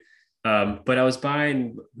But I was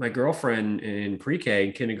buying my girlfriend in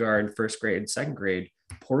pre-K, kindergarten, first grade, second grade,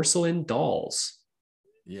 porcelain dolls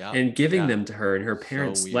Yeah. and giving Yeah. them to her, and her So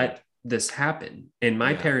parents weird. let this happen. And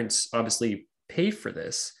my Yeah. parents obviously paid for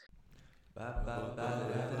this.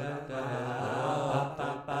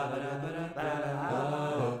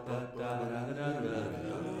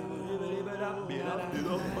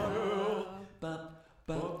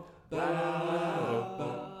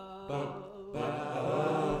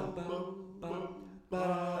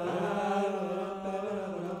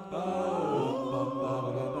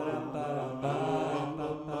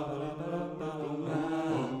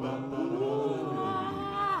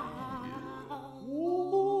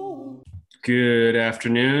 Good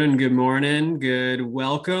afternoon, good morning, good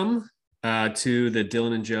welcome to the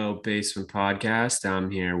Dylan and Joe Basement Podcast. I'm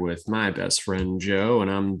here with my best friend Joe, and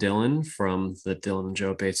I'm Dylan from the Dylan and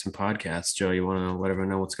Joe Basement Podcast. Joe, you want to let everyone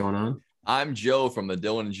know what's going on? I'm Joe from the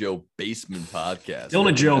Dylan and Joe Basement Podcast. Dylan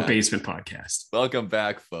and Joe Basement Podcast. Welcome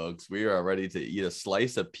back, folks. We are ready to eat a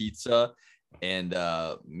slice of pizza and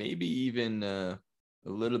maybe even a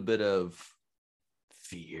little bit of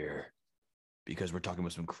fear, because we're talking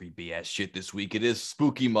about some creepy ass shit this week. It is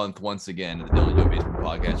spooky month once again in the Dylan and Joe Basement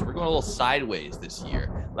Podcast. We're going a little sideways this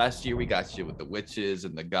year. Last year we got shit with the witches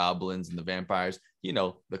and the goblins and the vampires. You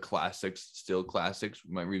know, the classics, still classics.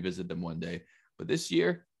 We might revisit them one day. But this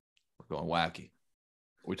year, we're going wacky.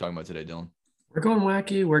 What are we talking about today, Dylan? We're going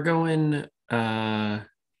wacky. We're going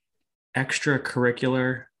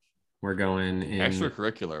extracurricular. We're going in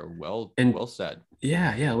Extracurricular. Well said.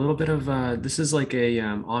 Yeah, a little bit of this is like a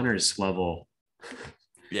honors level.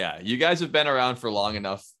 Yeah, you guys have been around for long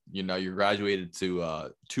enough. You know, you graduated to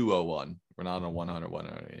 201. We're not on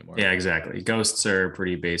 100 anymore. Yeah, exactly. Ghosts are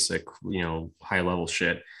pretty basic, high level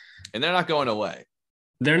shit. And they're not going away.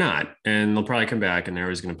 They're not, and they'll probably come back, and they're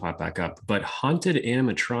always going to pop back up. But haunted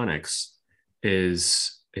animatronics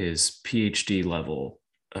is PhD level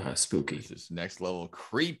spooky. This is next level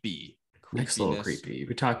creepy. Next level creepy.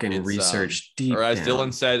 We're talking research deep. Or as down.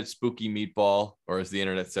 Dylan said, spooky meatball, or as the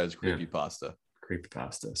internet says, creepy pasta. Creepy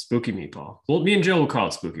pasta. Spooky meatball. Well, me and Joe will call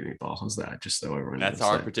it spooky meatball. How's that? Just so everyone knows. That's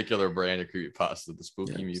our particular brand of creepy pasta, the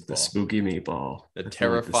spooky meatball. The spooky meatball. The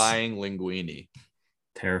terrifying linguine.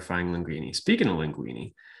 Terrifying linguine. Speaking of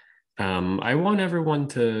linguine, I want everyone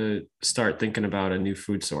to start thinking about a new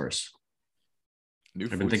food source. I've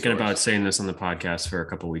been thinking about saying this on the podcast for a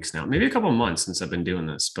couple of weeks now, maybe a couple of months since I've been doing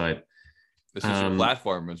this, but this is your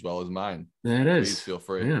platform as well as mine. It is. Please feel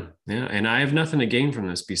free. Yeah. And I have nothing to gain from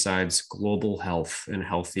this besides global health and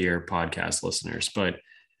healthier podcast listeners, but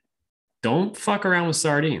don't fuck around with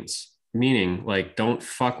sardines. Meaning, like, don't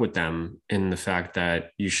fuck with them in the fact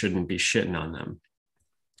that you shouldn't be shitting on them.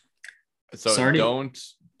 So don't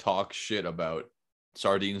talk shit about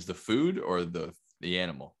sardines, the food or the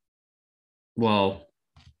animal. Well,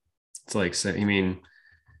 it's like,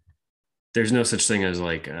 there's no such thing as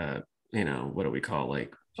like, what do we call,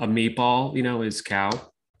 like a meatball, is cow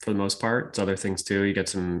for the most part. It's other things too. You get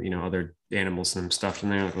some, other animals and stuff in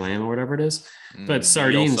there, like lamb or whatever it is. But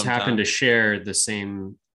sardines happen to share the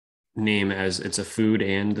same name, as it's a food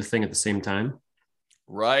and the thing at the same time.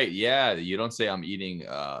 Right. Yeah. You don't say I'm eating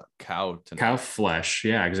cow tonight. Cow flesh.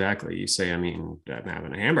 Yeah, exactly. You say, I'm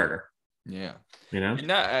having a hamburger. Yeah.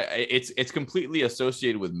 And it's completely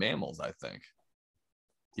associated with mammals, I think.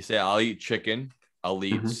 You say, I'll eat chicken, I'll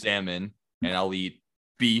eat salmon, and I'll eat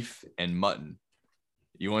beef and mutton.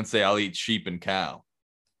 You won't say I'll eat sheep and cow.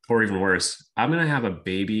 Or even worse, I'm going to have a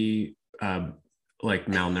baby, like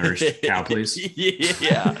malnourished cow, please.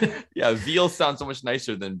 Yeah. Veal sounds so much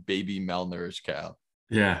nicer than baby malnourished cow.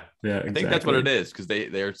 Yeah, exactly. I think that's what it is, because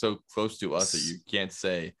they are so close to us that you can't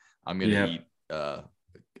say I'm gonna eat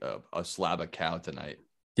a slab of cow tonight.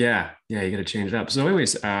 Yeah, you got to change it up. So,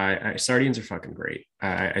 anyways, sardines are fucking great.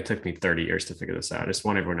 It took me 30 years to figure this out. I just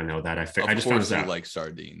want everyone to know that I just found this out. Like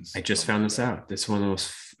sardines. I just found this out. It's one of the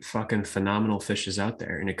most fucking phenomenal fishes out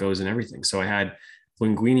there, and it goes in everything. So I had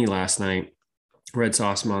linguine last night, red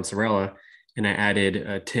sauce mozzarella, and I added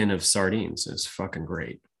a tin of sardines. It's fucking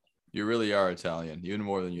great. You really are Italian, even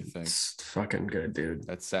more than you think. It's fucking good, dude.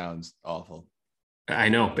 That sounds awful. I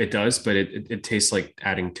know it does, but it tastes like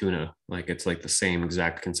adding tuna. Like, it's like the same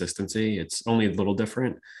exact consistency. It's only a little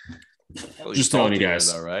different. Just telling you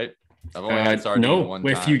guys. Though, right? I've only had sardines one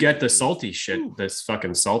time. If you get the salty shit, this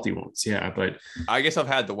fucking salty ones. Yeah, but I guess I've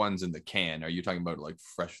had the ones in the can. Are you talking about like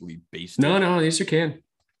freshly basted? No, these are canned.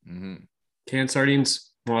 Mm-hmm. Canned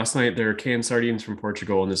sardines. Last night there were canned sardines from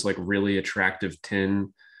Portugal in this like really attractive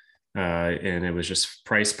tin. And it was just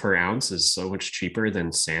price per ounce is so much cheaper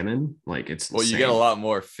than salmon. Like, it's insane. You get a lot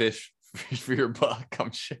more fish for your buck,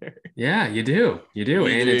 I'm sure. Yeah, you do. You do. You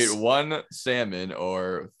And eat it's one salmon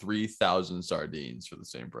or 3,000 sardines for the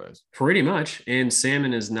same price. pretty much. And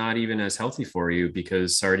salmon is not even as healthy for you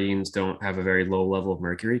because sardines don't have a very low level of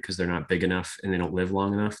mercury because they're not big enough and they don't live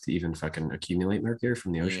long enough to even fucking accumulate mercury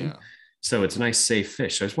from the ocean. Yeah. So it's a nice, safe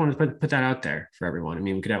fish. So I just wanted to put that out there for everyone. I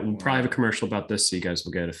mean, we'll probably have a commercial about this so you guys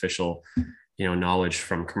will get official, knowledge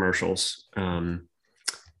from commercials.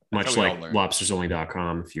 Much like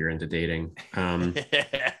lobstersonly.com if you're into dating.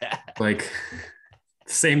 Like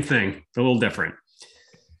same thing, a little different.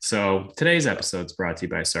 So today's episode is brought to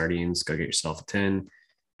you by Sardines. Go get yourself a tin.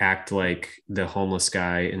 Act like the homeless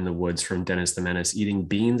guy in the woods from Dennis the Menace eating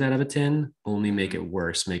beans out of a tin. Only make it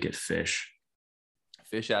worse. Make it fish.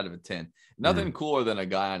 Fish out of a tin. Nothing cooler than a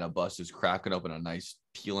guy on a bus just cracking open a nice,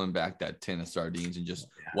 peeling back that tin of sardines and just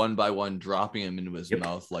one by one dropping them into his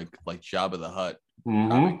mouth like Jabba the Hutt.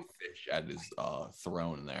 Fish at his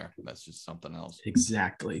throne there. That's just something else.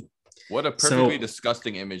 Exactly. What a perfectly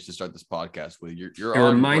disgusting image to start this podcast with. You're it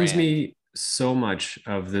reminds me so much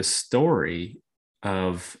of the story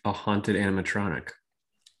of a haunted animatronic.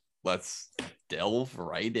 Let's delve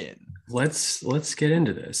right in. Let's get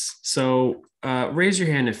into this. So raise your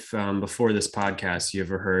hand if before this podcast you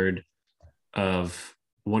ever heard of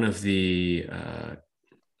one of the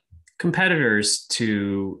competitors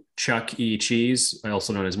to Chuck E. Cheese,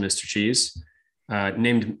 also known as Mr. Cheese,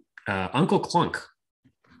 named Uncle Klunk.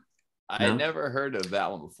 I had never heard of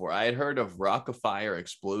that one before. I had heard of Rock-afire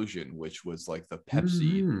Explosion, which was like the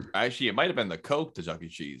Pepsi. Actually, it might have been the Coke to Chuck E.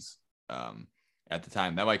 Cheese at the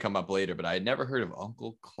time. That might come up later, but I had never heard of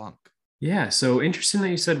Uncle Klunk. Yeah, so interesting that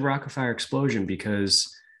you said Rock-afire Explosion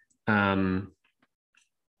because Showbiz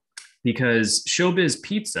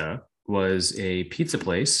Pizza was a pizza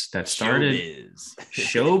place that started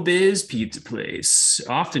Showbiz Pizza Place,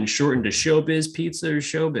 often shortened to Showbiz Pizza or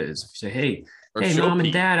Showbiz. Say, hey, Mom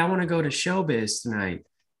and Dad, I want to go to Showbiz tonight.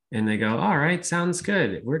 And they go, all right, sounds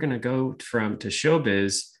good. We're going to go to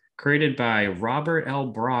Showbiz, created by Robert L.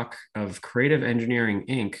 Brock of Creative Engineering,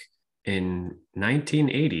 Inc. in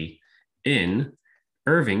 1980 in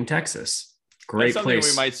Irving, Texas. Great That's place.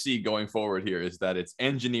 Something we might see going forward here is that it's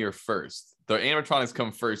engineer first. The animatronics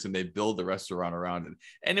come first and they build the restaurant around it.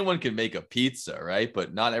 Anyone can make a pizza, right?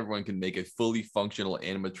 But not everyone can make a fully functional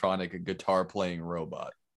animatronic guitar playing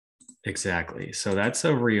robot. Exactly. So that's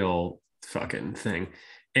a real fucking thing.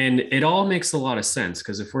 And it all makes a lot of sense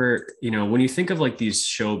because if we're, when you think of like these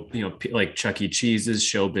like Chuck E. Cheese's,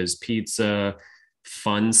 Showbiz Pizza,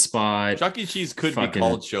 Fun Spot. Chuck E. Cheese could be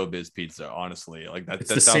called Showbiz Pizza, honestly. Like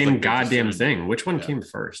it's the same goddamn thing. Which one came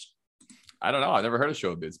first? I don't know. I've never heard of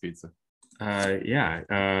Showbiz Pizza. I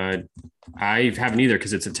haven't either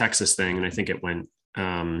because it's a Texas thing, and I think it went.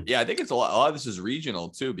 I think it's a lot of this is regional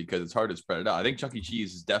too because it's hard to spread it out. I think Chuck E.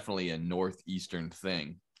 Cheese is definitely a northeastern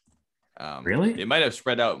thing. Really? It might have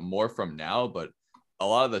spread out more from now, but a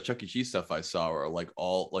lot of the Chuck E. Cheese stuff I saw are like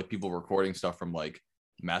all like people recording stuff from like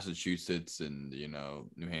Massachusetts and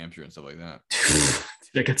New Hampshire and stuff like that.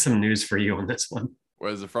 I got some news for you on this one.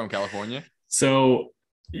 Where is it from? California? So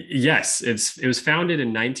yes, it was founded in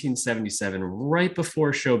 1977, right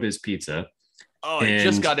before Showbiz Pizza. Oh, it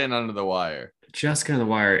just got in under the wire.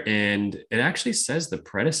 And it actually says the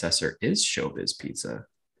predecessor is Showbiz Pizza,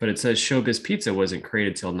 but it says Showbiz Pizza wasn't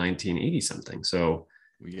created till 1980 something. So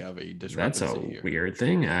we have a discrepancy. That's a here. Weird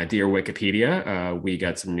thing. Dear Wikipedia, we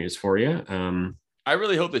got some news for you. I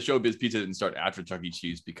really hope that Showbiz Pizza didn't start after Chuck E.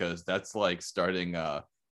 Cheese because that's like starting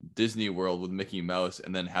Disney World with Mickey Mouse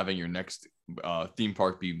and then having your next theme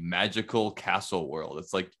park be Magical Castle World.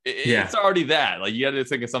 It's like it's already that. Like you got to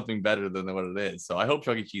think of something better than what it is. So I hope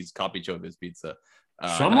Chuck E. Cheese copied Showbiz Pizza.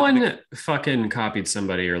 Someone fucking copied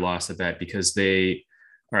somebody or lost a bet because all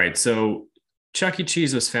right. So Chuck E.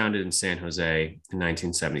 Cheese was founded in San Jose in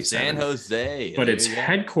 1977. San Jose, but its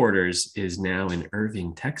headquarters is now in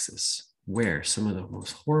Irving, Texas, where some of the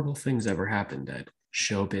most horrible things ever happened at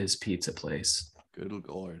Showbiz Pizza Place. Good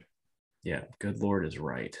Lord. Yeah, good Lord is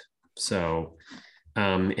right. So,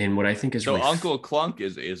 and what I think is Uncle Klunk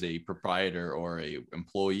is a proprietor or a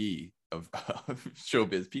employee of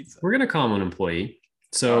Showbiz Pizza. We're gonna call him an employee.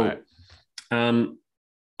 So,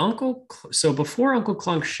 so before Uncle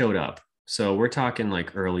Klunk showed up, so we're talking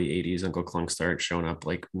like early 80s. Uncle Klunk started showing up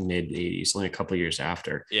like mid 80s, only a couple of years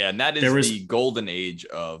after. Yeah, and that is the golden age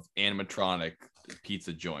of animatronic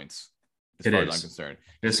pizza joints, as far as I'm concerned.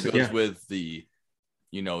 This goes with the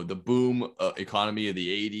the boom economy of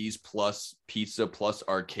the 80s plus pizza plus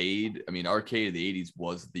arcade. I mean, arcade of the 80s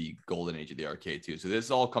was the golden age of the arcade too. So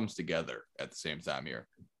this all comes together at the same time here.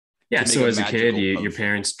 Yeah. So as a kid, your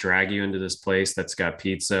parents drag you into this place that's got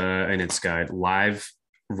pizza and it's got live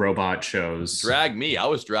robot shows. Drag me. I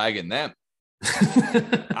was dragging them.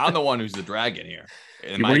 I'm the one who's the dragon here.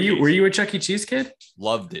 Were you a Chuck E. Cheese kid?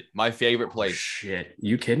 Loved it. My favorite place. Shit,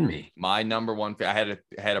 you kidding me? My number one. I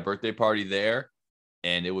had a birthday party there,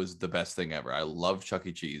 and it was the best thing ever. I loved Chuck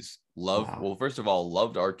E. Cheese. Well, first of all,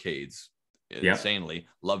 loved arcades insanely.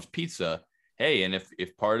 Loved pizza. Hey, and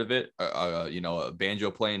if part of it, a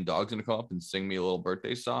banjo playing dog's gonna come up and sing me a little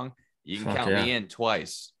birthday song, you can count me in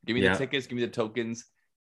twice. Give me the tickets, give me the tokens.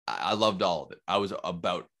 I loved all of it. I was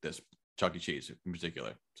about this Chuck E. Cheese in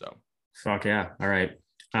particular. So fuck yeah. All right.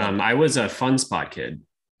 I was a Fun Spot kid.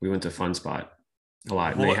 We went to Fun Spot a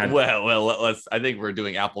lot. Let's. I think we're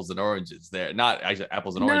doing apples and oranges there. Not actually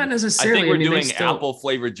apples and oranges. Not necessarily. I think we're doing apple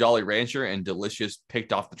flavored Jolly Rancher and delicious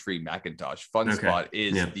picked off the tree Macintosh. Fun Spot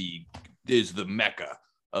is the mecca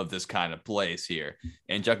of this kind of place here,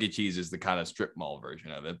 and Chuck E. Cheese is the kind of strip mall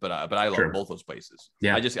version of it. But I love both those places.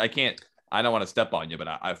 Yeah. I can't. I don't want to step on you, but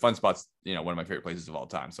Fun Spot's, one of my favorite places of all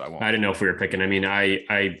time. So I won't. I didn't know if we were picking. I mean,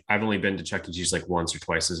 I've only been to Chuck E. Cheese like once or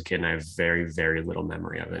twice as a kid, and I have very, very little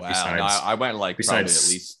memory of it. Wow. I went probably at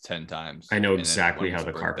least 10 times. I know exactly how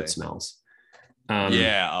the carpet smells.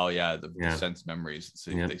 The sense memories.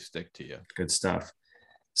 So they stick to you. Good stuff.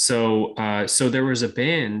 So there was a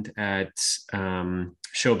band at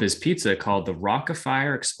Showbiz Pizza called the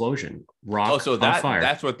Rock-afire Explosion. That's what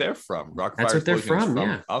they're from. That's what they're from.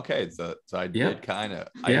 Yeah. Okay, so I did kind of.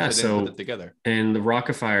 Didn't put it together. And the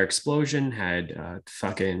Rock-afire Explosion had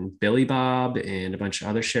fucking Billy Bob and a bunch of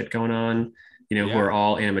other shit going on. Who are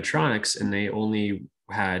all animatronics, and they only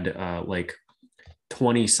had like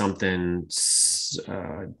 20 something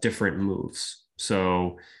different moves.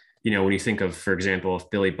 So. When you think of, for example, if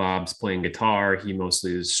Billy Bob's playing guitar, he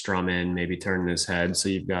mostly is strumming, maybe turning his head. So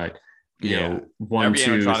you've got, 1,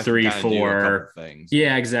 2, 3, 4.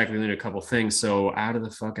 Yeah, exactly. Then a couple things. So out of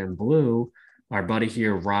the fucking blue, our buddy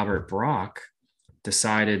here, Robert Brock,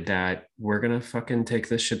 decided that we're going to fucking take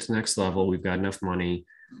this shit to the next level. We've got enough money.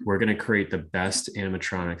 We're going to create the best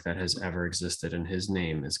animatronic that has ever existed. And his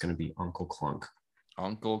name is going to be Uncle Klunk.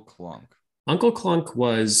 Uncle Klunk. Uncle Klunk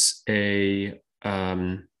was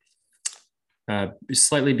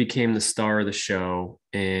slightly became the star of the show,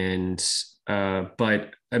 and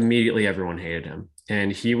but immediately everyone hated him,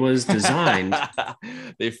 and he was designed.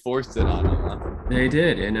 They forced it on him. Huh? They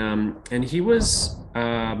did, and he was.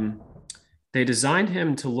 They designed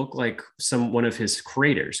him to look like one of his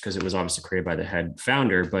creators, because it was obviously created by the head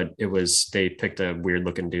founder, but they picked a weird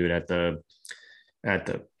looking dude at the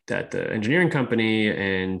engineering company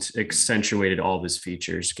and accentuated all of his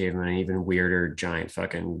features, gave him an even weirder giant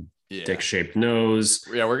fucking dick-shaped nose.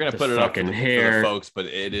 Yeah, we're gonna put it up for the folks, but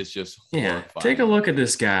it is just horrifying. Take a look at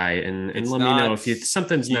this guy and let me know if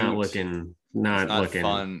something's cute. not looking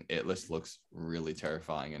fun. It just looks really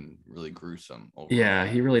terrifying and really gruesome. Overall. Yeah,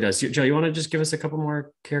 he really does. Joe, you want to just give us a couple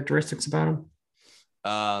more characteristics about him?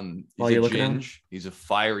 While you're looking at him? He's a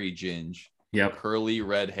fiery ginge. Yep. Curly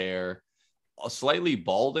red hair, slightly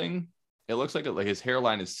balding. It looks like his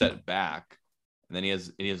hairline is set back. And then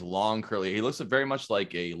he has long curly. He looks very much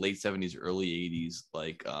like a late 70s, early 80s,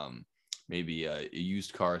 like maybe a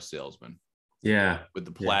used car salesman. Yeah. With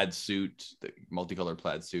the plaid suit, the multicolored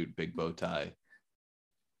plaid suit, big bow tie.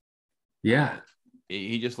 Yeah.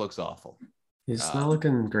 He just looks awful. He's not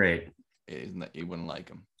looking great. You wouldn't like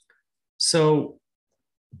him. So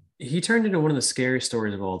he turned into one of the scariest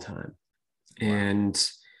stories of all time. Wow.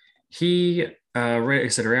 And he,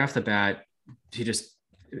 right off the bat,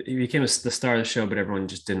 he became the star of the show, but everyone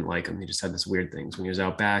just didn't like him. He just had this weird things. When he was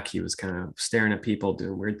out back, he was kind of staring at people,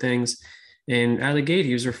 doing weird things. And out of the gate,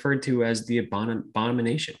 he was referred to as the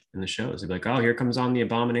abomination in the shows. He'd be like, oh, here comes on the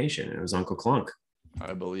abomination. And it was Uncle Klunk.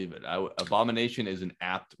 I believe it. Abomination is an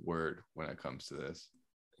apt word when it comes to this.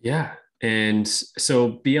 Yeah. And so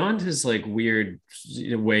beyond his like weird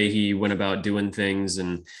way he went about doing things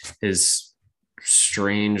and his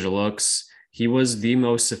strange looks, he was the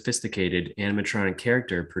most sophisticated animatronic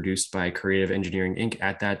character produced by Creative Engineering Inc.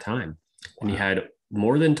 at that time. Wow. And he had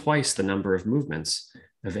more than twice the number of movements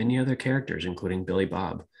of any other characters, including Billy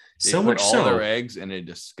Bob. They put all their eggs in a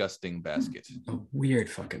disgusting basket. A weird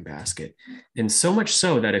fucking basket. And so much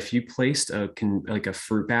so that if you placed a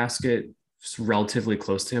fruit basket relatively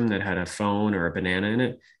close to him that had a phone or a banana in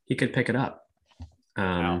it, he could pick it up.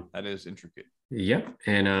 Wow, that is intricate. Yep.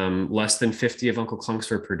 And less than 50 of Uncle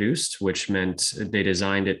Klunks were produced, which meant they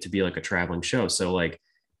designed it to be like a traveling show. So like,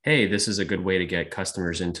 hey, this is a good way to get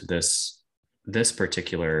customers into this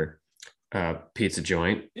particular pizza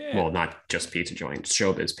joint. Yeah. Well, not just pizza joint,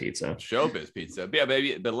 Showbiz Pizza. Showbiz Pizza. But yeah,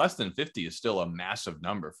 baby, but less than 50 is still a massive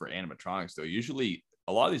number for animatronics, though. Usually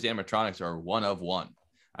a lot of these animatronics are one of one.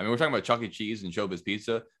 I mean, we're talking about Chuck E. Cheese and Showbiz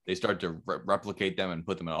Pizza. They start to replicate them and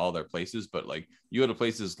put them in all their places. But like you go to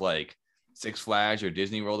places like Six Flags or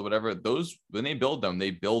Disney World or whatever, those when they build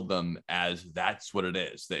them as that's what it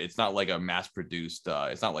is. It's not like a mass produced.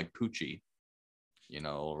 It's not like Poochie,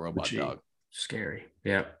 robot Poochie. dog. Scary.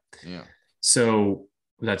 Yeah. Yeah. So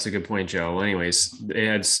that's a good point, Joe. Well, anyways,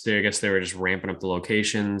 I guess they were just ramping up the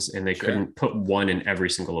locations, and they couldn't put one in every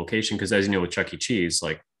single location because, as you know, with Chuck E. Cheese,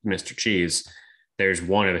 like Mr. Cheese, there's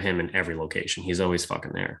one of him in every location. He's always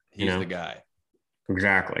fucking there. He's the guy.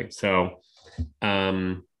 Exactly. So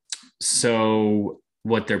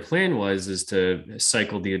what their plan was is to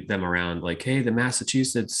cycle them around, like, hey, the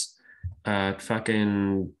Massachusetts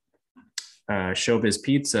fucking Showbiz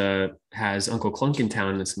Pizza has Uncle Klunk in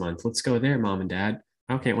town this month. Let's go there, Mom and Dad.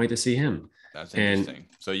 I can't wait to see him. That's interesting.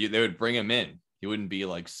 So they would bring him in. He wouldn't be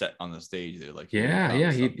like set on the stage. They're like,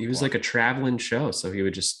 he was like a traveling show, so he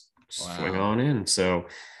would just swing on in. So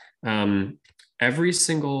every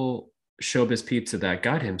single Showbiz Pizza that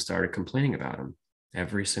got him started complaining about him.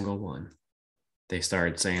 Every single one. They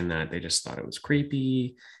started saying that they just thought it was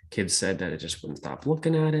creepy. Kids said that it just wouldn't stop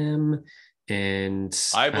looking at him. And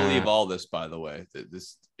I believe all this, by the way.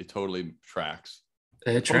 It totally tracks.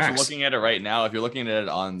 It tracks. You're looking at it right now. If you're looking at it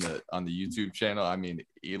on the YouTube channel, I mean,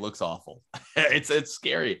 it looks awful. It's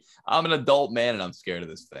scary. I'm an adult man and I'm scared of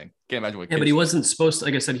this thing. Can't imagine what. Yeah, but he wasn't supposed to.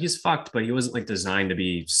 Like I said, he's fucked, but he wasn't like designed to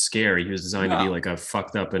be scary. He was designed to be like a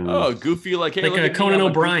fucked up and goofy, like hey, like a Conan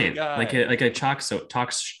O'Brien, like a talk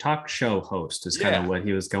show host is kind of what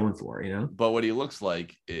he was going for, But what he looks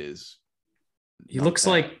like is he looks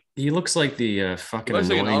like the fucking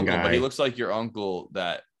annoying like uncle, guy. But he looks like your uncle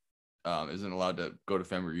that isn't allowed to go to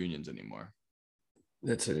family reunions anymore.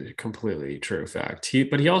 That's a completely true fact.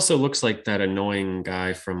 But he also looks like that annoying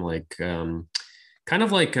guy from like kind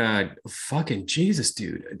of like fucking Jesus,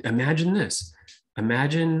 dude. Imagine this.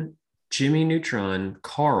 Imagine Jimmy Neutron,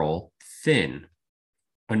 Carl, thin,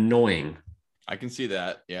 annoying. I can see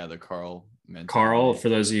that. Yeah, the Carl. Carl, for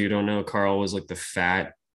those of you who don't know, Carl was like the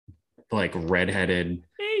fat, like redheaded.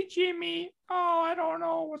 Hey, Jimmy. Oh, I don't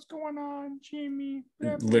know what's going on, Jimmy.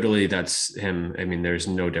 Literally, that's him. I mean, there's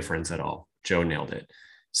no difference at all. Joe nailed it.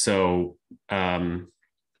 So, yeah,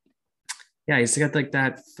 he's got like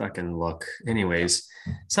that fucking look. Anyways,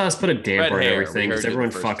 so let's put a damper on everything because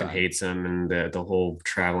everyone fucking hates him and the whole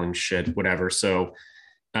traveling shit, whatever. So,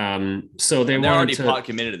 they're already pot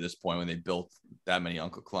committed at this point when they built that many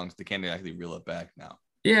Uncle Klunks. They can't actually reel it back now.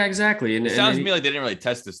 Yeah, exactly. And it sounds to me like they didn't really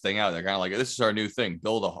test this thing out. They're kind of like, this is our new thing.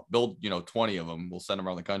 Build 20 of them. We'll send them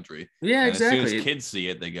around the country. Yeah, and exactly. As soon as kids see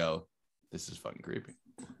it, they go, this is fucking creepy.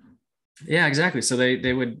 Yeah, exactly. So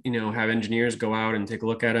they would, have engineers go out and take a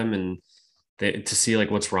look at them and to see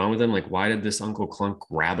like what's wrong with them. Like, why did this Uncle Klunk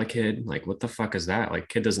grab a kid? Like, what the fuck is that? Like,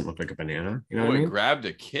 kid doesn't look like a banana. You know what I mean? Grabbed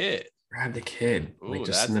a kid. Grabbed a kid. Ooh, like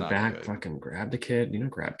just in the back, good. fucking grabbed a kid.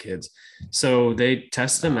 Grab kids. So they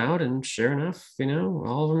tested them out, and sure enough,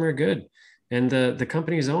 all of them are good. And the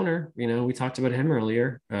company's owner, we talked about him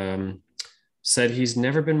earlier, said he's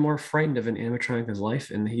never been more frightened of an animatronic in his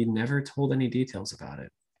life, and he never told any details about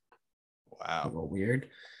it. Wow. A little weird.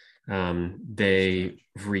 They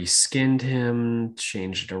reskinned him,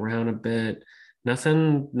 changed it around a bit.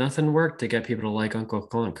 Nothing worked to get people to like Uncle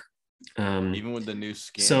Klunk. Even with the new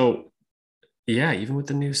skin. So yeah, even with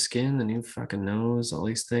the new skin, the new fucking nose, all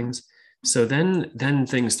these things. So then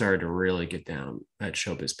things started to really get down at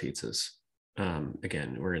Showbiz Pizzas.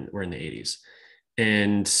 Again, we're in the 80s.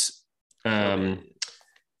 And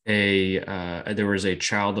there was a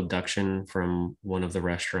child abduction from one of the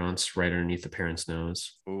restaurants right underneath the parent's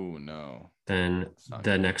nose. Oh no. Then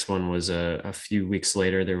the next one was a few weeks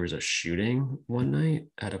later, there was a shooting one night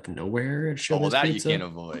out of nowhere at Showbiz that Pizza. You can't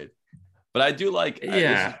avoid. But I do like,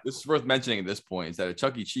 yeah, this is worth mentioning at this point, is that at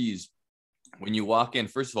Chuck E. Cheese, when you walk in,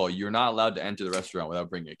 first of all, you're not allowed to enter the restaurant without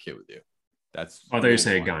bringing a kid with you. That's I thought you were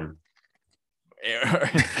saying a gun.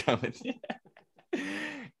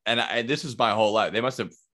 And this is my whole life. They must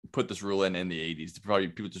have put this rule in the 80s. Probably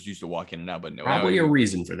people just used to walk in and out, but no. Probably a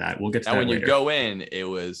reason for that. We'll get to that when later. You go in, it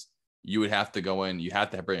was you would have to go in. You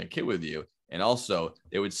have to bring a kid with you, and also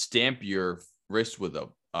they would stamp your wrist with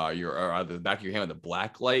or either the back of your hand with a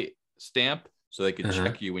black light stamp, so they could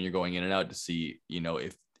check you when you're going in and out to see,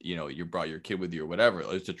 if you brought your kid with you or whatever. It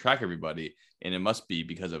was to track everybody, and it must be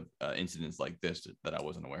because of incidents like this that I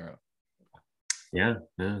wasn't aware of. Yeah,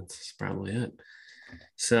 that's probably it.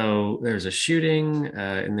 So there's a shooting,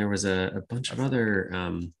 and there was a bunch of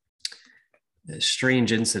other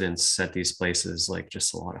strange incidents at these places, like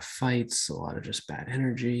just a lot of fights, a lot of just bad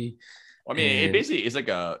energy. I mean, it basically is like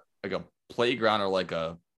a playground or like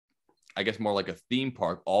I guess more like a theme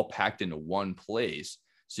park, all packed into one place.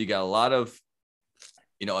 So you got a lot of,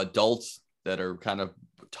 adults that are kind of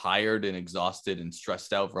tired and exhausted and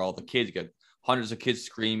stressed out for all the kids. You got hundreds of kids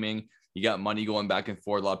screaming. You got money going back and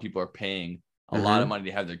forth. A lot of people are paying a lot of money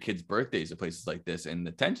to have their kids' birthdays at places like this. And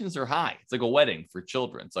the tensions are high. It's like a wedding for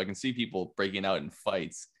children. So I can see people breaking out in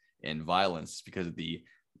fights and violence because of the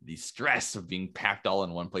stress of being packed all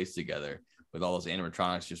in one place together with all those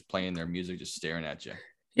animatronics just playing their music, just staring at you.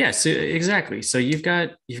 Yeah, so exactly. So you've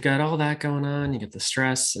got all that going on. You get the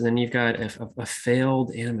stress, and then you've got a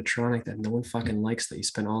failed animatronic that no one fucking likes. That you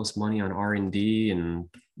spent all this money on R&D and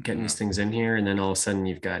getting these things in here, and then all of a sudden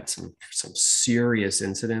you've got some serious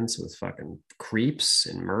incidents with fucking creeps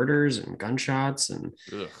and murders and gunshots and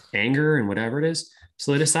anger and whatever it is.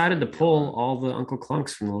 So they decided to pull all the Uncle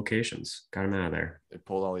Clunks from the locations. Got them out of there. They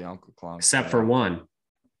pulled all the Uncle Clunks, except for one.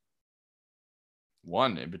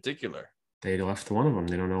 One in particular. They left one of them.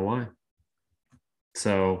 They don't know why.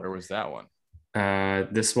 So where was that one?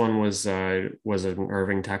 This one was in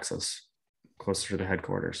Irving, Texas, closer to the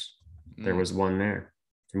headquarters. There was one there.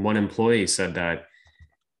 And one employee said that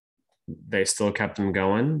they still kept him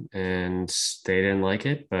going and they didn't like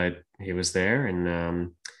it, but he was there.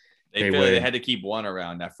 And they feel like they had to keep one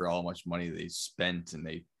around after all much money they spent and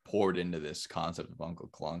they poured into this concept of Uncle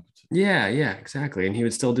Klunk. Yeah, exactly. And he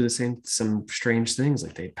would still do some strange things,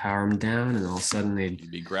 like they'd power him down, and all of a sudden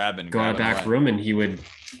they'd be grabbing, go out back room, and he would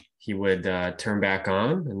turn back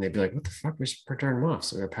on, and they'd be like, "What the fuck? We should turn him off."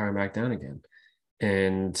 So we got power him back down again,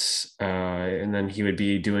 and then he would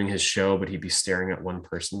be doing his show, but he'd be staring at one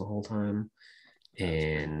person the whole time.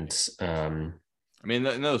 And I mean,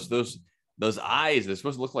 those eyes, they're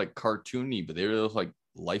supposed to look like cartoony, but they look like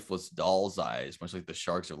lifeless doll's eyes, much like the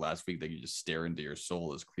sharks of last week, that you just stare into your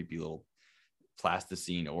soul as creepy little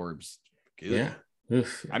plasticine orbs. Yeah.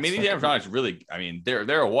 Oof, I mean, these animatronics really, I mean,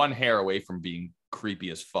 they're one hair away from being creepy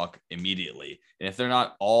as fuck immediately. And if they're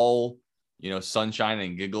not all, sunshine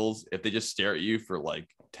and giggles, if they just stare at you for like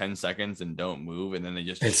 10 seconds and don't move, and then they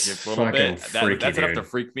just shift a little bit, that's enough to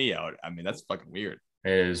freak me out. I mean, that's fucking weird.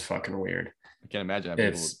 It is fucking weird. I can't imagine how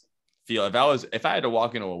people would feel if I had to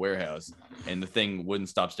walk into a warehouse and the thing wouldn't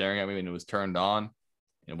stop staring at me when it was turned on and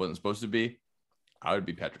it wasn't supposed to be. I would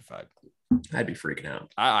be petrified. I'd be freaking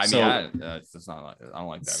out. I don't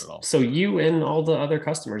like that at all. So you and all the other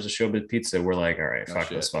customers of Showbiz Pizza were like, all right, fuck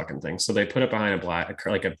this fucking thing. So they put it behind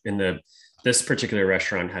this particular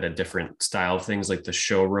restaurant had a different style of things. Like the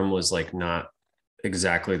showroom was like not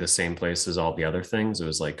exactly the same place as all the other things. It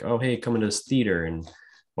was like, oh, hey, come into this theater and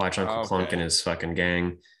watch Uncle Klunk and his fucking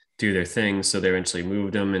gang do their thing. So they eventually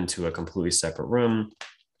moved him into a completely separate room.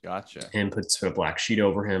 Gotcha. And put a black sheet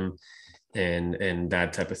over him and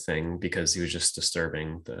that type of thing, because he was just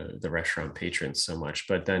disturbing the restaurant patrons so much.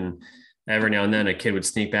 But then every now and then a kid would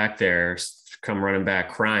sneak back there, come running back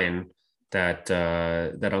crying that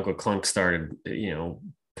Uncle Klunk started,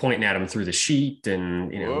 pointing at him through the sheet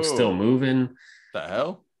and, still moving. The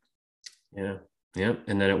hell? Yeah.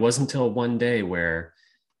 And then it wasn't until one day where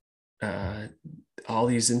all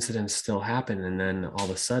these incidents still happen, and then all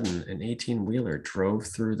of a sudden an 18-wheeler drove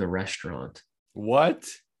through the restaurant. What?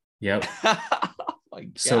 Yep. Oh my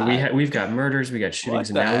God. So we've got murders, we got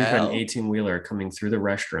shootings, and now we've got an 18-wheeler coming through the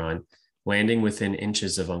restaurant, landing within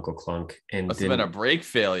inches of Uncle Klunk, and must have been a brake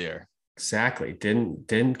failure. Exactly.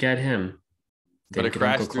 Didn't get him. But it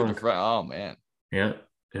crashed through the front. Oh man. Yeah.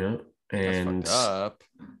 And that's fucked up.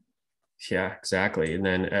 Yeah, exactly. And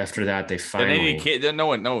then after that, they finally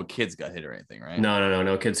no kids got hit or anything, right?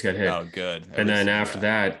 No kids got hit. Oh, good. And then after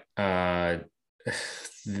that,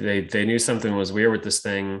 they knew something was weird with this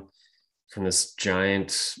thing from this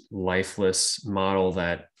giant lifeless model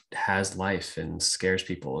that has life and scares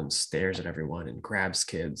people and stares at everyone and grabs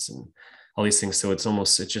kids and all these things. So it's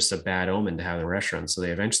just a bad omen to have in a restaurant. So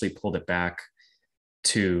they eventually pulled it back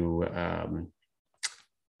to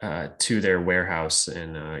their warehouse,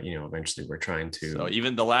 and eventually we're trying to. So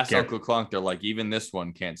even the last Uncle Klunk, they're like, even this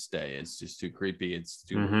one can't stay. It's just too creepy. It's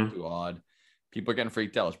too odd. People are getting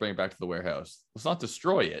freaked out. Let's bring it back to the warehouse. Let's not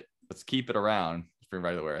destroy it. Let's keep it around. Let's bring it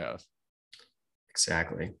back to the warehouse.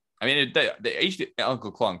 Exactly. I mean, the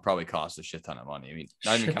Uncle Klunk probably cost a shit ton of money. I mean,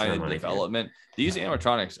 not even kind of the development. These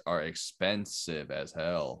animatronics are expensive as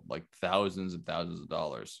hell, like thousands and thousands of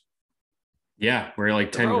dollars. Yeah, we're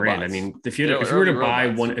like 10 grand. I mean, if you were to buy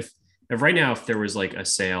one, if right now, if there was like a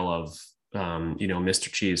sale of,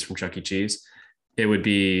 Mr. Cheese from Chuck E. Cheese, it would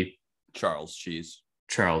be Charles Cheese.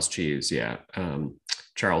 Yeah.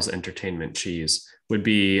 Charles Entertainment Cheese would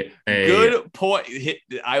be a good point.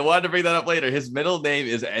 I wanted to bring that up later. His middle name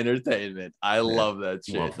is Entertainment. I love that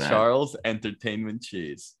shit. Love that. Charles Entertainment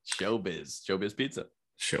Cheese. Showbiz Pizza.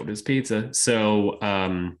 Showbiz Pizza. So,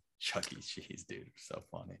 Chuck E. Cheese, dude. So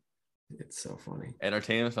funny. It's so funny.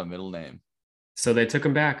 Entertainment's my middle name. So they took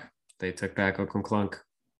him back. They took back Uncle Klunk.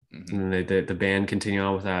 And then the band continued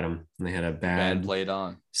on without him. And they had a bad played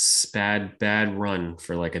on. Bad run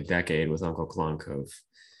for like a decade with Uncle Klunk of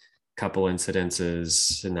couple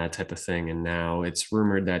incidences and that type of thing. And now it's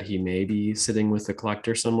rumored that he may be sitting with a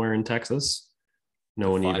collector somewhere in Texas.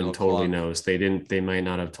 No one even totally knows. They might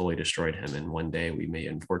not have totally destroyed him. And one day we may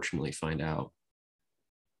unfortunately find out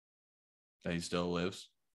that he still lives.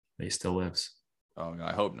 He still lives. Oh,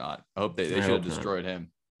 I hope not. I hope they should have destroyed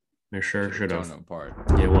him. They sure should have. Torn him apart.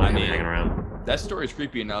 Yeah, well, I mean, hanging around. That story is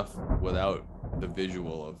creepy enough without the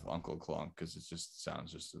visual of Uncle Klunk, because it just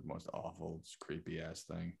sounds just the most awful, creepy ass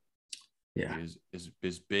thing. Yeah,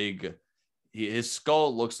 his big, his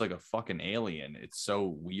skull looks like a fucking alien. It's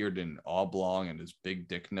so weird and oblong, and his big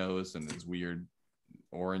dick nose and his weird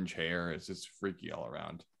orange hair. It's just freaky all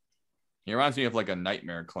around. He reminds me of like a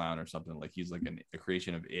nightmare clown or something. Like he's like a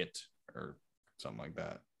creation of It or something like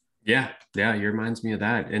that. Yeah, he reminds me of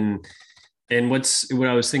that. And what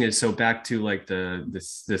I was thinking is, so back to like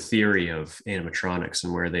the theory of animatronics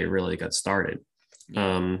and where they really got started.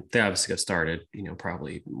 Yeah. They obviously got started,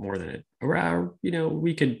 probably more than it around,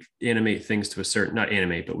 we could animate things to a certain, not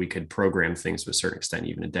animate, but we could program things to a certain extent,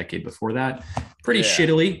 even a decade before that. Pretty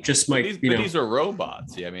shittily, just like, these are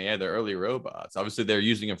robots. Yeah, I mean, they're early robots. Obviously, they're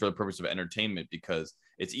using them for the purpose of entertainment because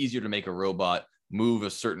it's easier to make a robot move a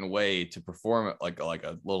certain way to perform like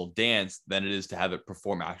a little dance than it is to have it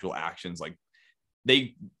perform actual actions. Like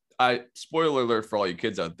spoiler alert for all you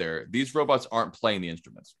kids out there, these robots aren't playing the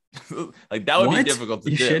instruments. Like that would be difficult to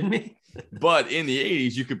do. Shouldn't me? But in the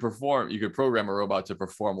 80s, you could program a robot to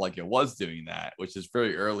perform like it was doing that, which is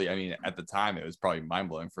very early. I mean, at the time, it was probably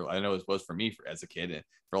mind-blowing I know it was for me as a kid. And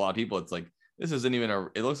for a lot of people, it's like, this isn't even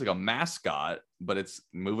it looks like a mascot, but it's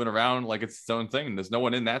moving around like it's its own thing. There's no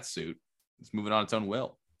one in that suit. It's moving on its own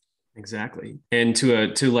will. Exactly. And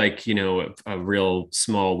to like, a real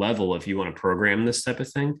small level, if you want to program this type of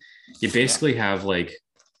thing, you basically have like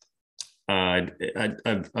a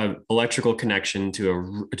electrical connection to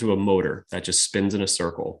a motor that just spins in a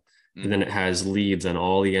circle. Mm-hmm. And then it has leads on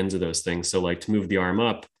all the ends of those things. So like to move the arm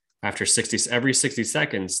up after every 60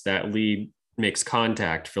 seconds, that lead makes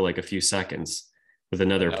contact for like a few seconds with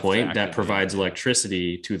another point that provides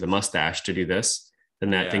electricity to the mustache to do this. Then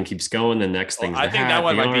that thing keeps going. The next thing, I think that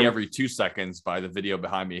one might be every 2 seconds by the video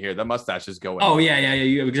behind me here. The mustache is going. Oh yeah.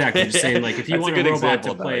 Exactly. Just saying, like if you want a robot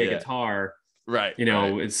to play a guitar, right?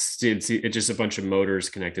 It's just a bunch of motors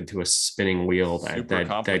connected to a spinning wheel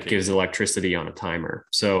that gives electricity on a timer.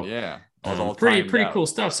 So pretty cool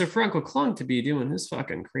stuff. So for Uncle Klunk to be doing this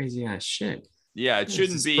fucking crazy ass shit. Yeah, it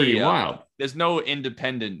shouldn't be pretty wild. There's no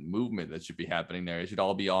independent movement that should be happening there. It should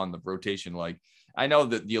all be on the rotation. Like I know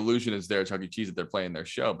that the illusion is there, Chuck E. Cheese, that they're playing their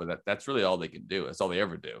show, but that's really all they can do. That's all they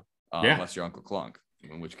ever do, unless you're Uncle Klunk,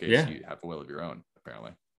 in which case you have a will of your own,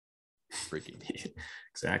 apparently. Freaky.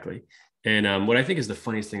 Exactly. And what I think is the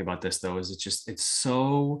funniest thing about this, though, is it's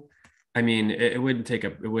so. I mean, it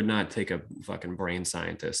would not take a fucking brain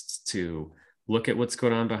scientist to look at what's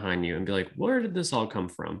going on behind you and be like, where did this all come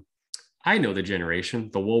from? I know the generation,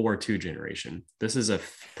 the World War II generation. This is a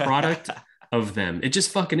product of them. It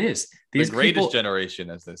just fucking is. The greatest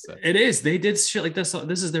generation, as they say. It is. They did shit like this.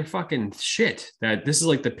 This is their fucking shit. This is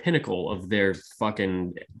like the pinnacle of their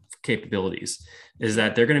fucking capabilities. Is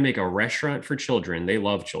that they're going to make a restaurant for children. They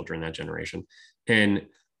love children, that generation. And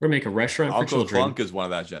we're going to make a restaurant for children. Uncle Klunk is one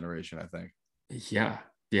of that generation, I think. Yeah.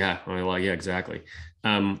 Yeah. Well, yeah, exactly.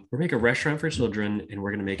 We're make a restaurant for children, and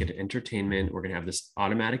we're going to make it entertainment. We're going to have this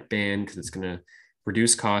automatic band because it's going to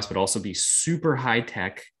reduce cost, but also be super high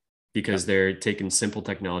tech because they're taking simple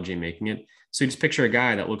technology and making it. So you just picture a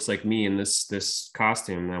guy that looks like me in this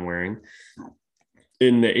costume I'm wearing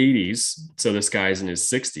in the 80s. So this guy's in his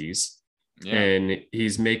 60s and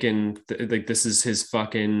he's making this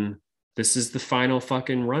is the final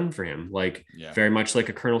fucking run for him. Like very much like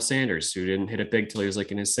a Colonel Sanders who didn't hit it big till he was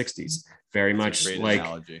like in his 60s. Very much like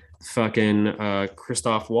analogy. Fucking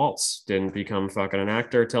Christoph Waltz didn't become fucking an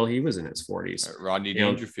actor till he was in his 40s. Rodney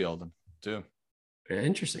Dangerfield too.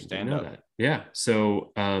 Interesting to know that. Yeah.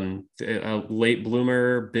 So a late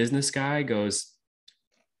bloomer business guy goes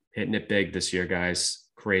hitting it big this year, guys.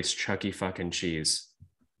 Creates Chuck E. fucking Cheese.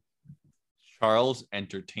 Charles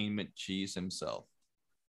Entertainment Cheese himself.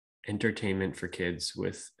 Entertainment for kids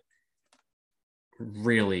with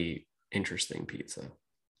really interesting pizza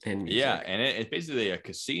and music. And it's basically a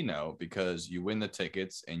casino because you win the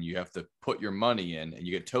tickets and you have to put your money in and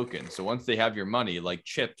you get tokens. So once they have your money, like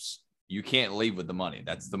chips, you can't leave with the money.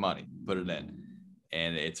 That's the money. Put it in,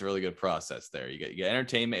 and it's a really good process there. You get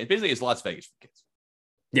entertainment. It's Las Vegas for kids.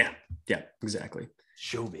 Yeah, exactly.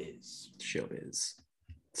 Showbiz.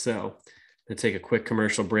 So, to take a quick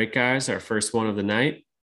commercial break, guys. Our first one of the night,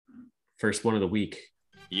 first one of the week.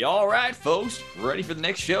 You all right, folks? Ready for the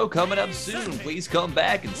next show coming up soon? Please come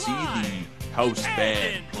back and see the house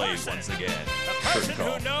band play once again. The person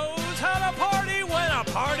who knows how to party when a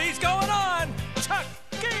party's going on. Chuck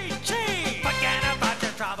E. Cheese. Forget about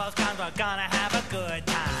your troubles, cause we're gonna have a good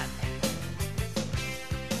time.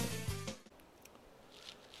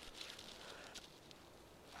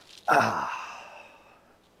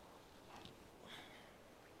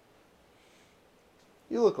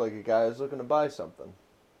 You look like a guy who's looking to buy something.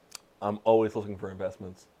 I'm always looking for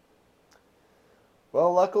investments.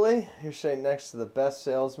 Well, luckily, you're sitting next to the best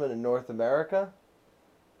salesman in North America,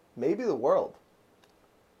 maybe the world.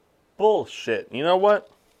 Bullshit. You know what?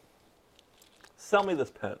 Sell me this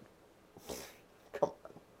pen. Come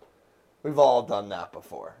on. We've all done that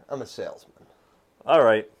before. I'm a salesman. All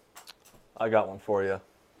right. I got one for you.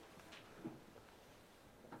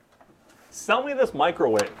 Sell me this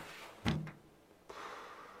microwave.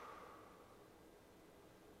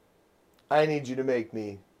 I need you to make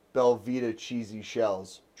me Belvita cheesy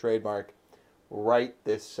shells, trademark, right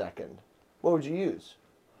this second. What would you use?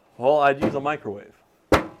 Well, I'd use a microwave.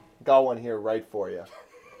 Got one here right for you.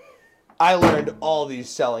 I learned all these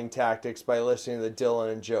selling tactics by listening to the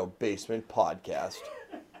Dylan and Joe Basement Podcast.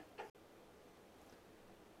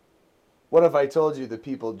 What if I told you the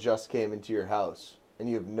people just came into your house and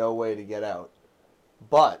you have no way to get out?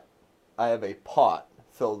 But I have a pot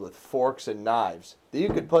filled with forks and knives that you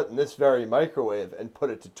could put in this very microwave and put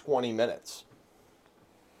it to 20 minutes.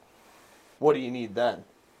 What do you need then?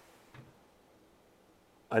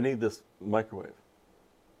 I need this microwave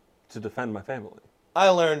to defend my family. I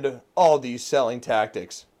learned all these selling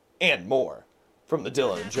tactics and more from the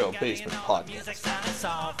Dylan and Joe Basement Podcast.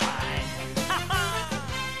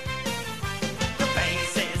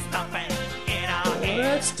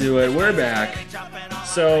 Let's do it. We're back.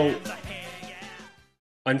 So,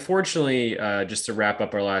 unfortunately, just to wrap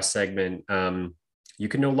up our last segment, you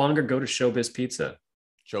can no longer go to Showbiz Pizza.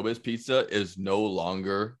 Showbiz Pizza is no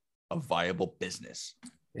longer a viable business.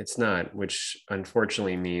 It's not, which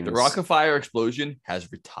unfortunately means the Rock-afire Explosion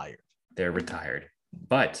has retired. They're retired,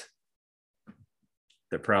 but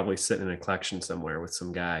they're probably sitting in a collection somewhere with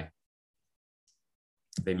some guy.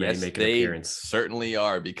 They may make an appearance. Certainly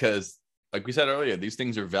are, because like we said earlier, these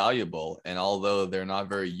things are valuable. And although they're not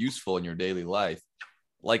very useful in your daily life,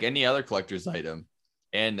 like any other collector's item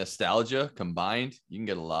and nostalgia combined, you can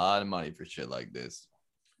get a lot of money for shit like this.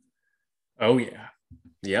 Oh, yeah.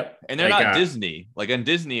 Yep. And they're not Disney. Like in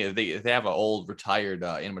Disney, if they have an old retired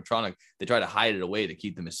animatronic, they try to hide it away to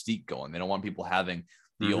keep the mystique going. They don't want people having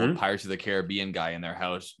the old Pirates of the Caribbean guy in their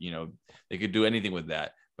house. You know, they could do anything with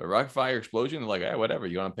that. But Rock-afire Explosion, they're like, hey, whatever.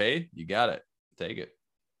 You want to pay? You got it. Take it.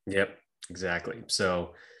 Yep, exactly.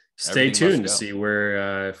 So stay tuned to see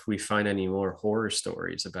where if we find any more horror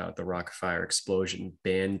stories about the Rock-afire Explosion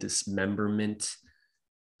band dismemberment.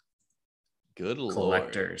 Good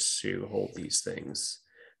collectors who hold these things.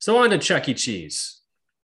 So on to Chuck E. Cheese.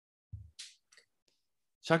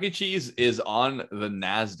 Chuck E. Cheese is on the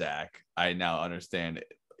NASDAQ. I now understand.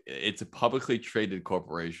 It's a publicly traded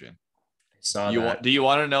corporation. Saw that. Do you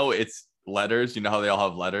want to know its letters? You know how they all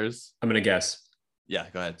have letters? I'm going to guess. Yeah,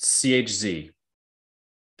 go ahead. CHZ.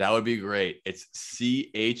 That would be great. It's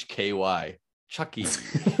CHKY. Chucky.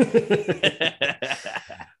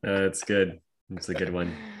 That's good. That's a good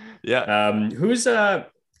one. Yeah. Who's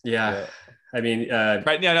yeah. I mean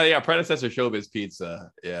predecessor Showbiz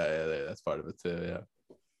Pizza. Yeah, that's part of it too.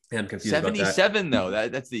 Yeah. I'm confused 77 though.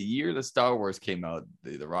 That's the year the Star Wars came out.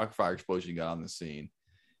 The Rock-afire Explosion got on the scene.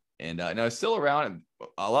 And now it's still around.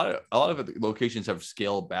 A lot of the locations have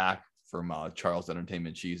scaled back from Charles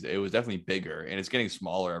Entertainment Cheese. It was definitely bigger, and it's getting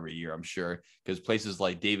smaller every year, I'm sure, because places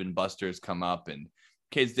like Dave and Buster's come up, and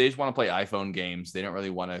kids, they just want to play iPhone games. They don't really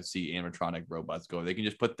want to see animatronic robots go. They can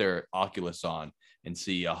just put their Oculus on and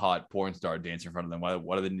see a hot porn star dance in front of them.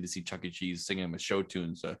 Why do they need to see Chuck E. Cheese singing with show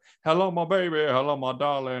tunes? Hello, my baby. Hello, my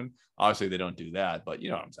darling. Obviously, they don't do that, but you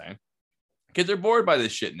know what I'm saying. Kids are bored by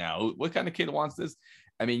this shit now. What kind of kid wants this?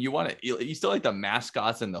 I mean, you still like the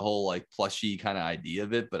mascots and the whole like plushy kind of idea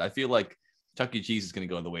of it, but I feel like Chuck E. Cheese is going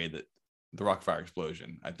to go the way that the Rock-afire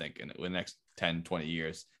Explosion, I think, in the next 10, 20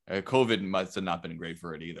 years. COVID must have not been great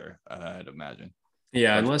for it either, I'd imagine.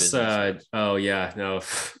 Yeah, unless, oh, yeah, no.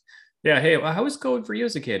 Yeah, hey, how was COVID for you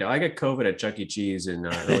as a kid? I got COVID at Chuck E. Cheese in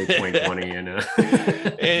early 2020. And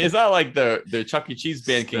it's not like the Chuck E. Cheese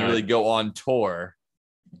band can really go on tour.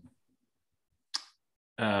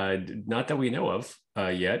 Not that we know of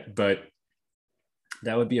yet, but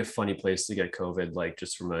That would be a funny place to get COVID, like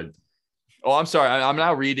just from a. Oh, I'm sorry. I'm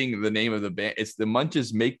now reading the name of the band. It's the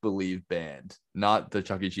Munch's Make Believe Band, not the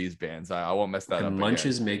Chuck E. Cheese bands. I won't mess that The up.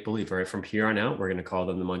 Munch's Make Believe. Right from here on out, we're gonna call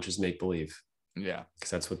them the Munch's Make Believe. Yeah, because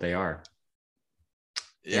that's what they are.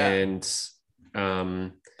 Yeah. And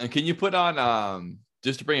can you put on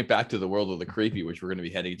just to bring it back to the world of the creepy, which we're going to be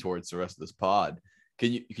heading towards the rest of this pod?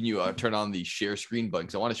 Can you turn on the share screen button?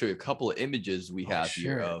 Because I want to show you a couple of images we have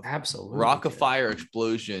here of absolutely rock of fire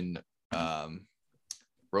explosion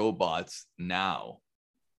robots now,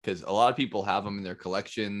 because a lot of people have them in their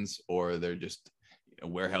collections or they're just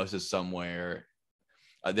warehouses somewhere.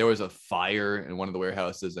 There was a fire in one of the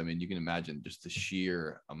warehouses. I mean, you can imagine just the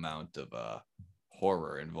sheer amount of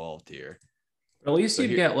horror involved here. At least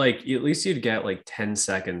you'd get like 10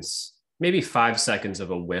 seconds, maybe 5 seconds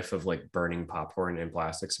of a whiff of like burning popcorn and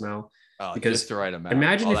plastic smell. Because just the right amount.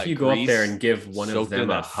 Imagine if you go up there and give one of them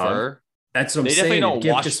a hug. That's what I'm saying. They definitely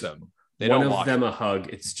don't wash them. One of them a hug.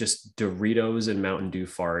 It's just Doritos and Mountain Dew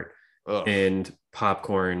fart and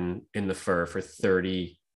popcorn in the fur for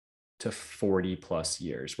 30 to 40 plus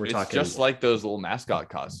years. We're talking just like those little mascot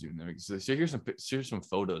costumes. So here's some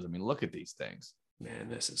photos. I mean, look at these things. Man,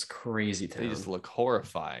 this is crazy town. They just look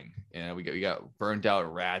horrifying. And we got burned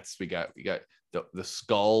out rats. We got the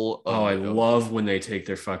skull. I love when they take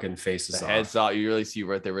their fucking faces off. Heads out. You really see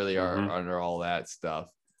what they really are under all that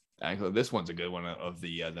stuff. Actually, this one's a good one of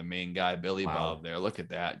the main guy, Billy Bob there. Look at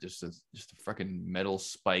that. Just a freaking metal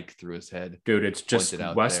spike through his head. Dude, it's just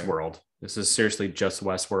Westworld. This is seriously just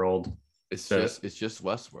Westworld. It's just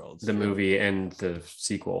Westworld. The movie and the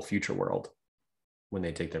sequel, Future World. When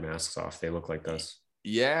they take their masks off, they look like this.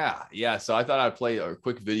 Yeah. So I thought I'd play a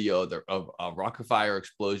quick video of a rock of fire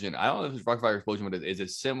explosion. I don't know if it's rock of fire explosion, but it's a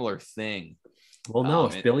similar thing. Well, no,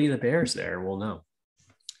 if Billy the Bear's there, we'll know.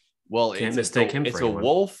 Well, can't mistake him. It's a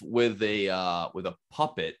wolf with a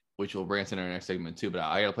puppet, which will bring us in our next segment too. But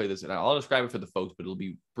I gotta play this, and I'll describe it for the folks. But it'll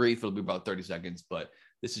be brief. It'll be about 30 seconds. But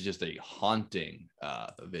this is just a haunting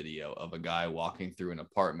video of a guy walking through an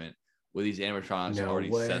apartment with these animatronics already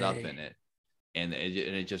set up in it. And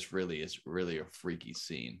it just really is a freaky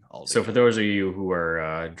scene. So for those of you who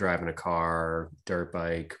are driving a car, dirt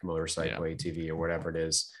bike, motorcycle, ATV, or whatever it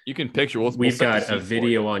is, you can picture. We've got a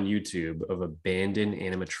video on YouTube of abandoned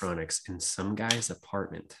animatronics in some guy's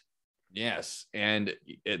apartment. Yes, and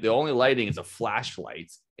the only lighting is a flashlight,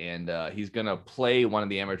 and he's gonna play one of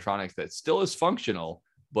the animatronics that still is functional,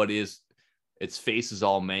 but its face is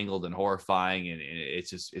all mangled and horrifying, and it's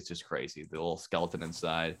just crazy. The little skeleton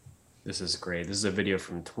inside. This is great. This is a video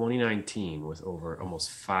from 2019 with over almost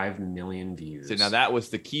 5 million views. So now that was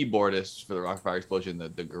the keyboardist for the Rock Fire Explosion,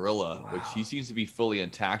 the gorilla, which he seems to be fully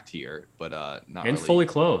intact here, but not and really. Fully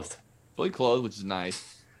clothed, which is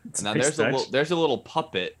nice. It's and now nice there's a little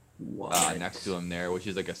puppet next to him there, which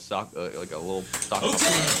is like a sock, like a little sock. Okay,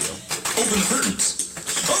 open the curtains.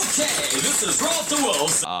 Okay, this is Rolf the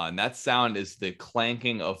Wolf. And that sound is the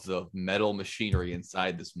clanking of the metal machinery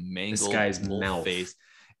inside this mangled guy's mouth face.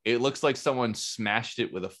 It looks like someone smashed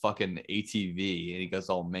it with a fucking ATV and he gets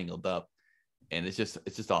all mangled up. And it's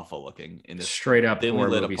just awful looking. In this straight up horror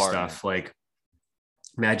movie apartment. stuff. Like,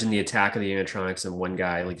 imagine the attack of the animatronics and one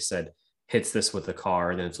guy, like you said, hits this with a car.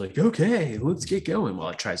 And then it's like, okay, let's get going. While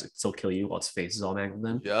it tries to still kill you while its face is all mangled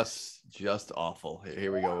in. Just awful.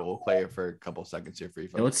 Here we go. We'll play it for a couple seconds here for you.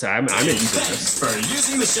 Yeah, let's say I'm into Thanks for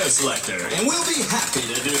using the show selector, and we'll be happy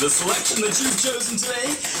to do the selection that you've chosen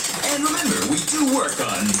today. And remember, we do work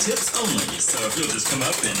on tips only, so if you'll just come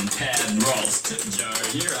up and pad Rolf's tip jar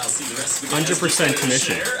here, I'll see the rest of the guys 100%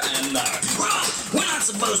 commission. And we're not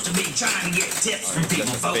supposed to be trying to get tips from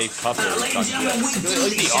people, folks. Ladies and gentlemen, we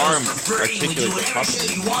do these shows for free. We do whatever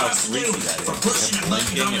shit you want us to do for pushing a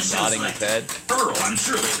button on the show selector. Earl, I'm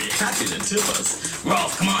sure they'd be happy to tip us.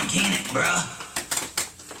 Rolf, come on, can it, bruh?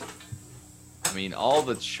 I mean, all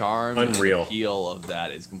the charm and appeal of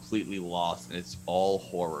that is completely lost, and it's all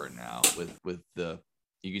horror now. With the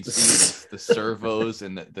you can see the servos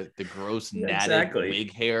and the gross natted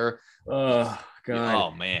wig hair. Oh god!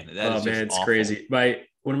 Oh man, it's awful. Crazy.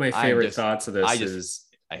 One of my favorite thoughts of this is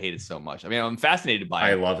I hate it so much. I mean, I'm fascinated by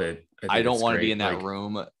it. I love it. I don't want to be in that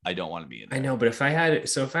room. I don't want to be in there. I know, but if I had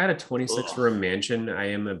a 26 room mansion, I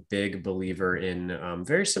am a big believer in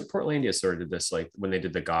Portlandia sort of did this, like when they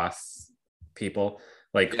did the goth people,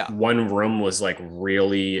 like one room was like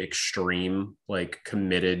really extreme, like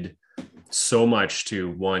committed so much to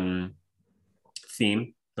one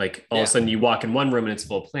theme. Like all of a sudden you walk in one room and it's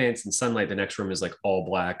full of plants and sunlight. The next room is like all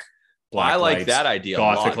black. I like that idea.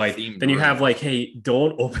 Gothic light. Then you have like, hey,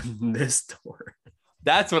 don't open this door.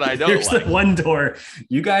 That's what I don't Here's like. the one door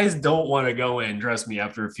you guys don't want to go in. Trust me,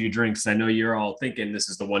 after a few drinks, I know you're all thinking this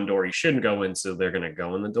is the one door you shouldn't go in, so they're gonna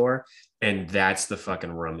go in the door, and that's the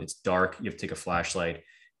fucking room. It's dark. You have to take a flashlight,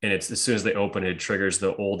 and it's as soon as they open it, triggers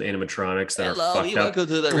the old animatronics that Hello, are fucked up. welcome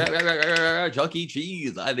to the Chuck E.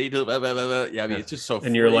 Cheese. I need to. Yeah, I mean, it's just so.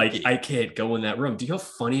 And you're freaky. like, I can't go in that room. Do you know how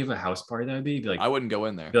funny of a house party that would be? Be like, I wouldn't go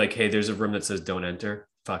in there. Be like, hey, there's a room that says don't enter.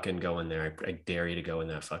 Fucking go in there. I dare you to go in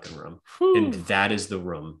that fucking room. Whew. And that is the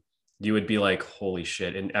room. You would be like, holy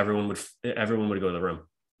shit. And everyone would go to the room.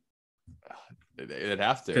 It'd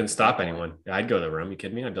have to. Couldn't stop anyone. I'd go to the room. You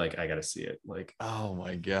kidding me? I'd be like, I gotta see it. Like, oh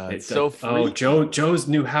my god, it's so like, freaky. Joe's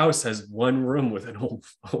new house has one room with an old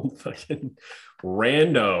fucking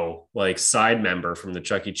rando like side member from the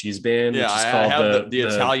Chuck E. Cheese band. Yeah, which is I called have the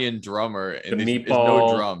Italian drummer and the there's Meatball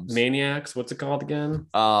no drums. Maniacs. What's it called again?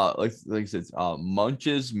 Like I said,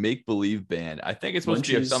 Munch's Make Believe Band. I think it's supposed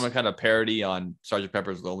to be some kind of parody on Sgt.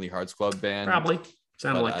 Pepper's Lonely Hearts Club Band. Probably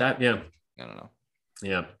something like that. Yeah, I don't know.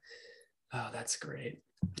 Yeah. Oh, that's great.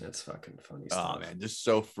 That's fucking funny stuff. Oh man, just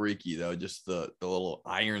so freaky though. Just the little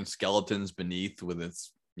iron skeletons beneath with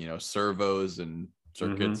its servos and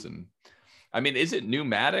circuits and. I mean, is it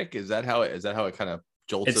pneumatic? Is that how it kind of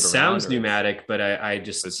jolts it around? It sounds pneumatic, but I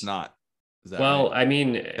just it's not. Is that well, right? I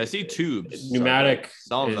mean, I see tubes. Pneumatic.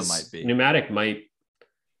 Some of them might be. Pneumatic might.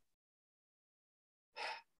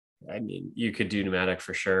 I mean, you could do pneumatic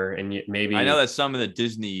for sure, and maybe I know that some of the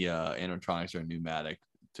Disney animatronics are pneumatic.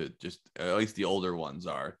 To just at least the older ones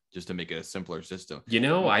are just to make it a simpler system.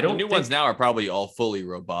 I don't. The new ones now are probably all fully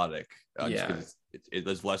robotic. Yeah, just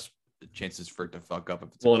there's less chances for it to fuck up.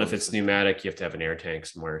 If it's pneumatic, you have to have an air tank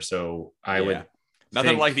somewhere. So I would.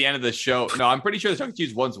 Nothing like the end of the show. No, I'm pretty sure the Chuck E.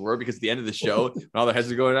 Cheese ones were because at the end of the show, when all the heads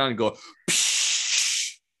are going down and go,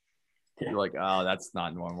 you're like, oh, that's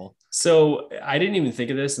not normal. So I didn't even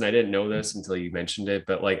think of this, and I didn't know this until you mentioned it.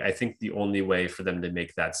 But like, I think the only way for them to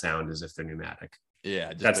make that sound is if they're pneumatic.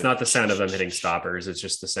 Yeah, that's not the sound of them hitting stoppers. It's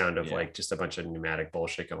just the sound of like just a bunch of pneumatic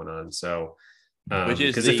bullshit going on. So,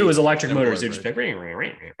 because if it was electric motors, it'd just be like,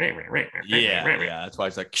 yeah. That's why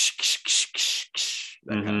it's like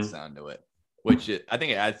that kind of sound to it, which I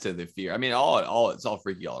think it adds to the fear. I mean, it's all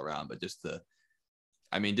freaky all around, but just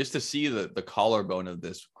to see the collarbone of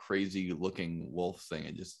this crazy looking wolf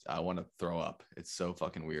thing, I want to throw up. It's so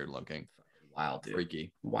fucking weird looking, wild, dude.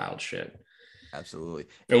 Freaky, wild shit. Absolutely.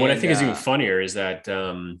 And what I think is even funnier is that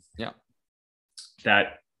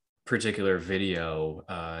that particular video,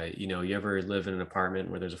 you ever live in an apartment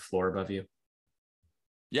where there's a floor above you?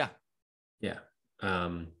 Yeah.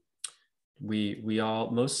 We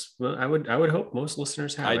all I would hope most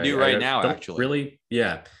listeners have. I do right now, actually. Really?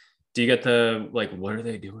 Yeah. Do you get the what are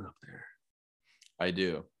they doing up there? I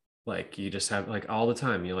do. Like you just have like all the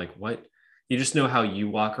time. You're like, what? You just know how you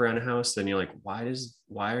walk around a house, then you're like, why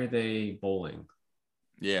are they bowling?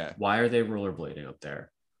 Yeah. Why are they rollerblading up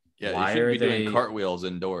there? Yeah. Why are they doing cartwheels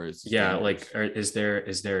indoors? Yeah. Is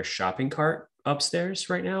there a shopping cart upstairs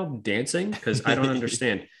right now dancing? Because I don't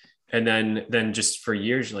understand. And then just for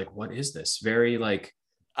years, you're like, what is this? Very like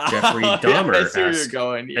Jeffrey Dahmer. I see where you're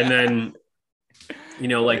going. Yeah. And then,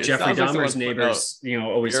 Jeffrey Dahmer's neighbors,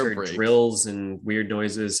 always heard drills and weird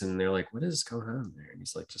noises. And they're like, what is going on there? And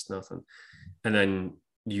he's like, just nothing. And then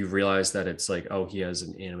you realize that it's like, oh, he has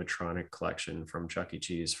an animatronic collection from Chuck E.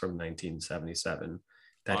 Cheese from 1977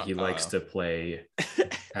 that he likes to play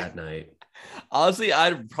at night. Honestly,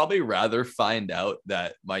 I'd probably rather find out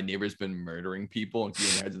that my neighbor's been murdering people and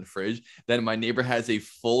keeping their heads in the fridge than my neighbor has a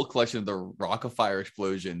full collection of the Rock-afire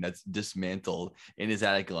explosion that's dismantled in his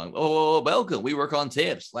attic going, oh, welcome, we work on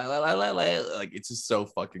tips. Like, it's just so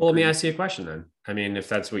fucking Well, let me ask you a question then. I mean, if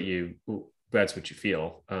that's what you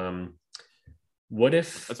feel. What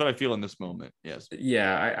if that's what I feel in this moment? Yes.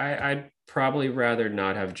 Yeah, I'd probably rather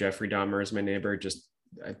not have Jeffrey Dahmer as my neighbor. Just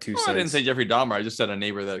I didn't say Jeffrey Dahmer. I just said a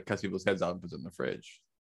neighbor that cuts people's heads off and puts it in the fridge.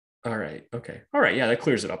 All right. Okay. All right. Yeah, that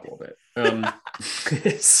clears it up a little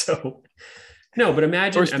bit. So, no, but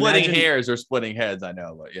imagine splitting hairs or splitting heads. I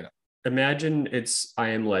know, but imagine it's I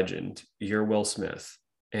Am Legend. You're Will Smith,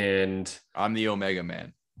 and I'm the Omega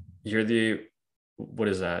Man. You're the what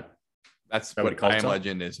is that? That's what I Am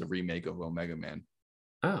Legend is, a remake of Omega Man.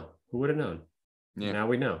 Oh, who would have known? Yeah. Now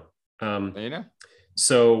we know.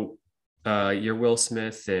 So you're Will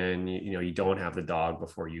Smith, and you don't have the dog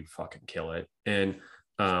before you fucking kill it. And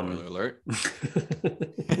spoiler alert.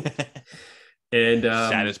 And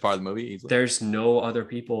saddest part of the movie. Easily. There's no other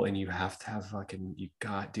people, and you have to have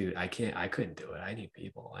dude. I couldn't do it. I need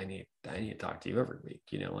people. I need to talk to you every week.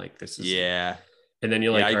 Like this is And then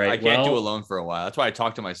you're like, all right, I can't do alone for a while. That's why I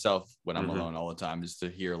talk to myself when I'm alone all the time, just to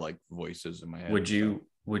hear like voices in my head. Would you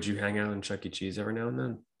Would you hang out in Chuck E. Cheese every now and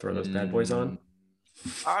then? Throw those bad boys on?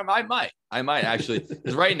 I might actually,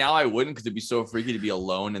 because right now I wouldn't, because it'd be so freaky to be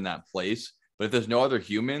alone in that place. But if there's no other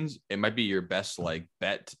humans, it might be your best like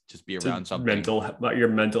bet to just be around something. Your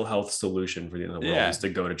mental health solution for the end of the world is to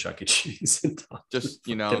go to Chuck E. Cheese and talk just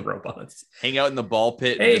to robots. Hang out in the ball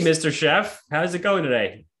pit. Hey, Mr. Chef, how's it going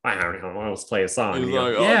today? I don't know. Let's play a song.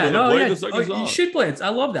 Like, you should play it. I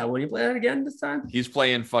love that. Will you play that again this time? He's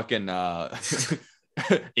playing fucking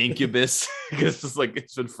Incubus because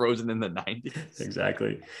it's been frozen in the 90s.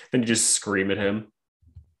 Exactly. Then you just scream at him.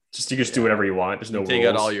 You just do whatever you want. There's no take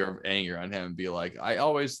rules. out all your anger on him and be like, I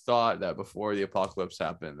always thought that before the apocalypse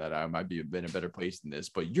happened that I might be in a better place than this,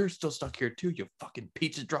 but you're still stuck here too, you fucking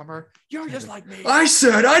pizza drummer. You're just like me. I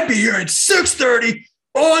said I'd be here at 6:30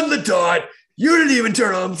 on the dot. You didn't even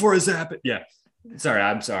turn on before this happened. Yeah. I'm sorry.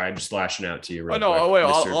 I'm just lashing out to you. Wait.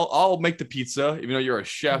 I'll make the pizza. Even though you're a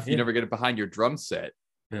chef, you never get it behind your drum set.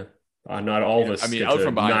 Yeah. Not all of us. Out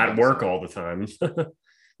from behind not work all the time.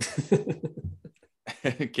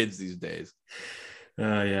 Kids these days.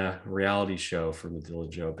 Yeah. Reality show from the Dylan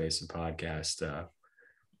Joe Basin podcast.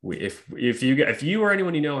 If you or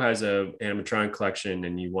anyone you know has a animatronic collection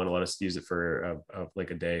and you want to let us use it for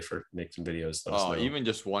a day for make some videos, let us know. Even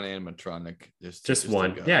just one animatronic, just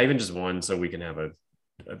one, even just one, so we can have a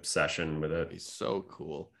obsession with it. It'd be so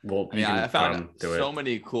cool. Well, I found so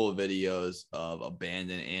many cool videos of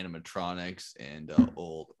abandoned animatronics and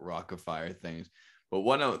old Rockafire things. But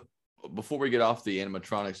before we get off the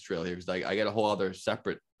animatronics trail here, because I got a whole other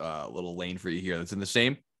separate little lane for you here that's in the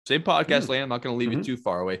same podcast lane. I'm not going to leave it too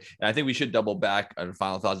far away. And I think we should double back on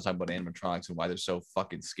final thoughts and talk about animatronics and why they're so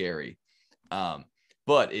fucking scary.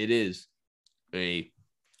 But it is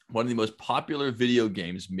one of the most popular video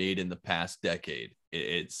games made in the past decade.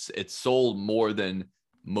 It's sold more than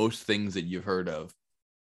most things that you've heard of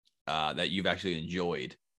that you've actually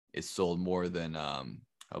enjoyed. It's sold more than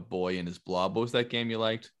A Boy and His Blob. What was that game you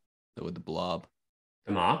liked? With the blob.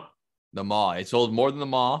 The Maw? The Maw. It sold more than the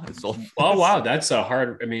Maw. It sold. Oh wow, that's a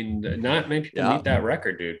hard. I mean, not many people meet that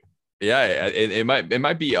record, dude. Yeah, it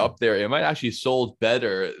might be up there. It might actually sold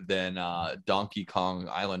better than Donkey Kong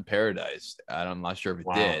Island Paradise. I'm not sure if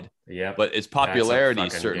it did. Yeah, but its popularity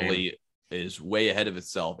certainly is way ahead of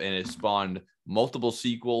itself, and it spawned multiple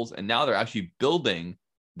sequels. And now they're actually building.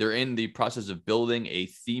 They're in the process of building a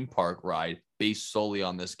theme park ride based solely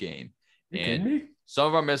on this game. And some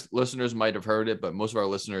of our listeners might have heard it, but most of our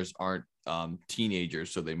listeners aren't teenagers,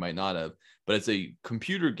 so they might not have. But it's a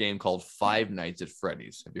computer game called Five Nights at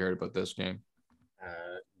Freddy's. Have you heard about this game?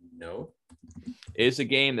 No. It's a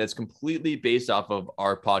game that's completely based off of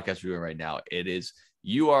our podcast we're doing right now. It is,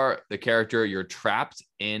 you are the character. You're trapped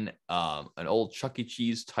in an old Chuck E.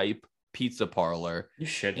 Cheese type pizza parlor. You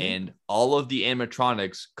should. And all of the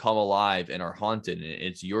animatronics come alive and are haunted. And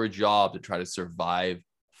it's your job to try to survive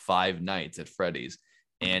 5 nights at Freddy's.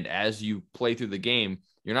 And as you play through the game,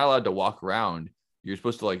 you're not allowed to walk around. You're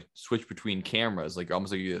supposed to switch between cameras,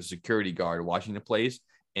 almost like a security guard watching the place.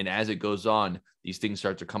 And as it goes on, these things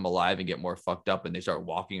start to come alive and get more fucked up, and they start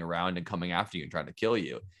walking around and coming after you and trying to kill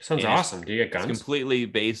you. Sounds awesome. Do you get guns? It's completely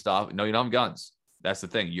based off. No, you don't have guns. That's the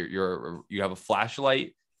thing. You have a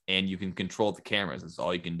flashlight and you can control the cameras. That's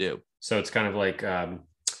all you can do. So it's kind of like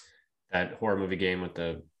that horror movie game with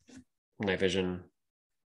the night vision.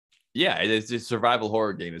 Yeah, it's a survival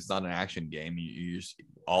horror game. It's not an action game. You just,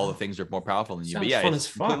 all the things are more powerful than you. But yeah,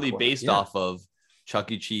 it's completely based off of Chuck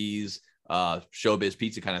E. Cheese, Showbiz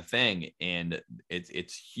Pizza kind of thing, and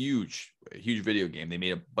it's huge, a huge video game. They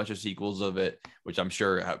made a bunch of sequels of it, which I'm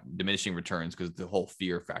sure have diminishing returns because the whole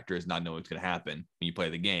fear factor is not knowing what's going to happen when you play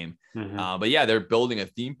the game. But yeah, they're building a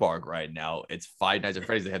theme park right now. It's Five Nights at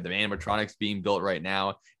Freddy's. They have the animatronics being built right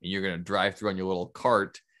now, and you're going to drive through on your little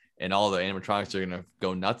cart. And all the animatronics are going to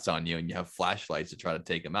go nuts on you, and you have flashlights to try to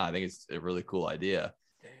take them out. I think it's a really cool idea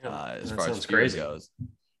as far as fear goes.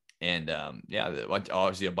 And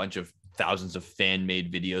obviously a bunch of thousands of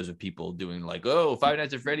fan-made videos of people doing Five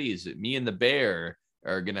Nights at Freddy's, me and the bear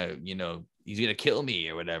are going to, he's going to kill me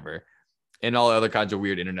or whatever. And all other kinds of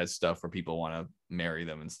weird internet stuff where people want to marry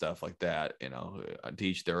them and stuff like that, to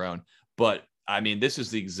each their own. But I mean, this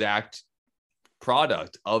is the exact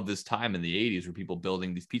product of this time in the 80s where people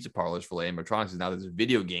building these pizza parlors for animatronics. And now there's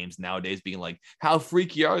video games nowadays being like, how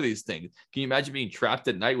freaky are these things? Can you imagine being trapped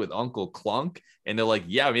at night with Uncle Klunk? And they're like,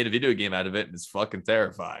 yeah, I made a video game out of it, and it's fucking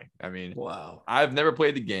terrifying. I mean, wow. I've never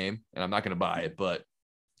played the game, and I'm not going to buy it, but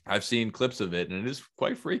I've seen clips of it, and it is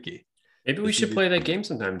quite freaky. Maybe we should play that game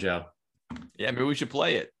sometime, Joe. Yeah, maybe we should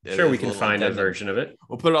play it. Sure, we can find a version of it.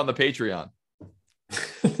 We'll put it on the Patreon.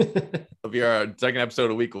 It'll be our second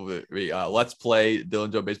episode a week. Will be Let's Play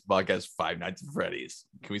Dylan Joe Baseball Podcast Five Nights at Freddy's.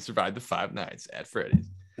 Can we survive the 5 nights at Freddy's?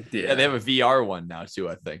 Yeah, they have a VR one now too.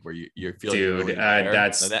 I think where you're feeling. Dude,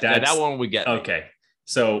 that's that one we get. Okay,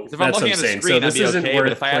 so if I'm looking at the screen, this I'd be isn't okay. worth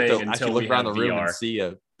But if I have to playing actually until look around the room VR. and see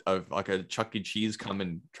a Chuck E. Cheese come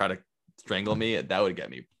and try to strangle me, that would get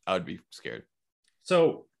me. I would be scared.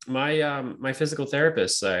 So my physical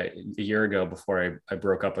therapist a year ago, before I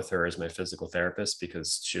broke up with her as my physical therapist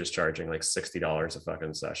because she was charging like $60 a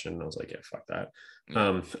fucking session. I was like, yeah, fuck that.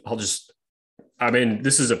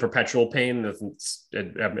 This is a perpetual pain.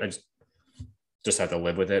 I just have to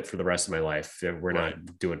live with it for the rest of my life. We're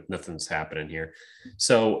not doing, nothing's happening here.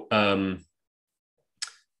 So,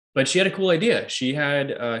 but she had a cool idea. She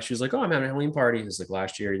was like, oh, I'm having a Halloween party. It was like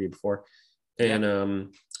last year, the year before.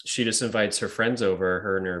 And she just invites her friends over,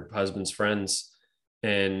 her and her husband's friends.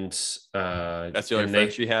 And that's the only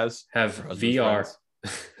friend she has? Have VR.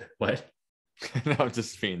 What? No, I'm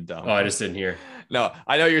just being dumb. Oh, I just didn't hear. No,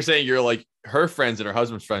 I know you're saying you're like her friends and her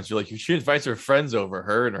husband's friends. You're like, she invites her friends over,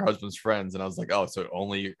 her and her husband's friends. And I was like, oh, so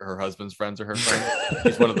only her husband's friends are her friends?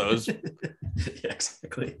 He's one of those. Yeah,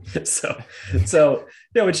 exactly. So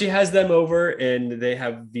when she has them over and they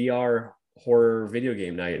have VR horror video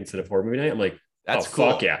game night instead of horror movie night, I'm like, that's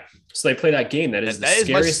cool. Fuck yeah. So they play that game. That is the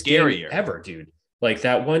scariest game ever, dude. Like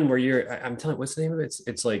that one where I'm telling, what's the name of it?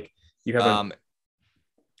 It's like you have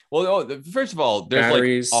first of all, there's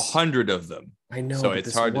batteries. Like 100 of them. I know. So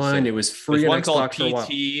it's hard to say. It was free. There's one called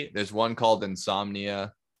PT. There's one called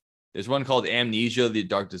Insomnia. There's one called Amnesia: The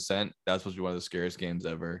Dark Descent. That's supposed to be one of the scariest games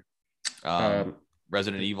ever.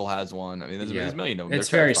 Resident Evil has one. I mean, there's a million of them. It's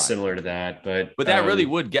very similar to that, but that really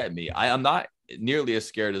would get me. I'm not nearly as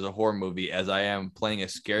scared as a horror movie as I am playing a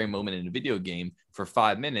scary moment in a video game for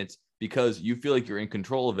 5 minutes, because you feel like you're in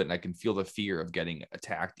control of it, and I can feel the fear of getting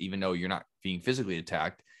attacked, even though you're not being physically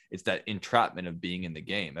attacked. It's that entrapment of being in the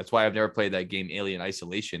game. That's why I've never played that game Alien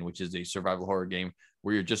Isolation, which is a survival horror game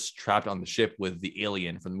where you're just trapped on the ship with the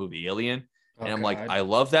alien from the movie Alien. And I'm like, I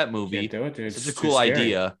love that movie. Can't do it, dude. It's a cool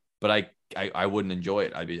idea, but I wouldn't enjoy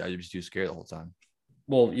it. I'd be just too scared the whole time.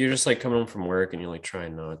 Well, you're just like coming home from work and you're like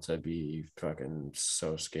trying not to be fucking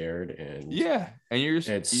so scared, and and you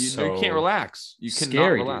can't relax. You cannot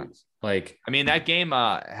relax. Dude. Like, I mean, that game,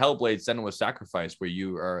 Hellblade: Senua's Sacrifice, where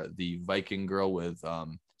you are the Viking girl with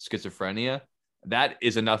schizophrenia, that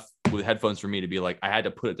is enough with headphones for me to be like, I had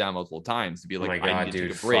to put it down multiple times to be like, oh my God, I need to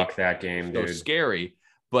dude, take a break. Fuck that game, so dude. Scary.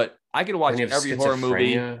 But I could watch every horror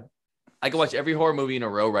movie. I could watch every horror movie in a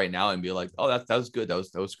row right now and be like, oh, that was good. That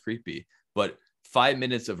was creepy. But 5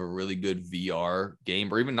 minutes of a really good VR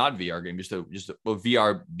game, or even not VR game, just a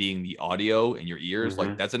VR being the audio in your ears,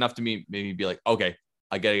 like that's enough to maybe be like, okay,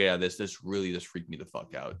 I gotta get out of this. This really just freaked me the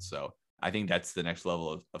fuck out. So I think that's the next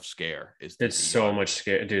level of scare. It's so much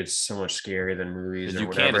scary, dude. It's so much scarier than movies or you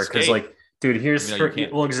whatever. Because like, dude,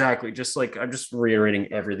 well, exactly. Just like, I'm just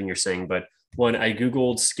reiterating everything you're saying. But one, I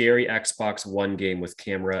googled scary Xbox One game with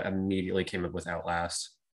camera, immediately came up with Outlast.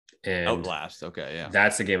 And Outlast, okay, yeah,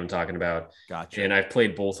 that's the game I'm talking about. Gotcha. And I've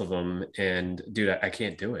played both of them, and dude, I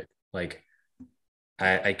can't do it. Like,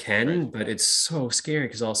 I can, but it's so scary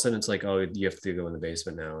because all of a sudden it's like, oh, you have to go in the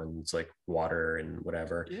basement now, and it's like water and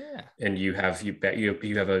whatever. Yeah. And you have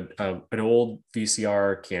an old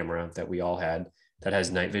VCR camera that we all had that has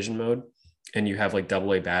night vision mode, and you have like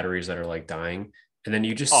AA batteries that are like dying, and then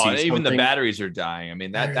you just see even the batteries are dying. I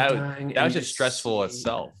mean, that was just stressful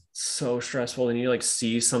itself. So stressful. And you like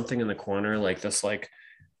see something in the corner, like this like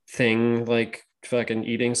thing, like fucking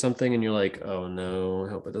eating something, and you're like, oh no, I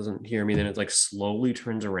hope it doesn't hear me. Then it like slowly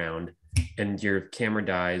turns around and your camera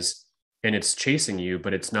dies, and it's chasing you,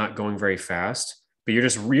 but it's not going very fast, but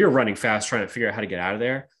you're running fast trying to figure out how to get out of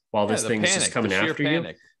there while this thing's just coming after you.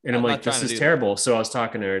 And I'm like, this is terrible. So I was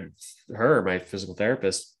talking to her, my physical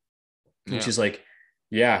therapist, and she's like,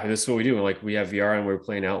 yeah, this is what we do. Like, we have VR and we're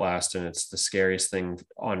playing Outlast, and it's the scariest thing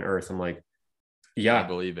on earth. I'm like, yeah, I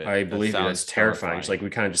believe it. It's terrifying. It's like, we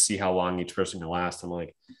kind of just see how long each person can last. I'm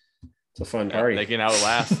like, it's a fun party. They can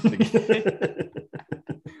outlast.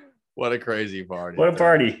 What a crazy party. What a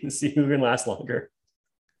party. See who can last longer.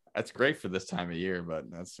 That's great for this time of year,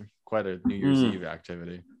 but that's quite a New Year's Eve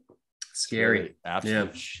activity. Scary.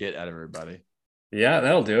 Absolute shit out of everybody. Yeah,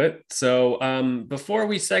 that'll do it. So before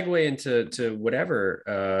we segue into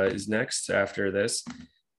whatever is next after this,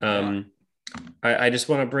 I just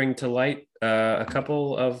want to bring to light a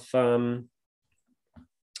couple of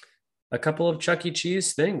Chuck E.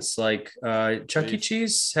 Cheese things. Like Chuck E.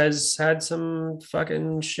 Cheese has had some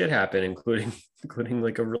fucking shit happen, including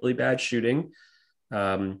like a really bad shooting.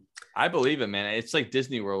 I believe it, man. It's like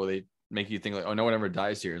Disney World where make you think like, oh, no one ever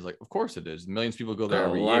dies here? It's like, of course it is. Millions of people go there A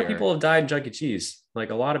every lot year. of people have died in Chuck E. Cheese. Like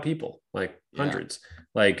a lot of people, like hundreds.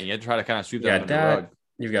 Like and you have to try to kind of sweep that under the that. rug.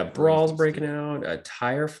 You've got brawls breaking out. A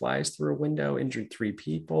tire flies through a window, injured 3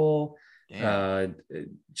 people.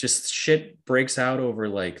 Just shit breaks out over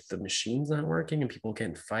like the machine's not working and people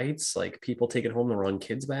getting fights. Like people taking home the wrong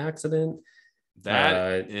kids by accident.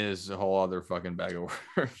 That is a whole other fucking bag of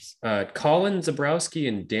worms. Colin Zabrowski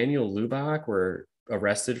and Daniel Lubach were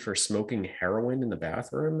arrested for smoking heroin in the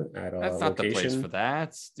bathroom at a That's not location. the place for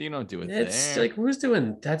that. You don't do it It's there. like, who's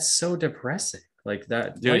doing that's so depressing. Like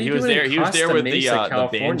that. Dude, he was there. He was there with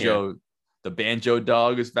the banjo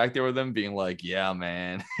dog is back there with them, being like, "Yeah,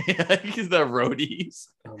 man." He's the roadies.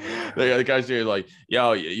 Oh the guys here like,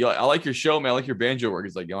 "Yo, I like your show, man. I like your banjo work."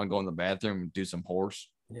 He's like, "You want to go in the bathroom and do some horse?"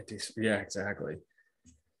 Yeah, exactly.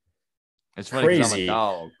 It's funny because I'm a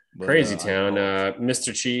dog. But, crazy town.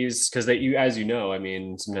 Mr. Cheese, because as you know, I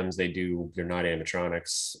mean, sometimes they're not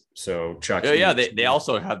animatronics. So Chuck. Yeah, they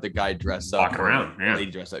also have the guy dress up, walking around. Yeah, lady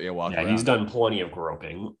dress up. Yeah, walking around. He's done plenty of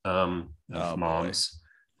groping. Moms. Boy.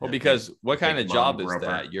 Well, because what kind of job is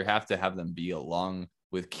that? You have to have them be along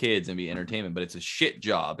with kids and be entertainment, but it's a shit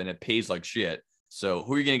job and it pays like shit. So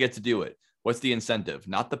who are you going to get to do it? What's the incentive?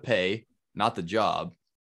 Not the pay, not the job.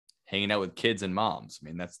 Hanging out with kids and moms. I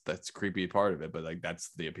mean, that's the creepy part of it, but like that's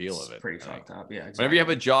the appeal of it. Pretty fucked up. Yeah. Exactly. Whenever you have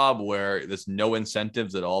a job where there's no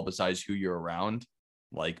incentives at all besides who you're around,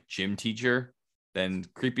 like gym teacher, then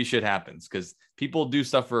creepy shit happens because people do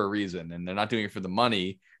stuff for a reason and they're not doing it for the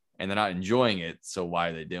money. And they're not enjoying it, so why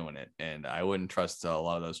are they doing it? And I wouldn't trust a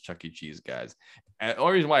lot of those Chuck E. Cheese guys. And the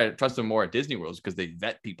only reason why I trust them more at Disney World is because they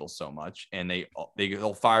vet people so much, and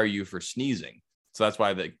they'll fire you for sneezing. So that's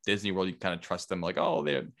why the Disney World you kind of trust them, like, oh,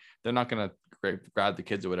 they're not gonna grab the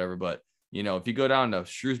kids or whatever. But you know, if you go down to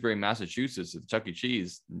Shrewsbury, Massachusetts, at Chuck E.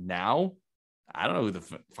 Cheese now, I don't know who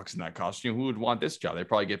the fuck's in that costume. Who would want this job? They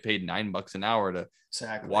probably get paid $9 an hour to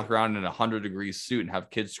walk around in a 100-degree suit and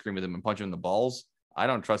have kids scream at them and punch them in the balls. I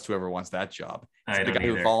don't trust whoever wants that job. It's the guy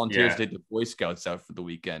who volunteers to take the Boy Scouts out for the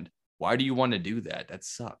weekend. Why do you want to do that? That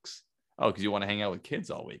sucks. Oh, because you want to hang out with kids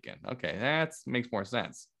all weekend. Okay, that makes more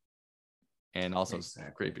sense. And also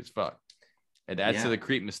creepy as fuck. It adds to the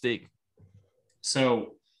creep mystique.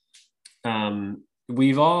 So,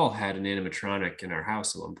 we've all had an animatronic in our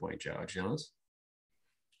house at one point, Joe. Did you know this?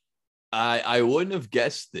 I wouldn't have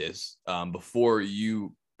guessed this before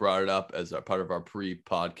you brought it up as a part of our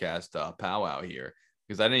pre-podcast powwow here,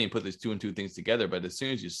 because I didn't even put these 2 and 2 things together. But as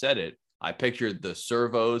soon as you said it, I pictured the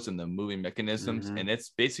servos and the moving mechanisms, and it's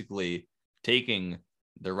basically taking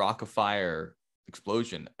the Rock of Fire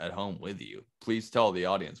explosion at home with you. Please tell the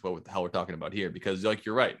audience what the hell we're talking about here, because like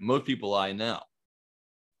you're right, most people I know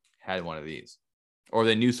had one of these, or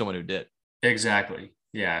they knew someone who did. Exactly.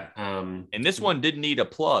 Yeah. And this one didn't need a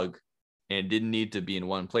plug, and didn't need to be in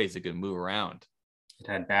one place. It could move around. It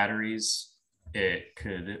had batteries. It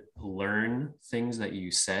could learn things that you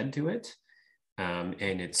said to it. And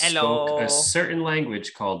it spoke a certain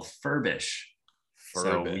language called Furbish.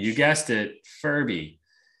 So you guessed it, Furby.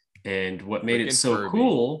 And what made it so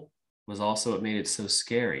cool was also what made it so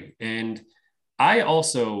scary. And I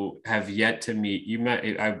also have yet to meet,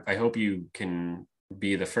 I hope you can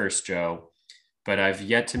be the first, Joe, but I've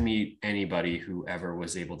yet to meet anybody who ever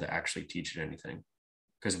was able to actually teach it anything.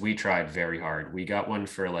 Because we tried very hard. We got one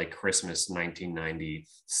for like Christmas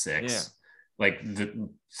 1996. Yeah. Like the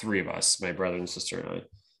 3 of us, my brother and sister and I.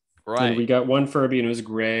 Right. And we got one Furby and it was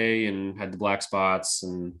gray and had the black spots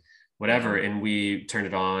and whatever. And we turned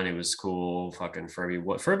it on. It was cool. Fucking Furby.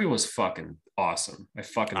 Furby was fucking awesome.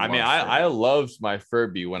 I loved my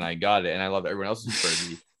Furby when I got it, and I loved everyone else's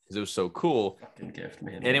Furby because it was so cool. Fucking gift,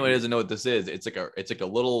 man. Anyone doesn't know what this is? It's like a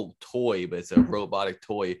little toy, but it's a robotic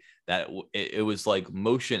toy that it was like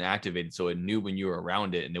motion activated, so it knew when you were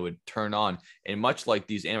around it, and it would turn on. And much like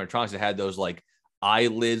these animatronics, it had those like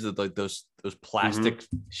eyelids with like those plastic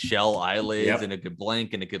shell eyelids, and it could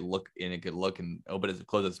blink and it could look and open it,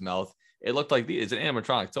 close its mouth. It looked like it's an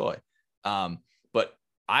animatronic toy. But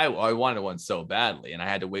I wanted one so badly, and I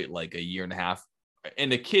had to wait like a year and a half.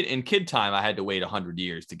 In kid time, I had to wait 100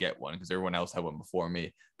 years to get one because everyone else had one before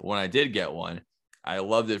me. But when I did get one, I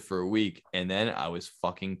loved it for a week, and then I was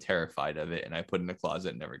fucking terrified of it, and I put it in the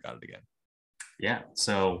closet and never got it again. Yeah.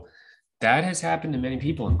 So that has happened to many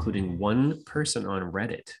people, including one person on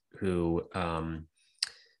Reddit who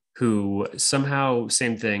somehow,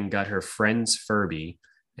 same thing, got her friend's Furby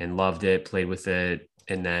and loved it, played with it,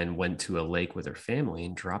 and then went to a lake with her family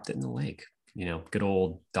and dropped it in the lake. You know, good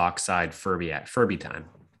old dockside Furby time.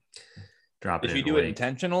 Did she do it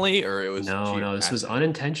intentionally, or it was no? This was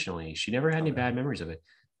unintentionally. She never had any bad memories of it.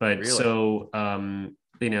 But really? So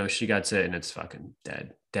she gets it and it's fucking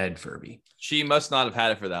dead Furby. She must not have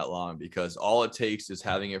had it for that long, because all it takes is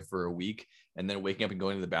having it for a week and then waking up and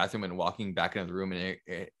going to the bathroom and walking back into the room and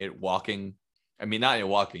it walking. I mean, not in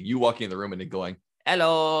walking, you walking in the room and it going,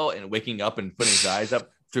 hello, and waking up and putting his eyes up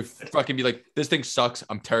to fucking be like, this thing sucks.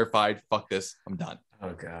 I'm terrified. Fuck this. I'm done.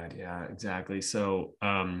 Oh God. Yeah, exactly. So,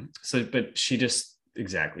 but she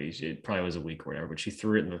it probably was a week or whatever, but she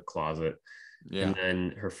threw it in the closet. Yeah. And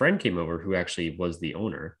then her friend came over, who actually was the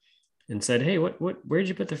owner, and said, hey, where'd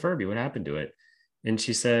you put the Furby? What happened to it? And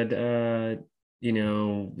she said, this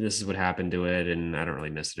is what happened to it. And I don't really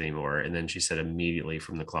miss it anymore. And then she said immediately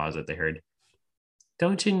from the closet, they heard,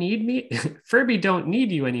 don't you need me? Furby don't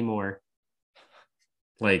need you anymore.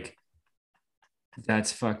 Like,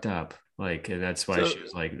 that's fucked up. Like, and that's why she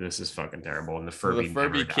was like, this is fucking terrible. And the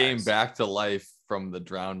Furby came back to life from the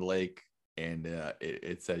drowned lake, and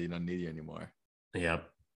it said, you don't need you anymore. Yep.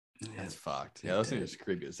 That's fucked. Yeah, those things are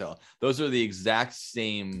creepy as hell. Those are the exact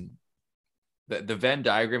same. The Venn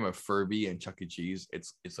diagram of Furby and Chuck E. Cheese,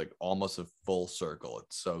 it's like almost a full circle.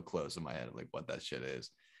 It's so close in my head of like what that shit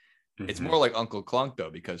is. Mm-hmm. It's more like Uncle Klunk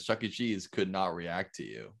though, because Chuck E. Cheese could not react to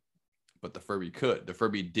you, but the Furby could. The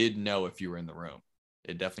Furby did know if you were in the room.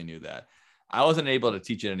 It definitely knew that. I wasn't able to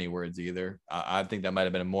teach it any words either. I think that might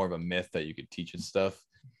have been more of a myth that you could teach it stuff.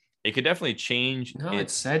 It could definitely change. No, it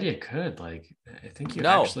said you could. Like, I think you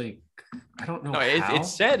actually. I don't know. No, it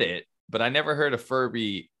said it, but I never heard a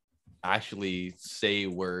Furby actually say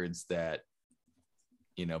words that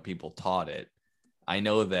people taught it. I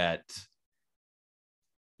know that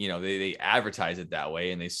they advertise it that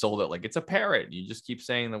way and they sold it like it's a parrot. You just keep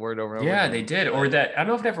saying the word over and over. Yeah, they did. Or that, I don't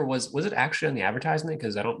know if it ever was it actually on the advertisement?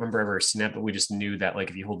 Because I don't remember ever seeing it, but we just knew that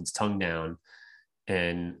like if you hold its tongue down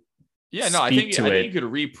and I think you could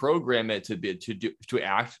reprogram it to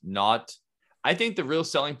act not. I think the real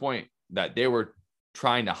selling point that they were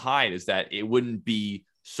trying to hide is that it wouldn't be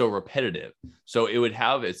so repetitive. So it would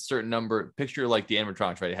have a certain number. Picture like the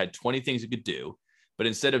animatronics, right? It had 20 things it could do, but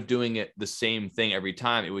instead of doing it the same thing every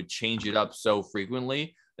time, it would change it up so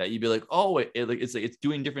frequently that you'd be like, oh, it's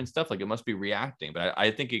doing different stuff. Like it must be reacting. But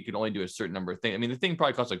I think it could only do a certain number of things. I mean, the thing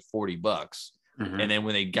probably costs like $40. Mm-hmm. And then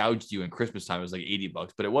when they gouged you in Christmas time, it was like $80,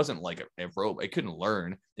 but it wasn't like a robot. It couldn't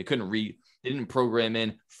learn. They didn't program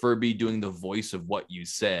in Furby doing the voice of what you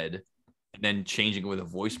said and then changing it with a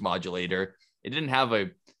voice modulator. It didn't have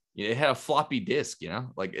it had a floppy disk,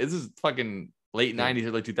 like this is fucking late 90s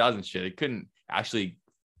or late 2000s shit. It couldn't actually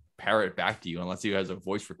parrot back to you unless you has a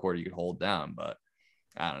voice recorder you could hold down. But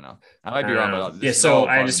I don't know. I might be wrong about this. Yeah, so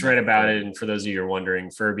I just read about it, and for those of you who are wondering,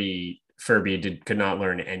 Furby could not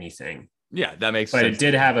learn anything. Yeah, that makes sense. But it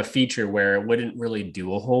did have a feature where it wouldn't really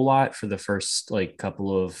do a whole lot for the first like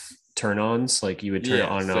couple of turn-ons. Like you would turn it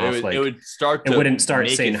on and off. It wouldn't start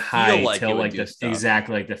saying hi till like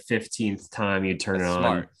exactly like the 15th time you turn it on.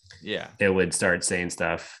 Smart. Yeah, it would start saying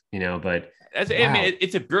stuff, but I mean,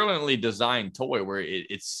 it's a brilliantly designed toy where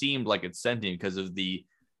it seemed like it's sentient because of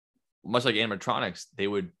much like animatronics,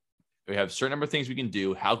 we have a certain number of things we can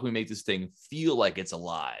do. How can we make this thing feel like it's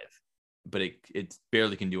alive? But it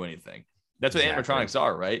barely can do anything. That's what animatronics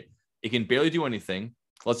are, right? It can barely do anything.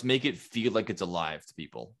 Let's make it feel like it's alive to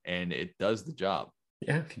people, and it does the job.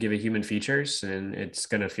 Yeah, if you give it human features, and it's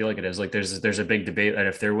gonna feel like it is. Like there's a big debate that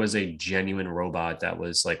if there was a genuine robot that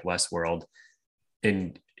was like Westworld,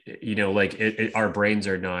 and like our brains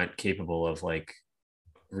are not capable of like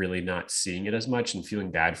really not seeing it as much and feeling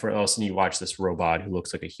bad for it. All of a sudden, you watch this robot who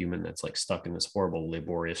looks like a human that's like stuck in this horrible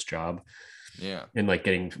laborious job, and like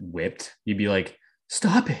getting whipped. You'd be like,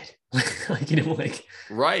 stop it.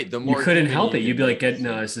 Right. The more you couldn't help it. You'd be like,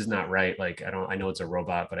 no, this is not right. Like, I know it's a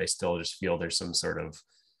robot, but I still just feel there's some sort of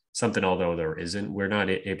something, although there isn't. We're not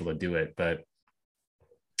able to do it, but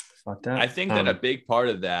fuck that. I think that a big part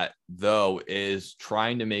of that though is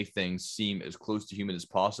trying to make things seem as close to human as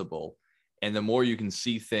possible. And the more you can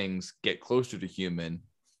see things get closer to human,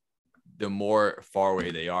 the more far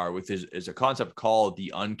away they are, which is a concept called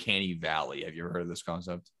the uncanny valley. Have you ever heard of this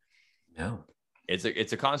concept? No.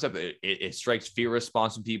 It's a concept that it strikes fear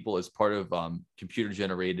response in people as part of computer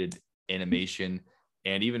generated animation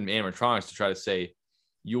and even animatronics to try to say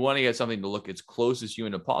you want to get something to look as close as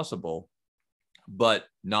human as possible, but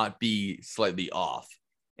not be slightly off.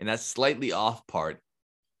 And that slightly off part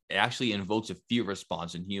actually invokes a fear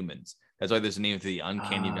response in humans. That's why there's a name to the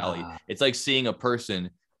uncanny valley. It's like seeing a person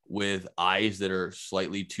with eyes that are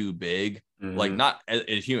slightly too big, like not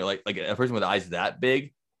as human, like a person with eyes that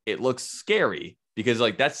big. It looks scary because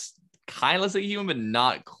like that's kind of looks like a human, but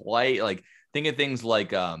not quite. Like think of things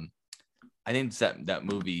like I think it's that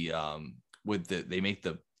movie with they make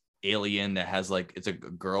the alien that has like it's a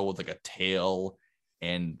girl with like a tail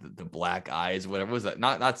and the black eyes, whatever was that?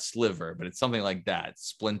 Not Sliver, but it's something like that.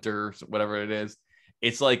 Splinter, whatever it is.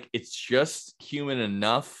 It's like it's just human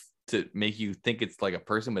enough to make you think it's like a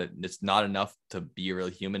person, but it's not enough to be a real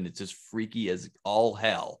human. It's just freaky as all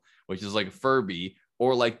hell, which is like a Furby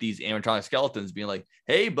or like these animatronic skeletons being like,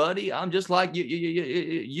 "Hey, buddy, I'm just like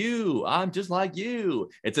you. I'm just like you."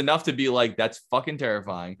 It's enough to be like, that's fucking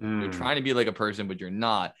terrifying. You're trying to be like a person, but you're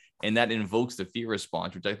not. And that invokes the fear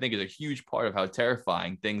response, which I think is a huge part of how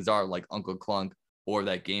terrifying things are, like Uncle Klunk or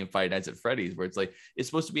that game Five Nights at Freddy's, where it's like, it's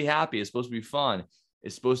supposed to be happy. It's supposed to be fun.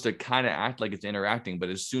 It's supposed to kind of act like it's interacting. But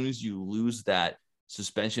as soon as you lose that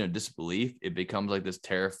suspension of disbelief, it becomes like this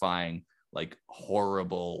terrifying, like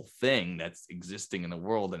horrible thing that's existing in the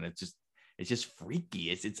world. And it's just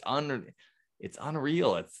freaky. It's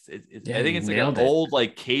unreal. I think it's like an old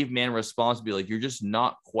like caveman response to be like, you're just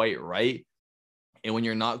not quite right. And when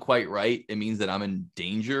you're not quite right, it means that I'm in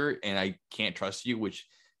danger and I can't trust you, which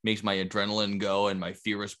makes my adrenaline go and my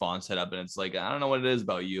fear response head up. And it's like, I don't know what it is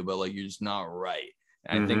about you, but like, you're just not right.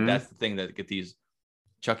 And I think that's the thing that get these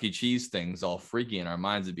Chuck E. Cheese things all freaky in our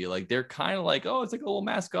minds, to be like, they're kind of like, oh, it's like a little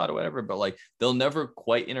mascot or whatever, but like they'll never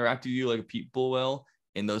quite interact with you like people will.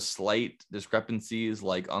 In those slight discrepancies,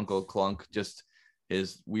 like Uncle Klunk, just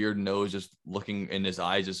his weird nose just looking in his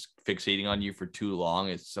eyes, just fixating on you for too long.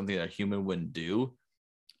 It's something that a human wouldn't do.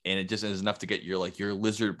 And it just is enough to get your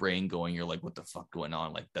lizard brain going. You're like, what the fuck going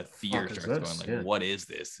on? Like the fear starts going like, what is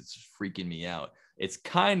this? It's just freaking me out. It's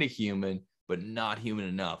kind of human, but not human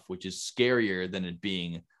enough, which is scarier than it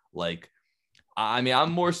being like, I mean,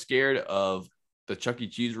 I'm more scared of the Chuck E.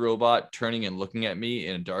 Cheese robot turning and looking at me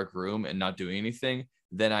in a dark room and not doing anything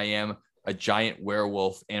than I am a giant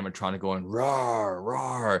werewolf animatronic going roar,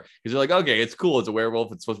 roar. Because you're like, okay, it's cool. It's a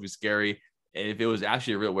werewolf. It's supposed to be scary. And if it was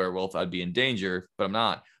actually a real werewolf, I'd be in danger, but I'm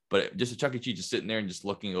not. But just a Chuck E. Cheese just sitting there and just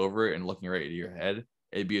looking over it and looking right into your head,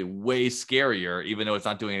 it'd be way scarier, even though it's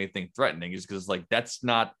not doing anything threatening. Just because like, that's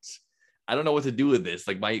not, I don't know what to do with this.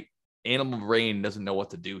 Like my animal brain doesn't know what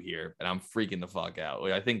to do here. And I'm freaking the fuck out.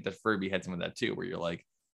 I think that Furby had some of that too, where you're like,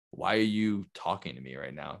 why are you talking to me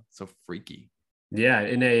right now? It's so freaky. Yeah,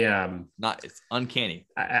 in a it's uncanny.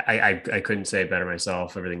 I couldn't say it better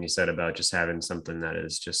myself. Everything you said about just having something that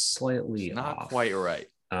is just slightly not off. Quite right.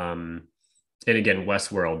 And again,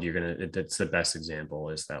 Westworld, that's the best example,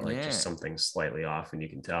 is that like just something slightly off and you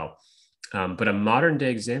can tell. But a modern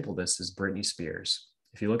day example of this is Britney Spears.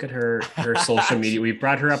 If you look at her social media, we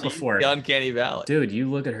brought her up before. The uncanny valley, dude.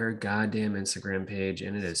 You look at her goddamn Instagram page,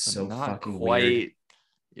 and it is so fucking weird.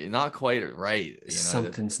 You're not quite right.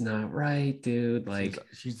 Something's not right, dude. Like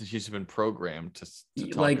she's been programmed to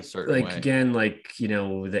talk like a certain way. Again, like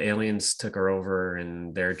the aliens took her over,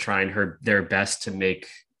 and they're trying their best to make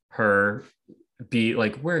her be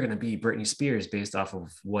like, we're gonna be Britney Spears based off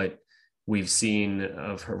of what we've seen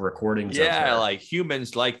of her recordings. Yeah, like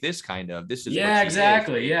humans like this kind of. This is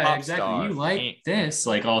exactly. Yeah, exactly. You like this?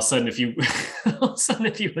 Like all of a sudden, if you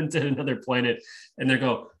went to another planet and they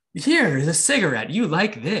go, here, the cigarette, you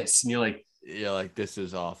like this, and you're like, this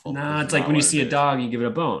is awful. Nah, it's like when you see a dog, you give it a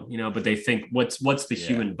bone, but they think what's the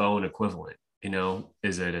human bone equivalent?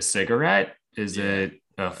 Is it a cigarette? Is it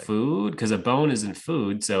a food? Because a bone isn't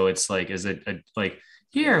food. So it's like, is it like,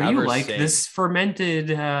 here, you like this fermented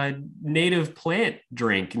native plant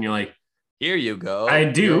drink? And you're like, here you go. I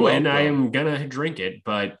do, and I am gonna drink it,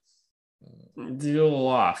 but it's a little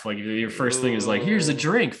off. Like your first thing is like, here's a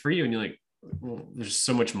drink for you, and you're like, well, there's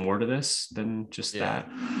so much more to this than just that.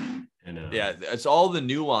 And it's all the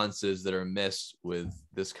nuances that are missed with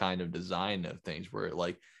this kind of design of things, where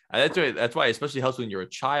like that's why it especially helps when you're a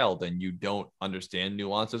child and you don't understand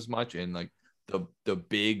nuance as much, and like the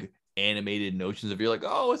big animated notions of, you're like,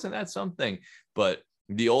 oh, isn't that something? But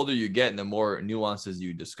the older you get and the more nuances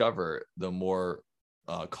you discover, the more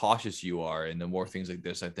cautious you are, and the more things like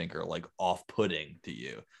this I think are like off-putting to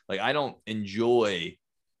you. Like I don't enjoy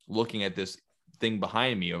looking at this thing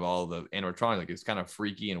behind me of all the animatronics. Like it's kind of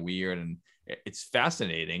freaky and weird, and it's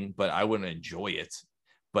fascinating, but I wouldn't enjoy it.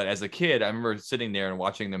 But as a kid, I remember sitting there and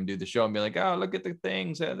watching them do the show and be like, oh, look at the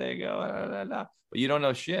things, there you go, but you don't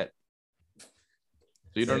know shit.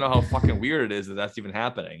 So you don't know how fucking weird it is that that's even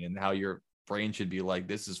happening, and how your brain should be like,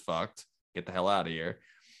 this is fucked, get the hell out of here.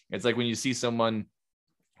 It's like when you see someone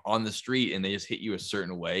on the street and they just hit you a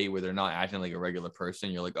certain way where they're not acting like a regular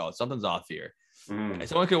person, you're like, oh, something's off here.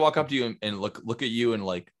 Someone could walk up to you and look at you, and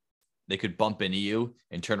like they could bump into you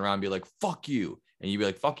and turn around and be like, fuck you, and you'd be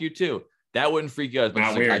like, fuck you too. That wouldn't freak you out as much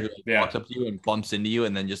as a guy who walks up to you and bumps into you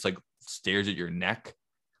and then just like stares at your neck.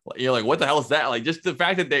 You're like, what the hell is that? Like, just the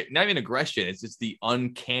fact that they're not even aggression, it's just the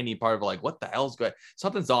uncanny part of like, what the hell's going,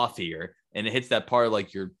 something's off here. And it hits that part of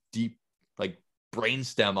like your deep, like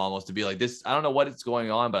brainstem almost to be like this. I don't know what is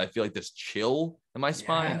going on, but I feel like this chill in my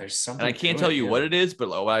spine. There's something. And I can't tell you what it is, but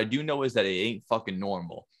what I do know is that it ain't fucking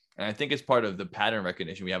normal. And I think it's part of the pattern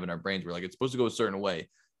recognition we have in our brains. We're like, it's supposed to go a certain way.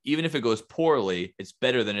 Even if it goes poorly, it's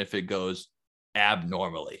better than if it goes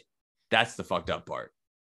abnormally. That's the fucked up part.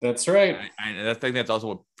 That's right. I think that's also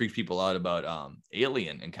what freaks people out about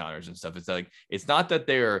alien encounters and stuff. It's like, it's not that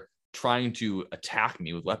they're trying to attack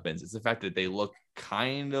me with weapons. It's the fact that they look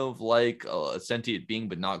kind of like a sentient being,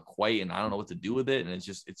 but not quite. And I don't know what to do with it. And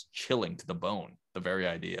it's chilling to the bone, the very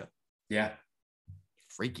idea. Yeah.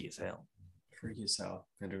 Freaky as hell. Freaky as hell.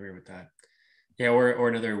 I'd agree with that. Yeah. Or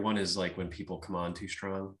another one is like when people come on too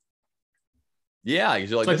strong. Yeah,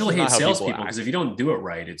 you're like, people hate salespeople because if you don't do it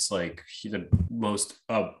right, it's like the most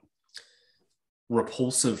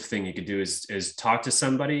repulsive thing you could do is talk to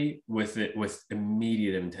somebody with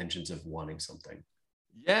immediate intentions of wanting something.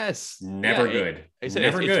 Yes, never good.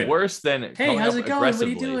 Never good. It's worse than, hey, how's it going? What are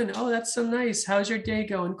you doing? Oh, that's so nice. How's your day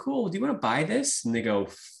going? Cool. Do you want to buy this? And they go,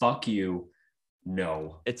 fuck you.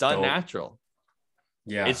 No, it's unnatural.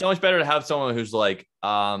 Yeah, it's so much better to have someone who's like,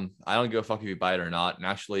 I don't give a fuck if you buy it or not. And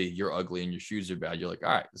actually, you're ugly and your shoes are bad. You're like,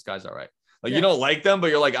 all right, this guy's all right. Like, you don't like them, but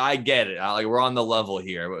you're like, I get it. Like, we're on the level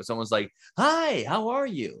here. But someone's like, hi, how are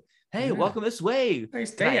you? Hey, welcome this way. Nice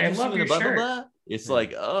day. I love your shirt. Blah, blah. It's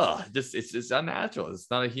like, it's unnatural. It's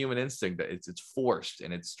not a human instinct. It's forced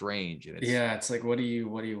and it's strange. And it's like, what do you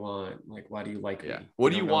want? Like, why do you like me?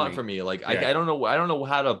 What do you want from me? Like, I don't know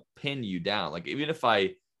how to pin you down. Like, even if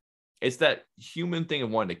it's that human thing of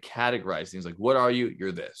wanting to categorize things. Like, what are you?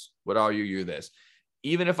 You're this. What are you? You're this.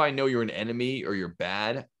 Even if I know you're an enemy or you're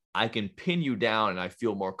bad, I can pin you down and I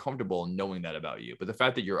feel more comfortable knowing that about you. But the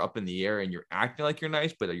fact that you're up in the air and you're acting like you're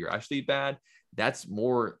nice, but you're actually bad, that's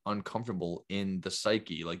more uncomfortable in the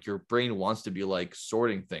psyche. Like, your brain wants to be like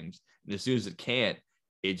sorting things. And as soon as it can't,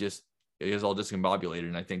 it is all discombobulated.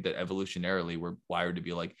 And I think that evolutionarily we're wired to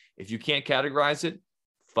be like, if you can't categorize it,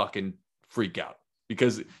 fucking freak out.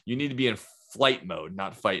 Because you need to be in flight mode,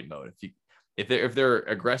 not fight mode. If they're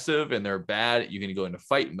aggressive and they're bad, you can go into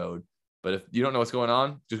fight mode. But if you don't know what's going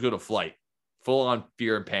on, just go to flight, full on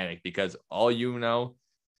fear and panic, because all you know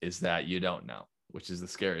is that you don't know, which is the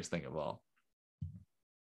scariest thing of all.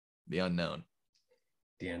 The unknown.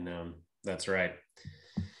 The unknown. That's right.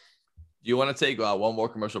 Do you want to take one more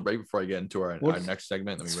commercial break before I get into our next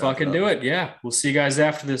segment? Let's fucking do it. Yeah. We'll see you guys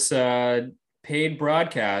after this paid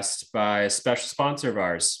broadcast by a special sponsor of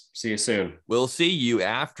ours. See you soon. We'll see you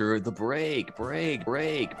after the break. Okay.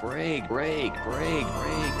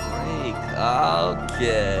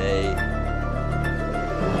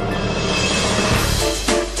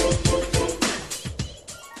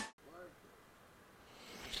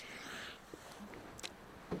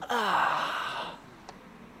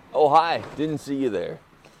 Oh, hi. Didn't see you there.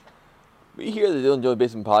 We here at the Dylan Jones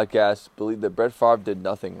Basement Podcast believe that Brett Favre did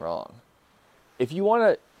nothing wrong. If you want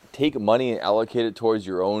to take money and allocate it towards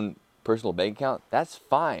your own personal bank account, that's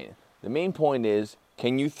fine. The main point is,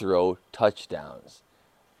 can you throw touchdowns?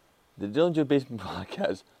 The Dylan Jones Basement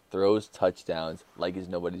Podcast throws touchdowns like it's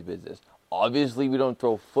nobody's business. Obviously, we don't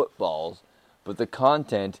throw footballs, but the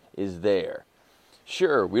content is there.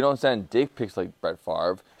 Sure, we don't send dick pics like Brett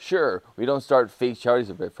Favre. Sure, we don't start fake charities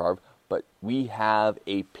like Brett Favre, but we have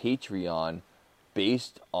a Patreon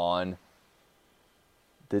based on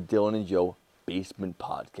the Dylan and Joe Basement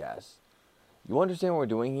Podcast. You understand what we're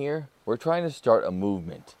doing here? We're trying to start a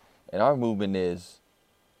movement, and our movement is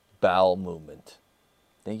bowel movement.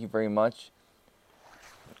 Thank you very much.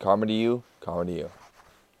 Karma to you. Karma to you.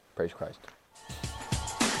 Praise Christ.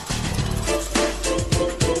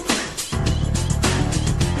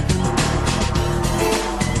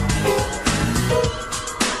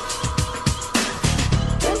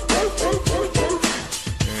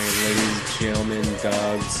 Gentlemen,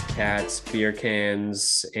 dogs, cats, beer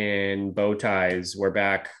cans, and bow ties. We're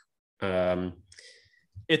back.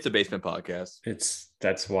 It's a basement podcast.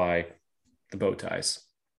 That's why the bow ties.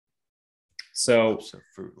 So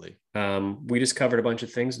fruitly. We just covered a bunch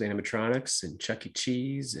of things with animatronics and Chuck E.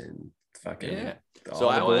 Cheese and fucking. So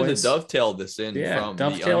I wanted to dovetail this in from the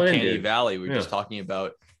Uncanny Valley we were just talking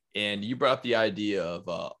about, and you brought up the idea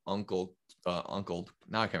of Uncle. Now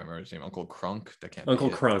I can't remember his name. Uncle Crunk. That can't. Uncle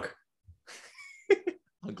be Crunk.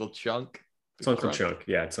 Uncle Chunk. It's Uncle Chunk.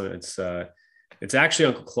 Yeah, it's actually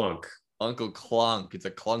Uncle Klunk. Uncle Klunk. It's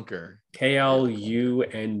a clunker.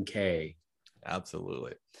 Klunk.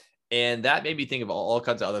 Absolutely. And that made me think of all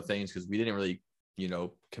kinds of other things, because we didn't really,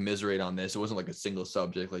 commiserate on this. It wasn't like a single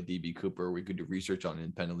subject like DB Cooper. We could do research on it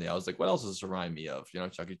independently. I was like, what else does this remind me of?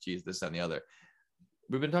 Chuck E. Cheese, this, that, and the other.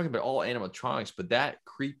 We've been talking about all animatronics, but that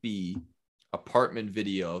creepy apartment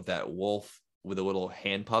video of that wolf with a little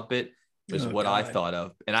hand puppet was what God. I thought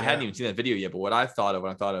of. And I hadn't even seen that video yet, but what I thought of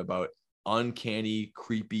when I thought about uncanny,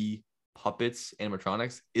 creepy puppets,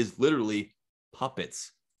 animatronics, is literally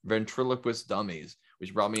puppets, ventriloquist dummies,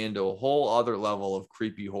 which brought me into a whole other level of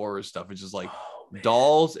creepy horror stuff, which is like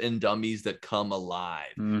dolls and dummies that come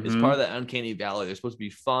alive. It's part of that uncanny valley. They're supposed to be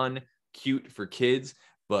fun, cute for kids,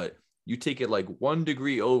 but you take it like 1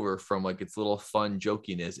 degree over from like its little fun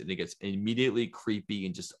jokiness, and it gets immediately creepy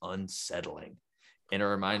and just unsettling. And it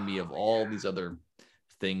reminded me of all these other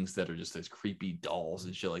things that are just those creepy dolls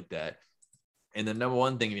and shit like that. And the number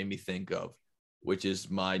one thing it made me think of, which is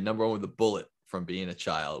my number one with a bullet from being a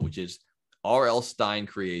child, which is R.L. Stine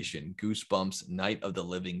creation, Goosebumps Night of the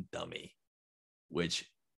Living Dummy, which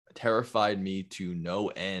terrified me to no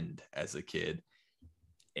end as a kid.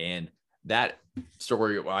 And that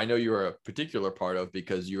story, well, I know you were a particular part of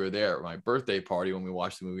because you were there at my birthday party when we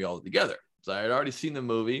watched the movie all together. So I had already seen the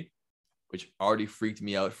movie, which already freaked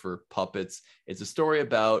me out for puppets. It's a story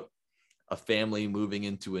about a family moving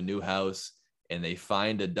into a new house, and they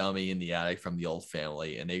find a dummy in the attic from the old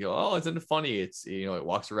family, and they go, "Oh, isn't it funny? It's, you know, it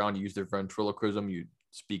walks around, you use their ventriloquism,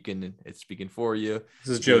 it's speaking for you."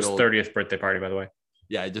 This is Joe's 30th birthday party, by the way.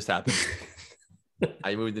 Yeah, it just happened.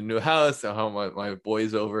 I moved to a new house. I home my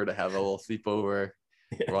boys over to have a little sleepover.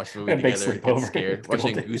 Yeah. Watch the movie together. Get scared.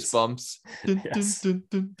 Watching Goosebumps. Yes.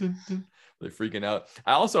 They're freaking out.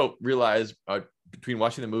 I also realized between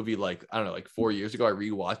watching the movie, like, I don't know, like 4 years ago, I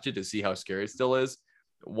rewatched it to see how scary it still is.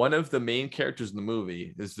 One of the main characters in the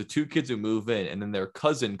movie is the two kids who move in, and then their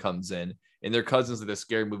cousin comes in, and their cousin's like the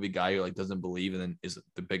scary movie guy who like doesn't believe, and then is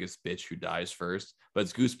the biggest bitch who dies first. But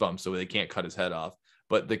it's Goosebumps, so they can't cut his head off.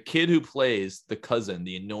 But the kid who plays the cousin,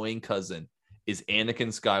 the annoying cousin, is Anakin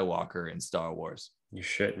Skywalker in Star Wars. You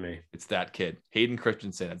shit me. It's that kid. Hayden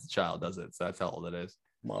Christensen as a child does it. So that's how old it is.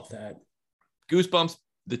 Love that. Goosebumps,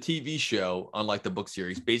 the TV show, unlike the book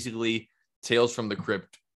series, basically Tales from the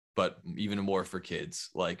Crypt, but even more for kids.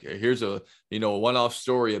 Like, here's a one-off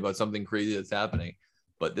story about something crazy that's happening.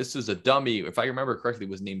 But this is a dummy, if I remember correctly,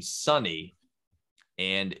 was named Sunny,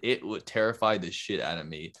 and it would terrify the shit out of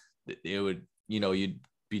me. It would, you'd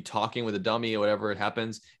be talking with a dummy or whatever, it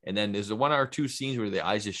happens, and then there's a 1 or 2 scenes where the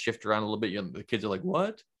eyes just shift around a little bit. The kids are like,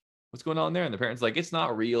 "What? What's going on there?" And the parents are like, "It's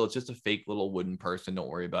not real. It's just a fake little wooden person. Don't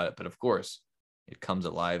worry about it." But of course, it comes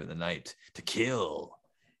alive in the night to kill,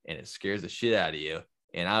 and it scares the shit out of you.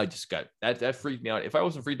 And I just got that freaked me out. If I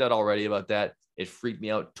wasn't freaked out already about that, it freaked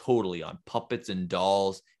me out totally on puppets and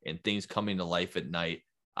dolls and things coming to life at night.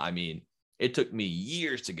 I mean, it took me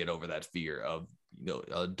years to get over that fear of,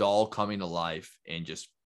 a doll coming to life and just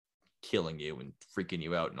killing you and freaking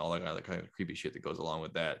you out and all that other kind of creepy shit that goes along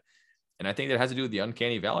with that. And I think that has to do with the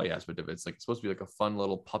uncanny valley aspect of it. It's like, it's supposed to be like a fun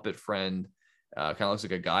little puppet friend, kind of looks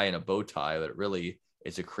like a guy in a bow tie, but really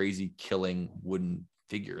it's a crazy killing wooden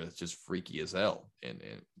figure that's just freaky as hell. And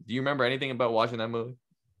do you remember anything about watching that movie?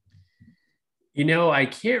 I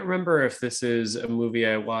can't remember if this is a movie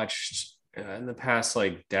I watched in the past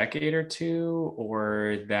like decade or two,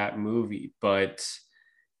 or that movie, but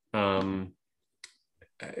there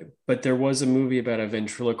was a movie about a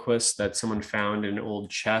ventriloquist that someone found in an old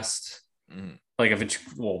chest, like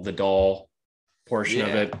the doll portion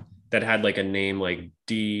of it that had like a name like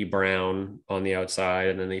D Brown on the outside,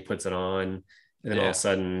 and then he puts it on, and then all of a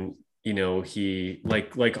sudden, he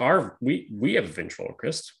we have a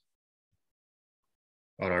ventriloquist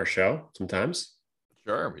on our show sometimes.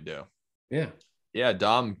 Sure, we do. Yeah,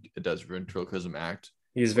 Dom does ventriloquism act.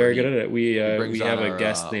 He's very good at it. We have a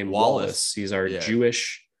guest named Wallace. He's our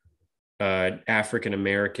Jewish African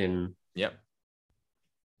American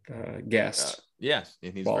guest. Yes,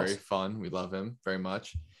 and he's very fun. We love him very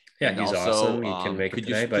much. Yeah, and he's also, awesome. He can make it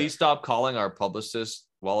today. Could you please stop calling our publicist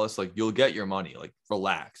Wallace? Like, you'll get your money. Like,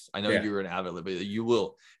 relax. I know you're an avid, but you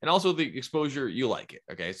will. And also the exposure, you like it.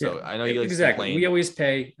 Okay, so I know you like exactly. We always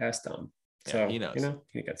pay. Ask Dom. So he knows.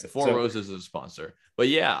 He gets it. Four Roses is a sponsor. But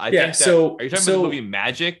I think that, are you talking about the movie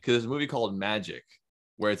Magic? Because there's a movie called Magic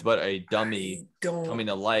where it's about a dummy coming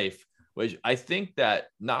to life. Which I think that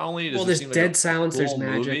not only does there's Dead Silence, there's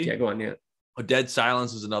Magic. Movie, yeah, go on. Yeah. Dead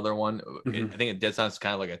Silence is another one. I think Dead Silence is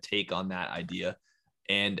kind of like a take on that idea.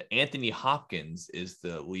 And Anthony Hopkins is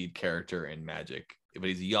the lead character in Magic, but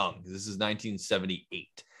he's young. This is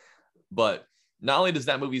 1978. But not only does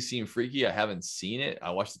that movie seem freaky, I haven't seen it.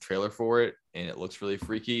 I watched the trailer for it, and it looks really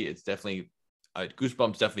freaky. It's definitely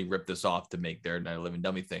Goosebumps definitely ripped this off to make their Night of the Living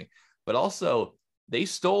Dummy thing. But also, they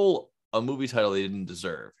stole a movie title they didn't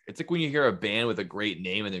deserve. It's like when you hear a band with a great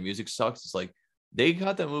name and their music sucks. It's like they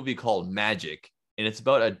got that movie called Magic, and it's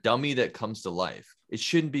about a dummy that comes to life. It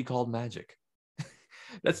shouldn't be called Magic.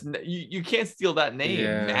 You can't steal that name.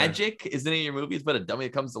 Yeah. Magic isn't in your movies, but a dummy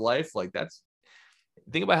that comes to life. Like that's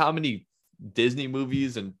think about how many Disney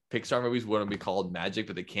movies and Pixar movies wouldn't be called Magic,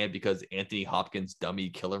 but they can't because Anthony Hopkins' dummy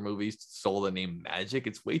killer movies stole the name Magic.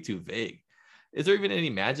 It's way too vague. Is there even any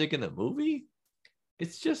magic in the movie?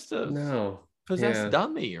 It's just a possessed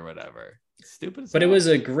dummy or whatever. It's stupid. But it was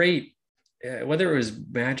a great, whether it was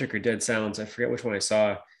Magic or Dead Silence, I forget which one I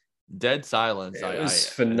saw. Dead Silence. It was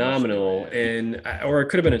phenomenal, or it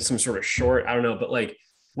could have been some sort of short. I don't know, but like.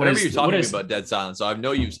 Whenever you're talking about Dead Silence, so I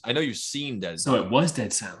know you've seen Dead Silence. So it was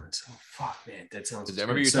Dead Silence. Oh fuck, man, Dead Silence. I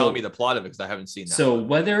remember you telling me the plot of it because I haven't seen that. So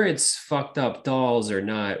whether it's fucked up dolls or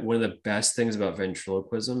not, one of the best things about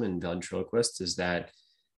ventriloquism and ventriloquists is that.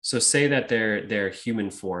 So say that their human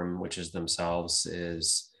form, which is themselves,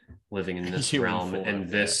 is living in this realm, and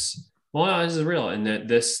this. Well, no, this is real, and that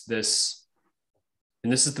this and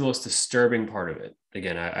this is the most disturbing part of it.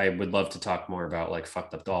 Again, I would love to talk more about like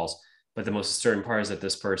fucked up dolls. But the most disturbing part is that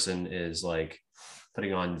this person is like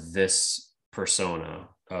putting on this persona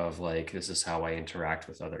of like, this is how I interact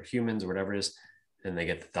with other humans or whatever it is. And they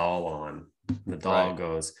get the doll on. And the doll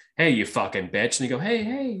goes, hey, you fucking bitch. And you go,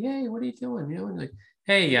 hey, what are you doing? You know, and like,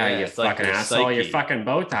 hey, you fucking asshole, you fucking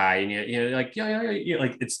bow tie. And you're like, yeah.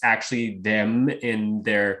 Like it's actually them, and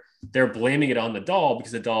they're blaming it on the doll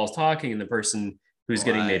because the doll is talking, and the person who's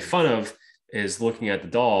getting made fun of is looking at the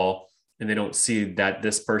doll. And they don't see that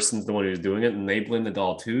this person's the one who's doing it, and they blame the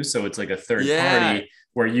doll too. So it's like a third party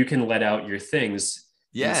where you can let out your things.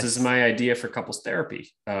 Yes. This is my idea for couples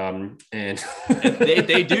therapy. And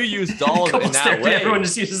they do use dolls in that therapy, way. Everyone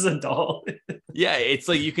just uses a doll. Yeah, it's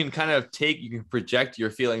like you can kind of you can project your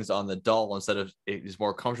feelings on the doll instead of it's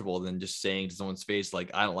more comfortable than just saying to someone's face,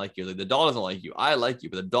 like, I don't like you. Like, the doll doesn't like you. I like you.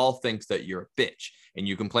 But the doll thinks that you're a bitch and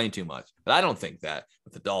you complain too much. But I don't think that,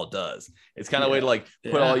 but the doll does. It's kind of a way to like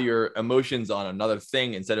put all your emotions on another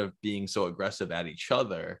thing instead of being so aggressive at each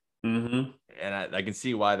other. Mm-hmm. And I can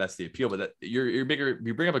see why that's the appeal, but that you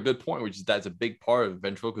bring up a good point, which is that's a big part of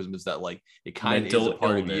ventriloquism, is that like it kind of is a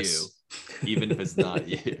part of you, even if it's not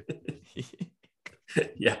you.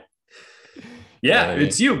 Yeah,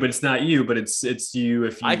 it's you, but it's not you, but it's you.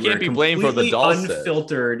 If you I can't be blamed for the doll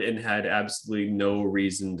unfiltered and had absolutely no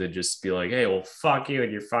reason to just be like, hey, well, fuck you,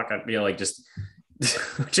 and you're fucking, you know, like just,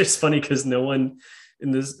 which is funny because no one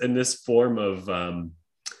in this form of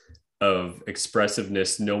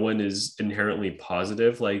expressive,ness, no one is inherently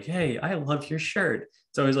positive. Like, hey, I love your shirt.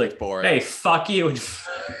 It's always like, hey, fuck you and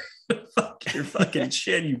fuck your fucking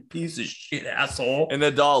shit, you piece of shit, asshole. And the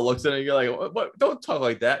doll looks at it and you're like, what? Don't talk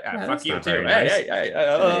like that. Fuck you too. Nice.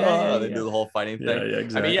 They do the whole fighting thing. Yeah,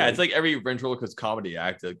 exactly. I mean, it's like every ventriloquist comedy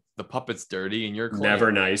act. The puppet's dirty and you're clean.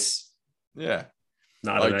 Never nice. Yeah.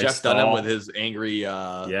 Not like nice Jeff Dunham with his angry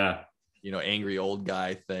angry old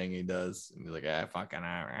guy thing he does. And he's like, fucking,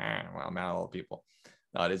 well, I'm out of all people.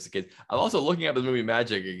 No, it is the case. I'm also looking at the movie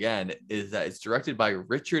Magic again, is that it's directed by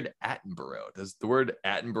Richard Attenborough. Does the word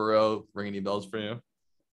Attenborough ring any bells for you? Let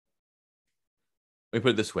me put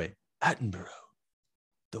it this way. Attenborough,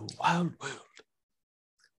 the wild world,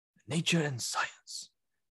 nature and science.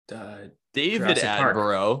 David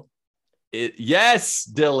Attenborough.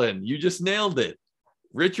 Yes, Dylan, you just nailed it.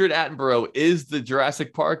 Richard Attenborough is the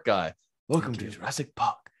Jurassic Park guy. Welcome to Jurassic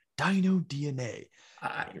Park. Dino DNA.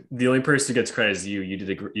 The only person who gets credit is you. You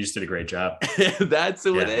just did a great job. That's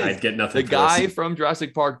who it is. I'd get nothing. The guy from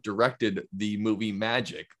Jurassic Park directed the movie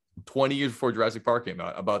Magic 20 years before Jurassic Park came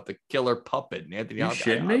out, about the killer puppet and Anthony Hopkins.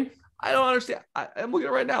 You shitting me? I don't understand. I'm looking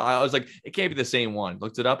at it right now. I was like, it can't be the same one.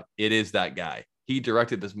 Looked it up. It is that guy. He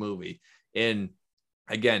directed this movie. And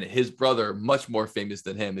again, his brother, much more famous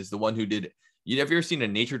than him, is the one who did. You ever seen a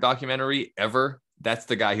nature documentary ever? That's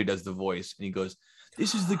the guy who does the voice. And he goes,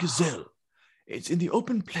 this is the gazelle. It's in the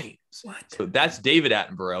open plains. What? So that's David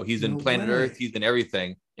Attenborough. He's in Planet Earth. He's in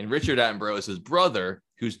everything. And Richard Attenborough is his brother,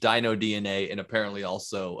 who's Dino DNA, and apparently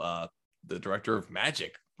also the director of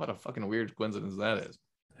Magic. What a fucking weird coincidence that is.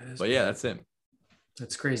 But yeah, that's him.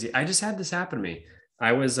 That's crazy. I just had this happen to me.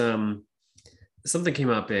 I was something came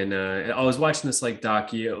up in I was watching this like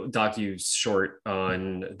docu short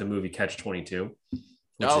on the movie Catch 22.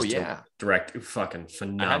 Oh yeah, direct, fucking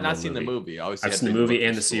phenomenal. I have not seen the movie. Obviously, I've seen the movie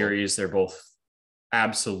and the series. They're both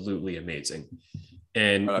absolutely amazing,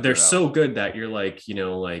 and they're so good that you're like, you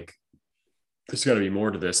know, like there's got to be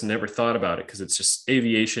more to this. And never thought about it because it's just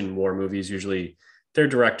aviation war movies. Usually, their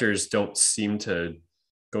directors don't seem to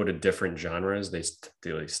go to different genres. They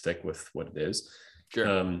stick with what it is.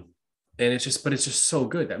 Sure. And it's just so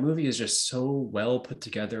good. That movie is just so well put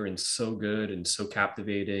together and so good and so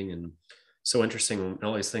captivating and so interesting and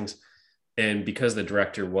all these things. And because the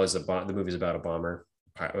director was the movie's about a bomber,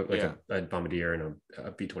 like a bombardier and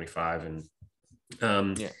a B-25,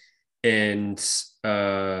 and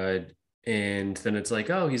then it's like,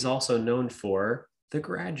 oh, he's also known for The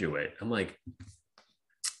Graduate. I'm like,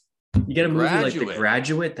 you get a movie like The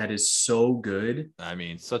Graduate that is so good. I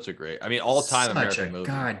mean, such a great, all-time American movie.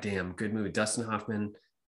 Goddamn good movie. Dustin Hoffman,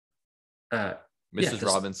 Mrs.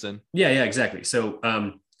 Robinson. Yeah, exactly. So,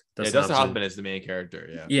 Dustin Hoffman is the main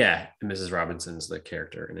character. Yeah, Mrs. Robinson's the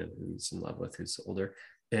character, and who's in love with, who's older,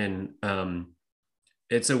 and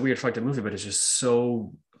it's a weird fucked up movie, but it's just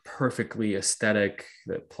so perfectly aesthetic,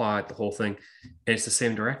 the plot, the whole thing, and it's the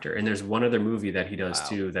same director. And there's one other movie that he does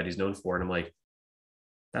too that he's known for, and I'm like,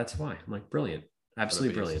 that's why. I'm like, brilliant,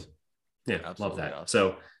 absolutely brilliant. Yeah, absolutely love that. Awesome.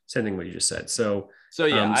 So same thing what you just said. So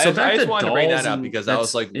I just wanted to bring that up because I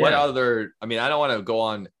was like, what other? I mean, I don't want to go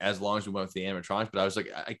on as long as we went with the animatronics, but I was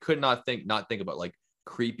like, I could not think about like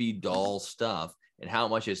creepy doll stuff and how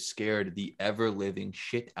much it scared the ever living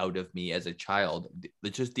shit out of me as a child.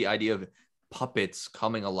 Just the idea of puppets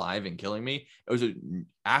coming alive and killing me, it was an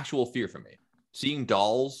actual fear for me. Seeing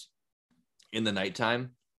dolls in the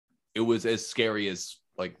nighttime, it was as scary as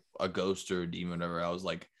like a ghost or a demon or whatever. I was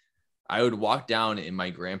like, I would walk down in my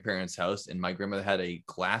grandparents' house, and my grandmother had a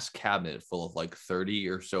glass cabinet full of like 30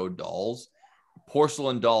 or so dolls,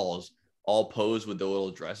 porcelain dolls, all posed with the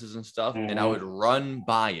little dresses and stuff. And I would run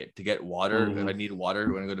by it to get water. If I need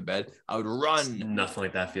water when I go to bed, I would run. Nothing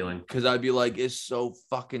like that feeling. Because I'd be like, it's so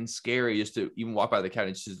fucking scary just to even walk by the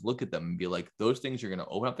cabinet, just look at them and be like, those things are going to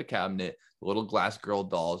open up the cabinet, the little glass girl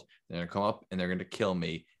dolls, they're going to come up and they're going to kill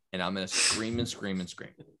me. And I'm going to scream and scream and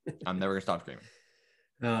scream. I'm never going to stop screaming.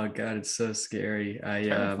 Oh God, it's so scary.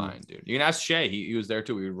 Terrifying, dude. You can ask Shay. He was there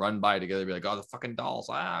too. We would run by together, be like, "Oh, the fucking dolls!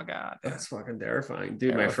 Oh God, that's fucking terrifying,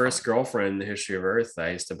 dude." My first girlfriend in the history of Earth,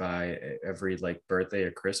 I used to buy every like birthday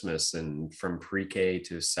or Christmas, and from pre-K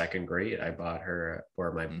to second grade, I bought her,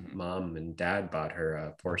 or my mom and dad bought her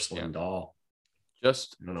a porcelain doll.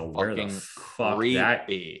 Just I don't know where the fuck that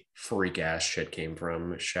freak ass shit came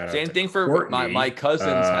from. Shout out. Same thing for my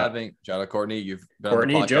cousins having. Shout out Courtney. You've been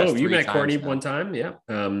Courtney, on the Joe. You met Courtney now. one time, yeah.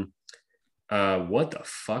 What the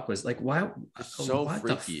fuck was like? Why? So what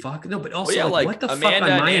freaky. The fuck? No, but also like what the Amanda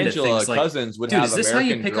fuck? On my and end of Angela things, like, cousins would dude, have is this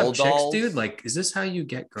American how you pick Girl up dolls? chicks, dude? Like, is this how you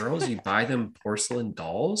get girls? You buy them porcelain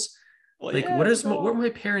dolls? Well, like, what are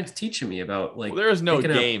my parents teaching me about? Like, there is no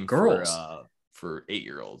game girls for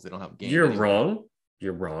 8-year-olds. They don't have games. You're wrong.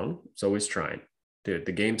 You're wrong. It's always trying, dude.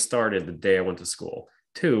 The game started the day I went to school.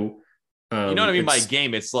 2, you know what I mean by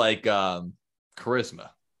game? It's like charisma.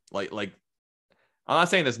 Like I'm not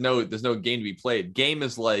saying there's no game to be played. Game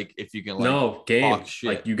is like if you can game. Talk shit.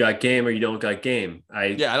 Like you got game or you don't got game.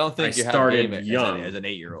 I don't think you started have game young as an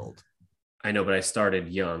 8-year-old. I know, but I started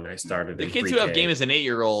young. I started the kids who have game as an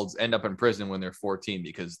 8-year-olds end up in prison when they're 14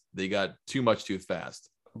 because they got too much too fast.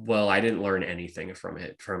 Well, I didn't learn anything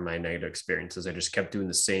from my negative experiences. I just kept doing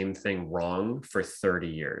the same thing wrong for 30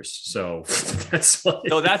 years. So that's why.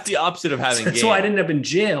 No, that's the opposite of having. That's why I didn't end up in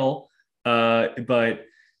jail. But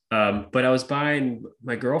I was buying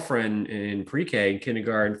my girlfriend in pre-K,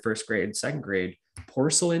 kindergarten, first grade, second grade,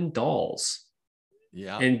 porcelain dolls.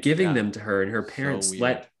 Yeah, and giving them to her, and her parents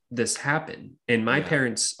let this happen. And my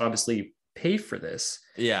parents obviously paid for this.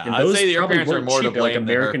 Yeah, and I'd say your parents are more to blame. Like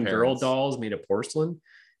American Girl dolls made of porcelain.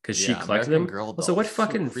 Because she collected American them. Girl So what dolls,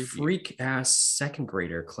 fucking so freak ass second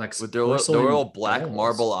grader collects with their little black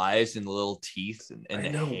marble eyes and the little teeth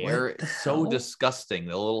and the hair? It's so disgusting.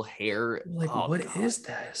 The little hair. Like, what is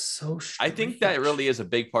that? It's so strange. I think that really is a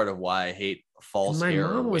big part of why I hate false hair.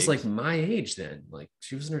 My mom was like my age then. Like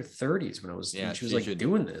she was in her 30s when I was. Yeah, she was like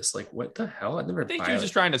doing this. Like, what the hell? I think she was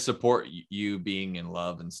just trying to support you being in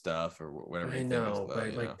love and stuff or whatever. I know,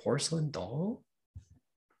 but like porcelain doll.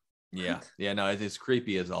 Yeah, no, it's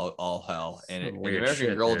creepy as all hell, and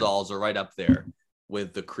American Girl dolls are right up there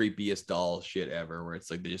with the creepiest doll shit ever. Where it's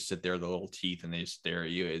like they just sit there, with the little teeth, and they just stare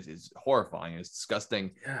at you. It's horrifying. It's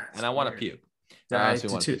disgusting, and I want to puke.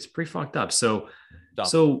 It's pretty fucked up. So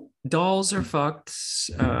dolls are fucked.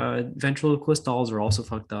 Ventriloquist dolls are also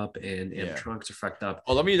fucked up, and animatronics are fucked up.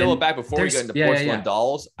 Oh, let me double back before we get into porcelain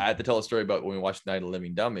dolls. I had to tell a story about when we watched Night of the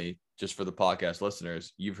Living Dummy. Just for the podcast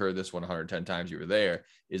listeners, you've heard this 110 times. You were there.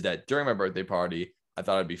 Is that during my birthday party, I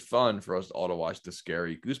thought it'd be fun for us all to watch the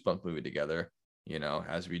scary Goosebumps movie together,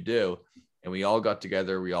 as we do. And we all got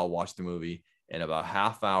together. We all watched the movie. And about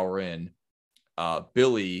half hour in,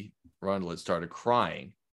 Billy Rundlet started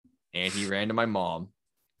crying. And he ran to my mom.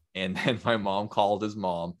 And then my mom called his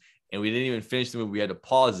mom. And we didn't even finish the movie. We had to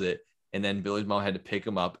pause it. And then Billy's mom had to pick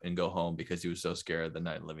him up and go home because he was so scared of the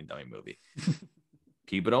Night of the Living Dummy movie.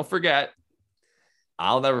 People don't forget.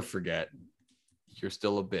 I'll never forget. you're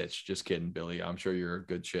still a bitch. Just kidding, Billy. I'm sure you're a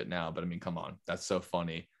good shit now, but I mean, come on. That's so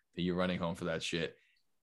funny that you're running home for that shit.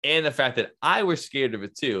 And the fact that I was scared of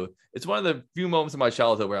it too. It's one of the few moments in my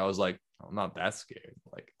childhood where I was like, I'm not that scared.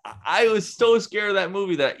 Like I was so scared of that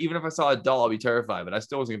movie that even if I saw a doll, I'd be terrified. But I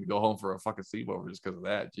still wasn't going to go home for a fucking sleepover just because of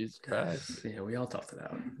that. Jesus Christ. Yeah, we all toughed it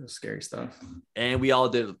out. It was scary stuff. And we all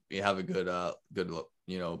did. We have a good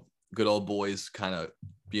good old boys kind of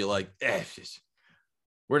be like,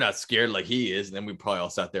 we're not scared like he is. And then we probably all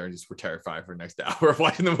sat there and just were terrified for the next hour of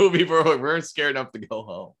watching the movie. But we weren't scared enough to go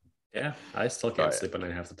home. Yeah, I still can't sleep at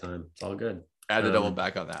night half the time. It's all good. I had to double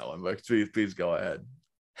back on that one, but please go ahead.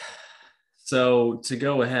 So to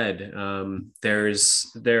go ahead, haunted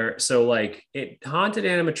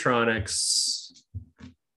animatronics,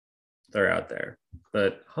 they're out there,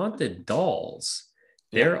 but haunted dolls,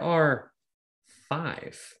 there are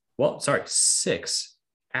 6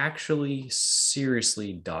 actually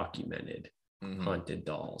seriously documented haunted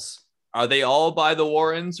dolls. Are they all by the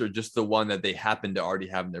Warrens or just the one that they happen to already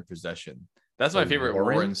have in their possession? That's my favorite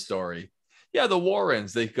Warren story. Yeah, the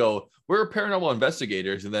Warrens, they go, we're paranormal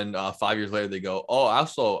investigators. And then 5 years later, they go, oh,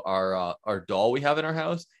 also our doll we have in our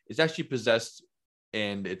house is actually possessed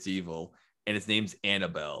and it's evil. And its name's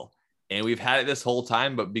Annabelle. And we've had it this whole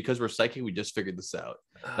time, but because we're psychic, we just figured this out.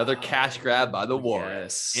 Another cash grab by the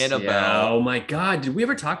Warrens. Yes. Annabelle. Yeah. Oh my God. Did we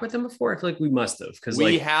ever talk about them before? I feel like we must have. Because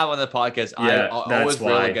we have on the podcast. I always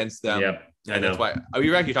rail against them. Yep. And that's why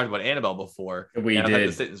we actually talked about Annabelle before. We did. I've had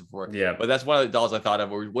the sentence before. Yeah. But that's one of the dolls I thought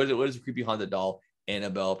of. What is a creepy haunted doll?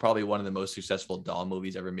 Annabelle, probably one of the most successful doll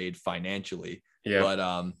movies ever made financially. Yeah.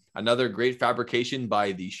 But another great fabrication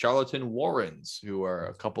by the charlatan Warrens, who are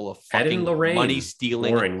a couple of fucking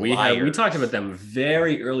money-stealing liars. We talked about them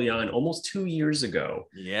very early on, almost 2 years ago.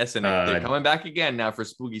 Yes, and they're coming back again now for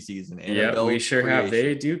spooky season. Yeah, we sure have.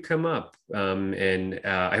 They do come up. And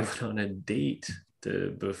I went on a date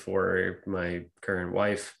before my current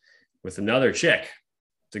wife with another chick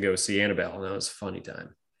to go see Annabelle, and that was a funny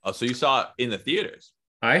time. Oh, so you saw it in the theaters?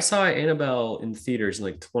 I saw Annabelle in theaters in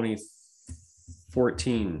like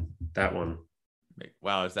 2014. That one.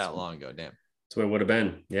 Wow, it's that long ago. Damn. That's what it would have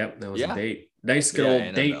been. Yep, that was a date. Nice good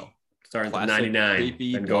old date. Starting with 99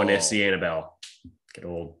 and going to see Annabelle. Good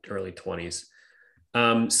old early 20s.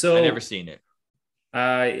 So I never seen it.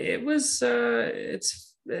 It was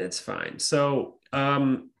it's fine. So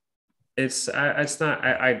it's not.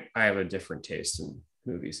 I have a different taste in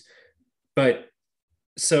movies, but.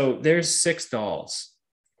 So there's 6 dolls: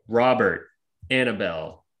 Robert,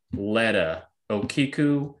 Annabelle, Letta,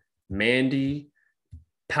 Okiku, Mandy,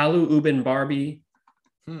 Palu Ubin Barbie.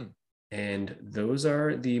 And those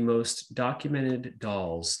are the most documented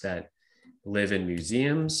dolls that live in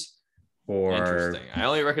museums or... Interesting. I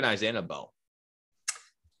only recognize Annabelle.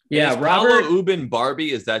 Yeah, Robert Ubin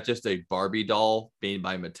Barbie, is that just a Barbie doll made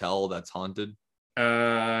by Mattel that's haunted?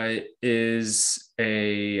 Is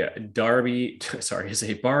a Barbie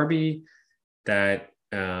that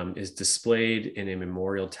is displayed in a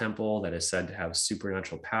memorial temple that is said to have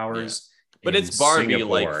supernatural powers. Yeah. But it's Barbie,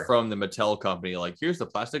 Singapore. like from the Mattel company. Like, here's the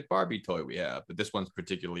plastic Barbie toy we have, but this one's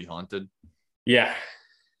particularly haunted. Yeah,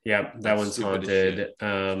 that one's haunted.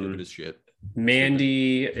 Stupid as shit.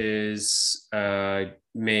 Mandy is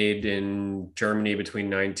made in Germany between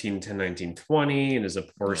 1910 and 1920 and is a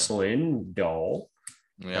porcelain doll.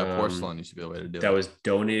 Yeah, porcelain used to be a way to do it. That was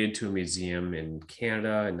donated to a museum in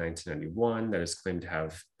Canada in 1991 that is claimed to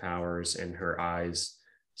have powers, and her eyes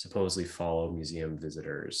supposedly follow museum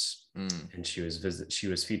visitors. And she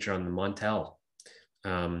was featured on the Montel,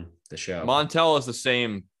 the show. Montel is the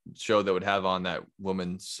same show that would have on that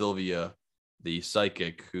woman, Sylvia, the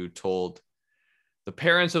psychic, who told the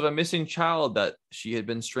parents of a missing child that she had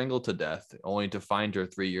been strangled to death, only to find her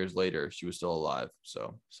 3 years later she was still alive.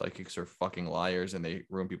 So psychics are fucking liars, and they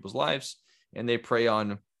ruin people's lives, and they prey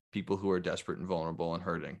on people who are desperate and vulnerable and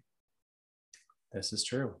hurting. This is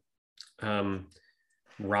true.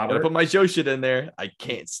 Robert, gotta put my Joe shit in there. I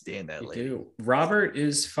can't stand that lady. Do. Robert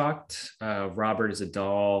is fucked. Robert is a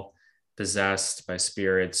doll possessed by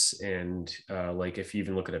spirits, and like if you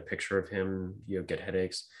even look at a picture of him, you'll get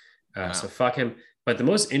headaches. So fuck him. But the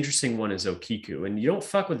most interesting one is Okiku, and you don't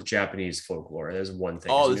fuck with Japanese folklore. There's one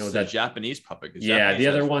thing. Oh, this is a Japanese puppet. Yeah, the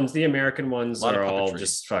other ones, the American ones, are all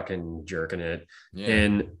just fucking jerking it. Yeah.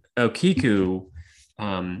 And Okiku,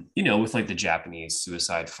 with like the Japanese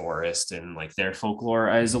suicide forest and like their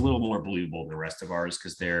folklore is a little more believable than the rest of ours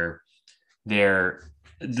because for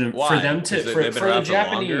the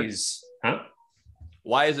Japanese, huh?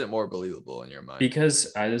 Why is it more believable in your mind?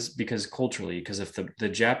 Because culturally, because if the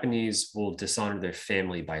Japanese will dishonor their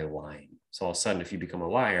family by lying. So all of a sudden, if you become a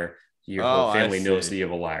liar, your whole I family knows see. that you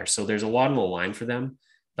have a liar. So there's a lot on the line for them.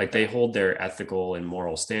 Like they hold their ethical and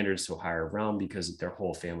moral standards to a higher realm because their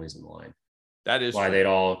whole family's in the line. That is why true. they'd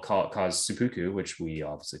all cause seppuku, which we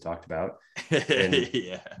obviously talked about. And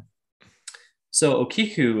yeah. so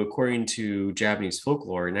Okiku, according to Japanese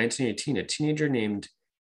folklore, in 1918, a teenager named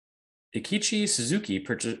Ikichi Suzuki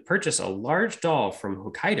purchased a large doll from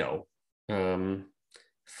Hokkaido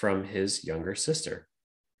from his younger sister,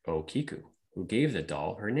 Okiku, who gave the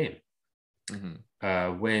doll her name.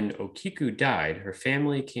 Mm-hmm. When Okiku died, her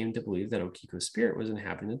family came to believe that Okiku's spirit was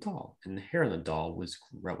inhabiting the doll, and the hair on the doll was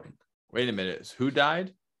growing. Wait a minute. Who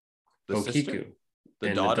died? The Okiku. sister? The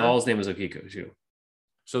daughter? The doll's name was Okiku, too.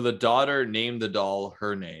 So the daughter named the doll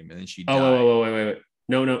her name, and then she died. Oh, wait.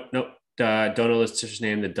 No. Don't know the sister's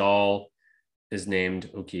name. The doll is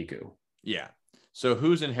named Okiku. Yeah. So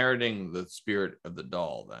who's inheriting the spirit of the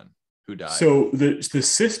doll then? Who died? So the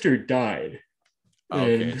sister died.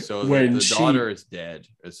 Okay, so when the daughter is dead.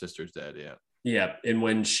 Her sister's dead, yeah. Yeah, and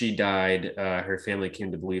when she died, her family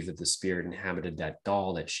came to believe that the spirit inhabited that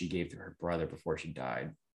doll that she gave to her brother before she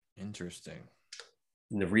died. Interesting.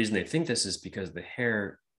 And the reason they think this is because the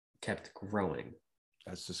hair kept growing.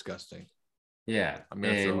 That's disgusting. Yeah,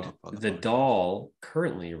 and the doll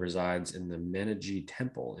currently resides in the Menaji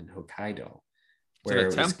Temple in Hokkaido. It's in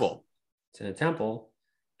a temple. It's in a temple,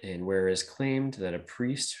 and where it is claimed that a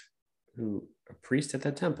priest at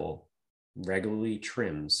that temple regularly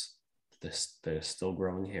trims the still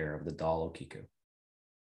growing hair of the doll Okiku.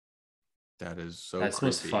 That is so that's the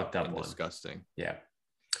most fucked up one. Disgusting. Yeah.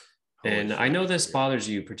 Holy and I know this bothers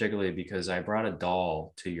you particularly because I brought a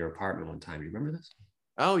doll to your apartment one time. You remember this?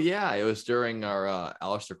 Oh yeah, it was during our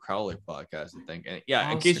Aleister Crowley podcast, I think. And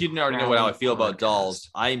yeah, in case you didn't already know how I feel about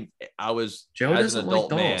dolls, I was Joe as an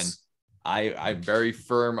adult like man, I'm very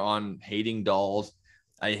firm on hating dolls.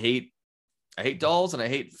 I hate dolls and I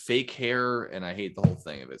hate fake hair and I hate the whole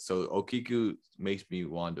thing of it. So Okiku makes me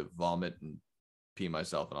want to vomit and pee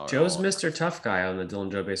myself. And Joe's Mr. Tough Guy on the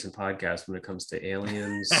Dylan Joe Basin podcast when it comes to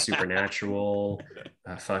aliens, supernatural,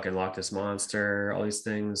 fucking Loch Ness Monster, all these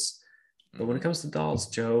things. But when it comes to dolls,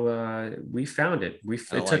 Joe, we found it.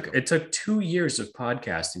 It took 2 years of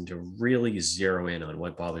podcasting to really zero in on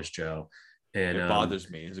what bothers Joe. And it bothers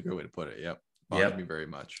me. Is a good way to put it. Yep. Bothers me very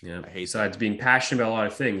much. Yeah. I hate besides being passionate about a lot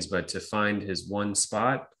of things, but to find his one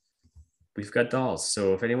spot, we've got dolls.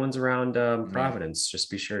 So if anyone's around Providence, just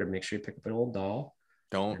be sure to make sure you pick up an old doll.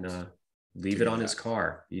 Don't leave it on his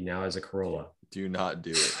car. He now has a Corolla. Do not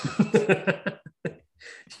do it.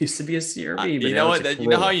 Used to be a CRV, but you know what? You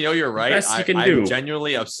know how you know you're right. I'm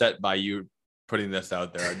genuinely upset by you putting this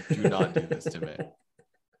out there. Do not do this to me.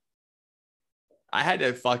 I had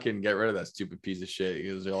to fucking get rid of that stupid piece of shit.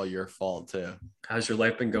 It was all your fault too. How's your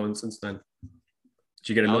life been going since then? Did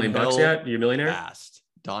you get $1 million yet? Are you a millionaire? Fast.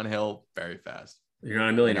 Downhill very fast. You're not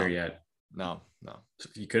a millionaire yet. No.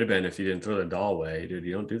 You could have been if you didn't throw the doll away, dude.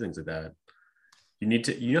 You don't do things like that.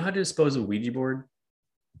 You know how to dispose of a Ouija board?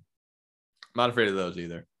 I'm not afraid of those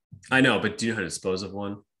either. I know, but do you know how to dispose of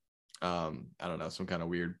one? I don't know, some kind of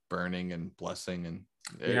weird burning and blessing, and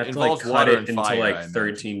you have to like cut it into like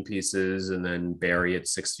 13 pieces and then bury it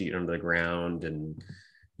 6 feet under the ground and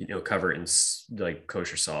cover it in like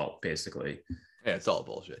kosher salt, basically. Yeah, it's all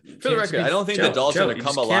bullshit. For the record, I don't think the doll's going to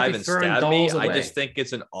come alive and stab me. I just think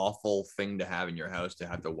it's an awful thing to have in your house to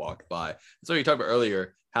have to walk by. So you talked about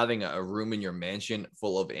earlier, having a room in your mansion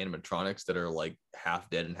full of animatronics that are like half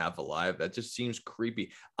dead and half alive. That just seems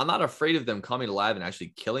creepy. I'm not afraid of them coming alive and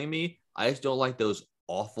actually killing me. I just don't like those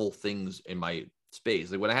awful things in my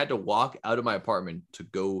space. Like when I had to walk out of my apartment to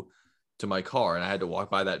go to my car and I had to walk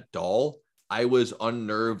by that doll, I was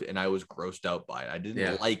unnerved and I was grossed out by it. I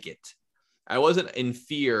didn't like it. I wasn't in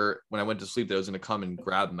fear when I went to sleep that it was going to come and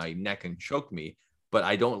grab my neck and choke me, but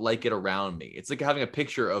I don't like it around me. It's like having a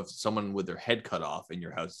picture of someone with their head cut off in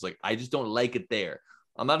your house. It's like, I just don't like it there.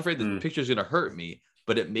 I'm not afraid that the picture is going to hurt me,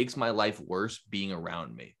 but it makes my life worse being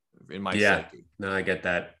around me in my psyche. No, I get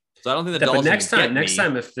that. So I don't think the doll's next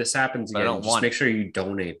time if this happens again, just make it. Sure you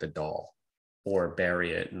donate the doll or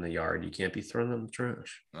bury it in the yard. You can't be throwing it in the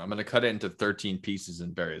trash. I'm going to cut it into 13 pieces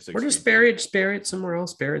and bury it. Or just bury it somewhere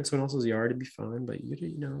else. Bury it in someone else's yard. It'd be fine. But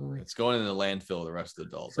like, it's going in the landfill. The rest of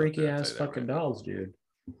the dolls. Freaky ass fucking dolls, dude.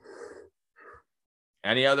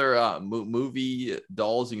 Any other movie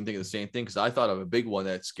dolls you can think of the same thing? Because I thought of a big one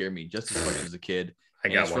that scared me just as much as a kid.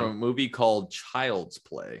 It's from a movie called Child's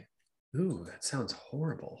Play. Ooh, that sounds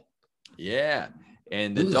horrible. Yeah,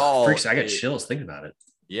 and the doll. Freaks, I got chills thinking about it.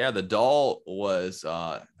 Yeah, the doll was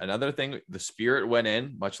another thing. The spirit went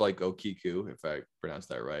in, much like Okiku, if I pronounced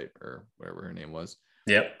that right, or whatever her name was.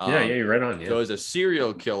 Yep. Yeah, you're right on. Yeah. So as a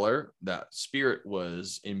serial killer, that spirit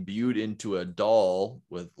was imbued into a doll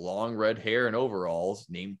with long red hair and overalls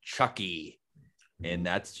named Chucky. And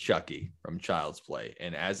that's Chucky from Child's Play.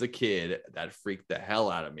 And as a kid, that freaked the hell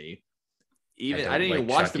out of me. I didn't even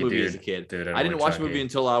watch the movie as a kid. Dude, I didn't watch the movie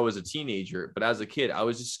until I was a teenager. But as a kid, I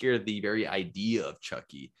was just scared of the very idea of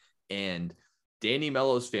Chucky. And Danny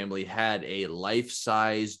Mello's family had a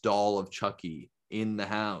life-size doll of Chucky in the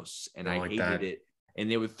house. And I hated it.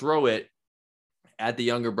 And they would throw it at the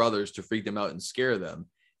younger brothers to freak them out and scare them.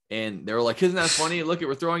 And they were like, isn't that funny? Look,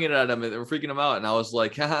 we're throwing it at them. And they were freaking them out. And I was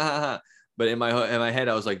like, ha, ha, ha, ha. But in my head,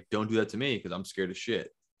 I was like, don't do that to me because I'm scared of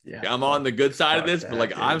shit. Yeah, I'm on the good side of this, but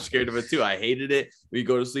like, I'm scared of it too. I hated it. We'd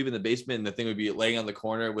go to sleep in the basement and the thing would be laying on the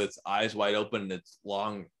corner with its eyes wide open and its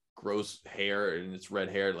long, gross hair and its red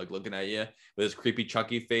hair, like looking at you with its creepy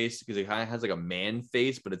Chucky face because it kind of has like a man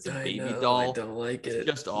face, but it's a baby doll. I don't like it. It's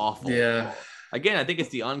just awful. Yeah. Again, I think it's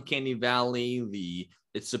the uncanny valley.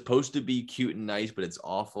 It's supposed to be cute and nice, but it's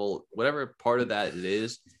awful. Whatever part of that it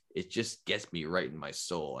is, it just gets me right in my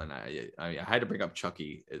soul. And I had to bring up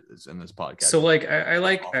Chucky in this podcast. So like I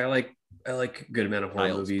like a good amount of horror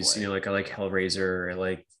movies. Play. Like I like Hellraiser. I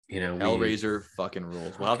like Hellraiser fucking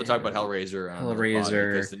rules. We'll have to talk about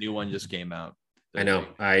Hellraiser. Because the new one just came out. I know.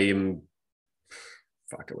 I am.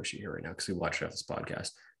 Fuck! I wish you were here right now because we watched it off this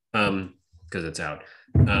podcast. Because it's out.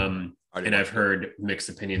 And I've heard mixed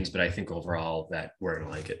opinions, but I think overall that we're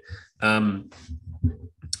gonna like it.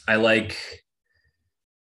 I like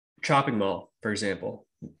Chopping Mall, for example.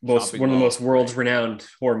 One of the most world-renowned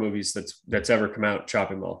horror movies that's ever come out.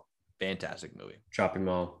 Chopping Mall, fantastic movie. Chopping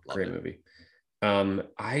Mall, great movie.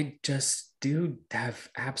 I just have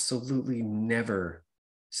absolutely never,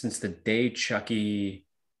 since the day Chucky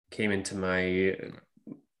came into my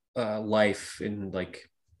life in like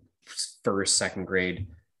first, second grade,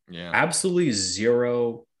 absolutely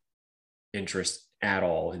zero interest at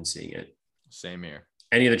all in seeing it. Same here.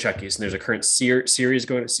 Any of the Chuckies, and there's a current series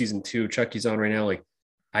going to season 2. Chucky's on right now. Like,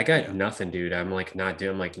 I got nothing, dude. I'm like not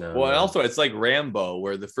doing. I'm like no. Well, and also it's like Rambo,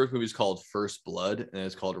 where the first movie is called First Blood, and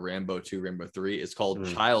it's called Rambo 2, Rambo 3. It's called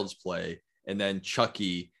Child's Play, and then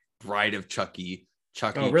Chucky, Bride of Chucky,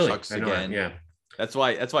 Chucky Chucks again. Yeah, that's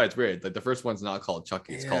why it's weird. Like the first one's not called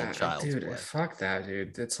Chucky; it's called Child's Play. Fuck that,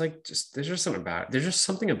 dude. It's like there's just something about it. There's just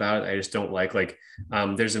something about it I just don't like. Like,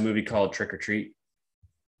 there's a movie called Trick or Treat.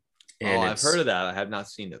 And I've heard of that. I have not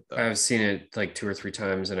seen it though. I've seen it like 2 or 3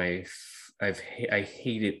 times, and I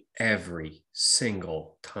hate it every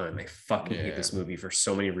single time. I fucking hate this movie for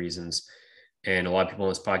so many reasons. And a lot of people on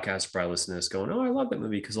this podcast probably listen to this going, "Oh, I love that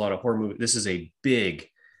movie," because a lot of horror movies. This is a big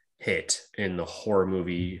hit in the horror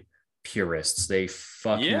movie purists. They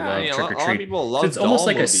fucking love Trick or Treat. A lot of people love it's almost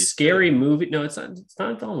like a scary movie. No, it's not. It's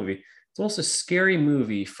not a doll movie. It's almost a scary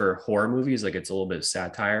movie for horror movies. Like it's a little bit of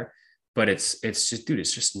satire. But it's just, dude,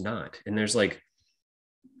 it's just not. And there's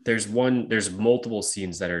multiple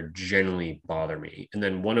scenes that are genuinely bother me. And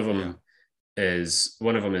then one of them is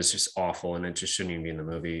just awful. And it just shouldn't even be in the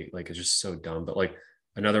movie. Like, it's just so dumb. But like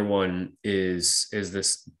another one is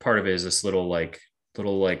this part of it is this little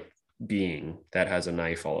being that has a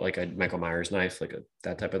knife, like a Michael Myers knife, like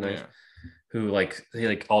that type of knife, who like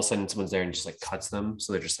all of a sudden someone's there and just like cuts them.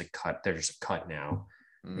 So they're just like cut. They're just cut now.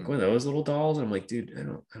 Like one of those little dolls. And I'm like, dude, I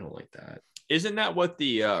don't like that. Isn't that what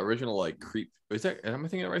the original like Creep? Is that? Am I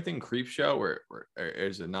thinking the right thing? Creep Show, or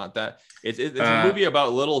is it not that? It's a movie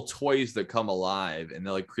about little toys that come alive and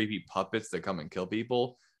they're like creepy puppets that come and kill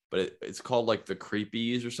people. But it's called like the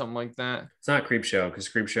Creepies or something like that. It's not Creep Show because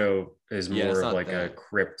Creep Show is more of like a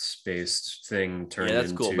crypt-based thing turned into. Yeah,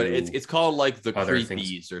 that's cool. But it's called like the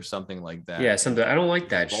Creepies or something like that. Yeah, something. I don't like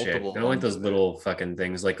that shit. I don't like those little fucking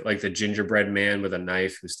things like the gingerbread man with a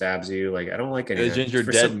knife who stabs you. Like I don't like any. The ginger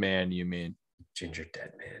dead man, you mean? Ginger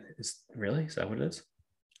dead man is that what it is?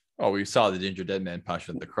 Oh, we saw the ginger dead man push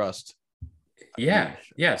at the crust. Yeah,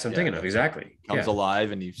 so I'm thinking of exactly. Comes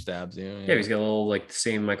alive and he stabs you. Yeah, he's got a little like the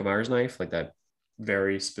same Michael Myers knife, like that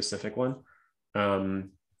very specific one. I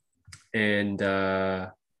don't like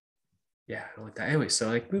that. Anyway, so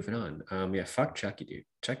like moving on. Fuck Chucky, dude.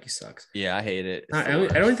 Chucky sucks. Yeah, I hate it. I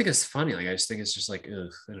don't think it's funny. Like I just think it's just like,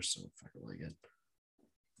 ugh, I just don't fucking like it.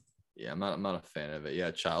 Yeah, I'm not a fan of it.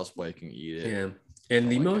 Yeah, Child's Play can eat it. Yeah, and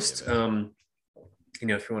the most, if you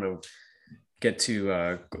want to get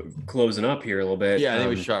to closing up here a little bit. Yeah, I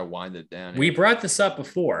think we should try to wind it down. We brought this up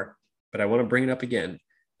before, but I want to bring it up again.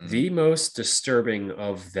 The most disturbing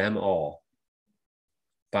of them all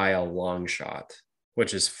by a long shot,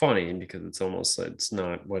 which is funny because it's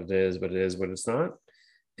not what it is, but it is what it's not,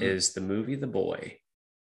 is the movie The Boy.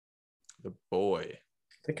 The Boy.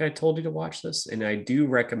 I think I told you to watch this, and I do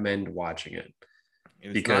recommend watching it.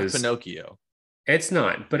 And it's because not Pinocchio. It's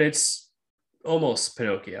not, but it's almost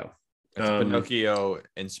Pinocchio. It's a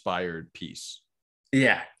Pinocchio-inspired piece.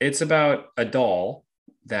 Yeah, it's about a doll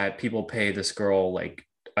that people pay this girl like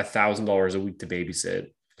 $1,000 a week to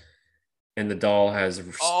babysit, and the doll has.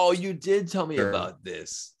 Oh, you did tell me about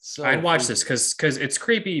this. So I'd watch this because it's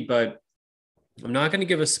creepy, but I'm not going to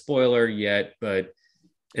give a spoiler yet. But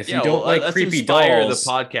if you don't like creepy dolls, the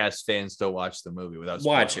podcast fans to watch the movie without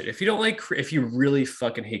spoiling. Watch it. If you don't like, if you really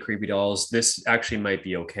fucking hate creepy dolls, this actually might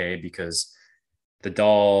be okay because the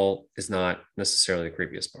doll is not necessarily the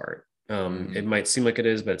creepiest part. It might seem like it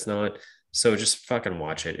is, but it's not. So just fucking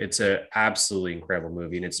watch it. It's an absolutely incredible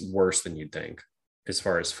movie, and it's worse than you'd think as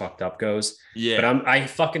far as fucked up goes. Yeah. But I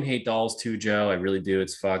fucking hate dolls too, Joe. I really do.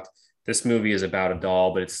 It's fucked. This movie is about a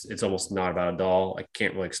doll, but it's almost not about a doll. I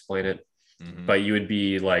can't really explain it. But you'd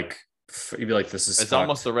be like, this is. It's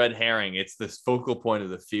almost a red herring. It's this focal point of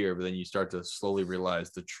the fear, but then you start to slowly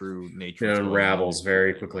realize the true nature. It unravels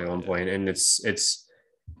very quickly on point, and it's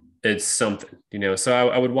something, So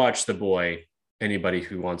I would watch The Boy. Anybody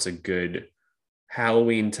who wants a good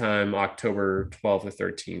Halloween time, October 12th or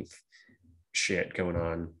 13th shit going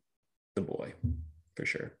on, The Boy for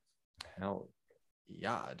sure. Hell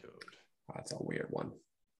yeah, dude. That's a weird one.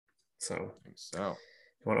 So I think so.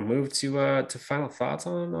 You want to move to final thoughts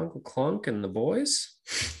on Uncle Klunk and the boys?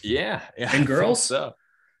 Yeah, and girls. So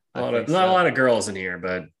not a lot of girls in here,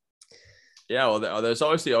 but yeah. Well, there's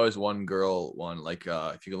obviously always one girl. One like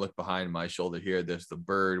if you can look behind my shoulder here, there's the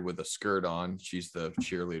bird with a skirt on. She's the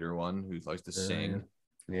cheerleader one who likes to sing.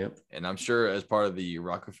 Yep. And I'm sure as part of the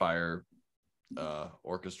Rockafire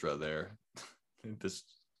orchestra there, this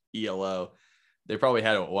ELO, they probably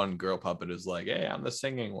had one girl puppet who's like, "Hey, I'm the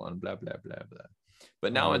singing one." Blah blah blah blah.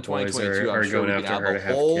 But now in 2022, I'm sure we can have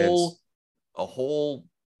a whole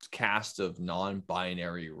cast of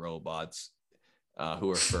non-binary robots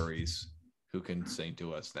who are furries who can sing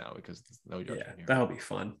to us now because there's no judgment here. That'll be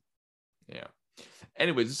fun. Yeah.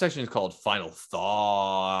 Anyways, this section is called Final Thought.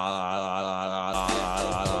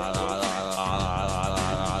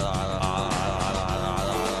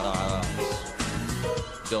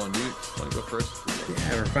 Dylan, do you want to go first?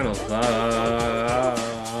 Yeah, our final thought.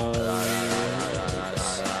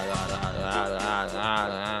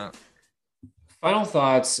 Final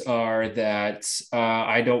thoughts are that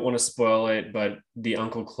I don't want to spoil it, but the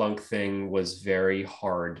Uncle Klunk thing was very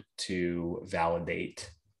hard to validate.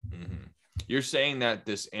 Mm-hmm. You're saying that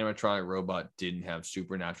this animatronic robot didn't have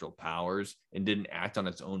supernatural powers and didn't act on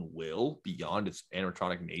its own will beyond its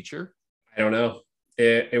animatronic nature? I don't know.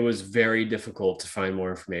 It was very difficult to find more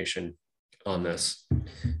information on this.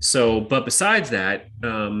 So, but besides that,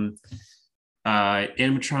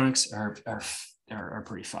 animatronics are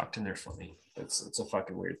pretty fucked and they're funny. It's a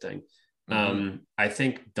fucking weird thing. I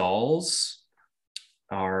think dolls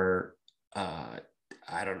are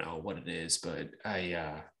I don't know what it is, but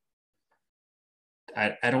I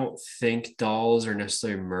don't think dolls are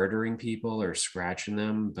necessarily murdering people or scratching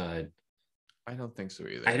them, but I don't think so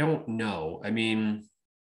either. I don't know. I mean,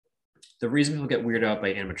 the reason people get weirded out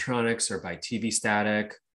by animatronics or by TV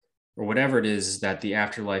static or whatever it is that the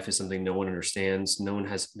afterlife is something no one understands.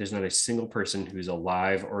 There's not a single person who's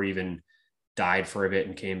alive or even died for a bit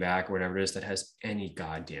and came back or whatever it is that has any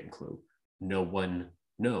goddamn clue. No one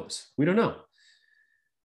knows. We don't know.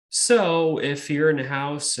 So if you're in a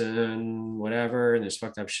house and whatever, and there's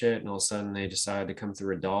fucked up shit, and all of a sudden they decide to come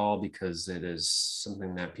through a doll because it is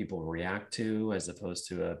something that people react to as opposed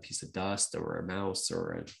to a piece of dust or a mouse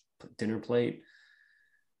or a dinner plate,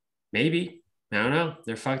 maybe. I don't know.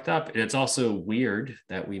 They're fucked up. And it's also weird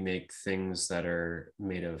that we make things that are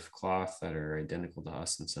made of cloth that are identical to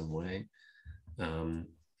us in some way. And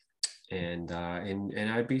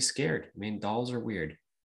I'd be scared. I mean, dolls are weird.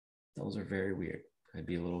 Dolls are very weird. I'd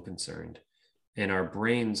be a little concerned. And our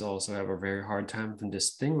brains also have a very hard time from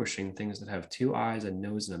distinguishing things that have two eyes, a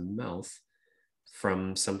nose, and a mouth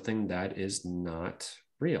from something that is not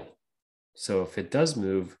real. So if it does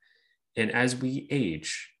move, and as we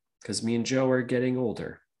age, because me and Joe are getting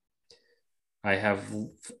older, I have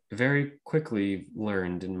very quickly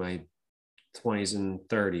learned in my 20s and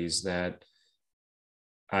 30s that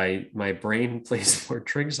my brain plays more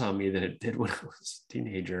tricks on me than it did when I was a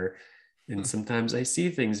teenager. And sometimes I see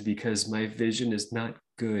things because my vision is not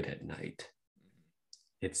good at night.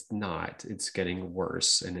 It's not. It's getting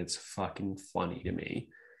worse. And it's fucking funny to me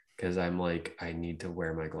because I'm like, I need to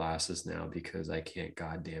wear my glasses now because I can't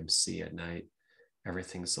goddamn see at night.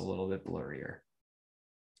 Everything's a little bit blurrier.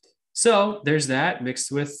 So there's that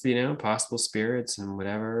mixed with, possible spirits and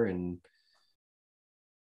whatever. And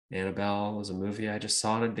Annabelle was a movie I just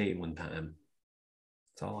saw on a date one time.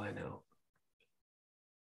 That's all I know.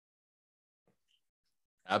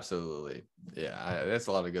 Absolutely. Yeah, that's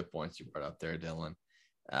a lot of good points you brought up there, Dylan.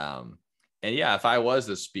 And yeah, if I was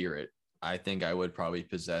a spirit, I think I would probably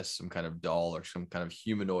possess some kind of doll or some kind of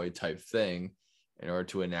humanoid type thing in order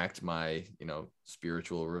to enact my,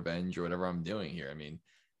 spiritual revenge or whatever I'm doing here. I mean,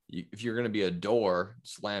 if you're going to be a door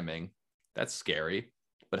slamming, that's scary.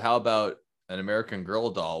 But how about an American Girl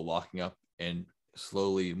doll walking up and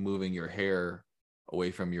slowly moving your hair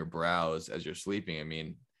away from your brows as you're sleeping? I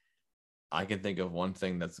mean, I can think of one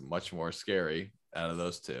thing that's much more scary out of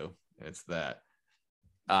those two. And it's that.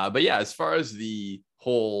 But yeah, as far as the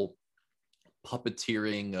whole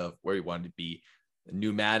puppeteering of where you want to be,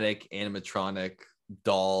 pneumatic, animatronic,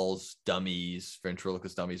 dolls, dummies,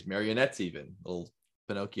 ventriloquist dummies, marionettes, even little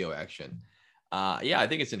Pinocchio action. Yeah, I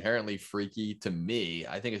think it's inherently freaky to me.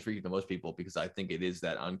 I think it's freaky to most people because I think it is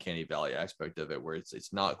that uncanny valley aspect of it where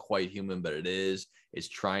it's not quite human, but it is. It's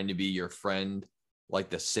trying to be your friend, like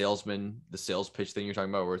the salesman, the sales pitch thing you're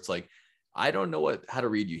talking about, where it's like, I don't know how to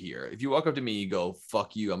read you here. If you walk up to me and you go,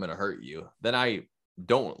 fuck you, I'm going to hurt you, then I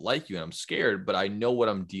don't like you and I'm scared, but I know what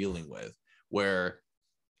I'm dealing with. Where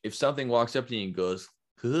if something walks up to you and goes,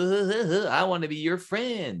 I want to be your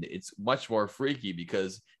friend, it's much more freaky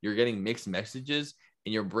because you're getting mixed messages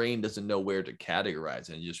and your brain doesn't know where to categorize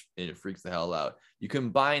and it freaks the hell out. You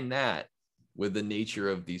combine that with the nature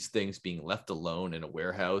of these things being left alone in a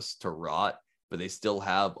warehouse to rot, but they still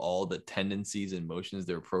have all the tendencies and motions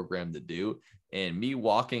they're programmed to do. And me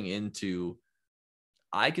walking into,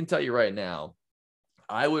 I can tell you right now,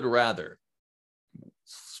 I would rather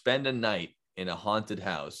spend a night in a haunted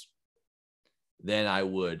house than I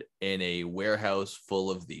would in a warehouse full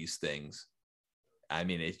of these things. I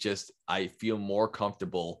mean, it's just, I feel more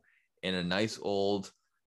comfortable in a nice old,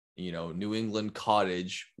 New England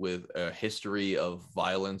cottage with a history of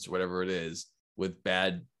violence, whatever it is, with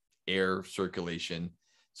bad air circulation,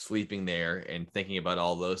 sleeping there and thinking about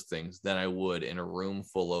all those things than I would in a room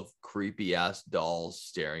full of creepy ass dolls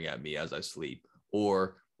staring at me as I sleep,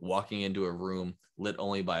 or walking into a room lit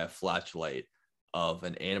only by a flashlight of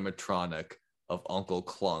an animatronic of Uncle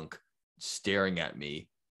Klunk staring at me,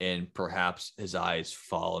 and perhaps his eyes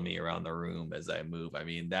follow me around the room as I move. I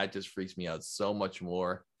mean, that just freaks me out so much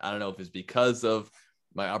more. I don't know if it's because of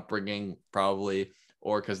my upbringing, probably,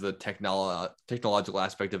 or because of the technological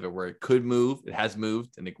aspect of it, where it could move, it has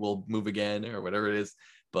moved, and it will move again, or whatever it is.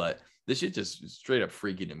 But this shit just straight up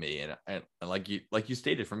freaky to me. And like you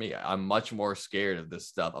stated, for me, I'm much more scared of this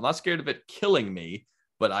stuff. I'm not scared of it killing me,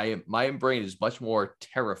 but my brain is much more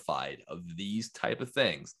terrified of these type of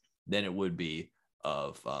things than it would be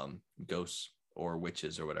of ghosts or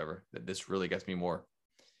witches or whatever. This really gets me more.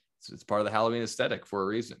 It's part of the Halloween aesthetic for a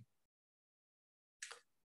reason.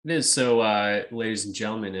 It is. So, ladies and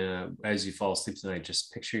gentlemen, as you fall asleep tonight,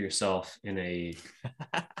 just picture yourself in a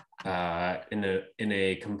in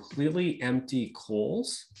a completely empty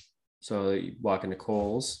Kohl's. So you walk into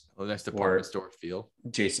Kohl's, next department store feel.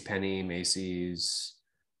 JCPenney, Macy's,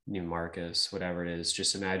 New Marcus, whatever it is.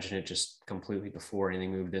 Just imagine it just completely before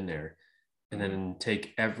anything moved in there, and then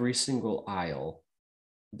take every single aisle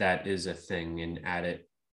that is a thing and add it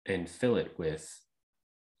and fill it with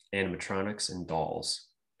animatronics and dolls.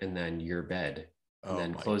 And then your bed, and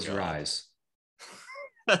then close your eyes.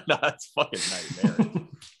 No, that's fucking nightmare.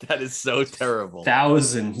 That is so terrible.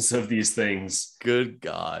 Thousands of these things. Good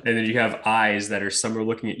God. And then you have eyes that are, some are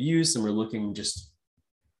looking at you, some are looking just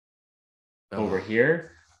over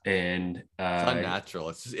here. And it's unnatural.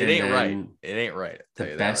 It ain't right. It ain't right.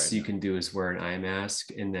 The best you can do is wear an eye mask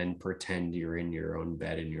and then pretend you're in your own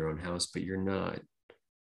bed in your own house, but you're not.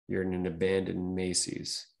 You're in an abandoned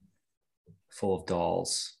Macy's full of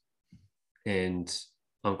dolls and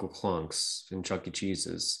Uncle Clunks and Chuck E.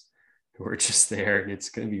 Cheese's who are just there, and it's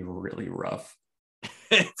going to be really rough.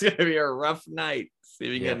 It's going to be a rough night. See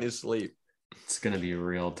if you get any sleep. It's going to be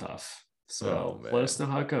real tough. So let us know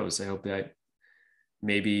how it goes. I hope that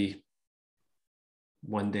maybe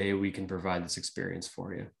one day we can provide this experience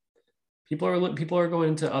for you. People are going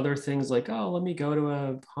into other things like, oh, let me go to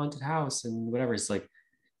a haunted house and whatever. It's like,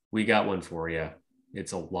 we got one for you.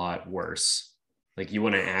 It's a lot worse. Like, you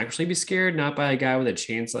want to actually be scared, not by a guy with a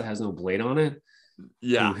chainsaw that has no blade on it.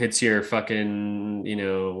 Yeah. Who hits your fucking,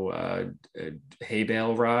 hay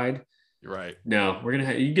bale ride. You're right. No,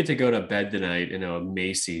 you get to go to bed tonight in a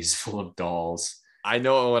Macy's full of dolls. I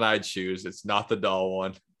know what I'd choose. It's not the doll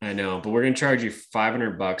one. I know, but we're gonna charge you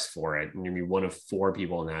 $500 for it, and you're gonna be one of 4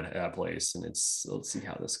 people in that place. And let's see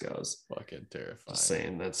how this goes. Fucking terrifying. Just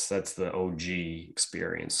saying, that's the OG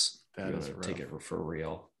experience. That is take it for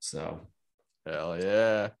real. So hell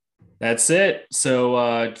yeah. That's it.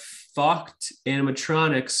 So fucked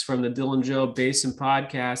animatronics from the Dylan Joe Basin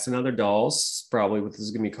podcast and other dolls. Probably what this is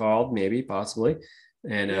gonna be called, maybe, possibly.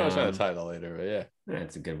 And I'll try the title later, but yeah.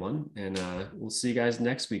 That's a good one. And we'll see you guys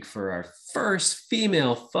next week for our first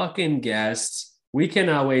female fucking guest. We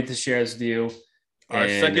cannot wait to share this with you. Our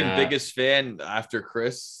second biggest fan after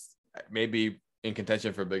Chris, maybe in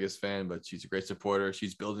contention for biggest fan, but she's a great supporter.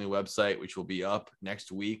 She's building a website, which will be up next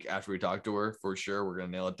week after we talk to her for sure. We're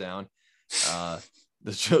going to nail it down. The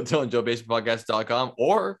DylanJoeBaseballPodcast.com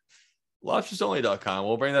or lobstersonly.com.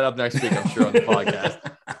 We'll bring that up next week, I'm sure, on the podcast.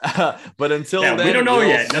 But until then, we don't know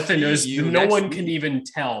yet. Nothing knows. No one can even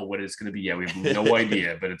tell what it's going to be yet. We have no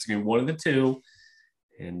idea, but it's going to be one of the two.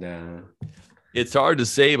 And it's hard to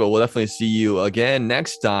say, but we'll definitely see you again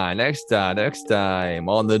next time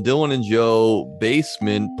on the Dylan and Joe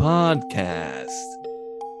Basement Podcast.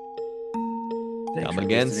 Come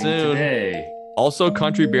again soon. Today. Also,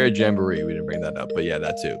 Country Bear Jamboree. We didn't bring that up, but yeah,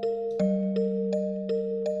 that too.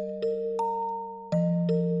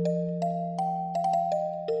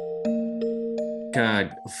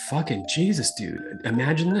 God, fucking Jesus, dude.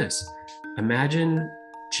 Imagine this. Imagine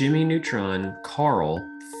Jimmy Neutron, Carl,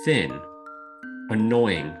 Finn,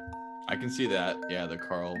 annoying. I can see that. Yeah, the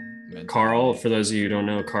Carl. Carl, for those of you who don't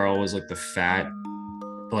know, Carl was like the fat,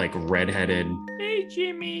 like redheaded. Hey,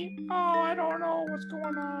 Jimmy. Oh, I don't know what's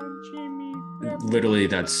going on, Jimmy. Literally,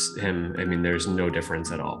 that's him. I mean, there's no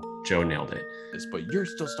difference at all. Joe nailed it. But you're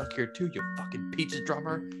still stuck here too, you fucking pizza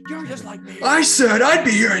drummer. You're just like me. I said I'd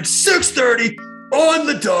be here at 6:30 on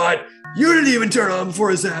the dot. You didn't even turn on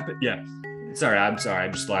before this happened. Yeah. Sorry. I'm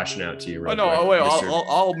just lashing out to you. Wait.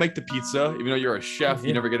 I'll make the pizza. Even though you're a chef,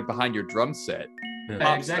 you never get it behind your drum set.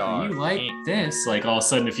 Yeah, exactly. You like this? Like all of a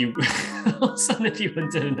sudden, if you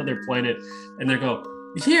went to another planet and they go,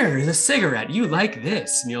 "Here, the cigarette. You like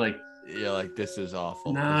this?" and you're like, this is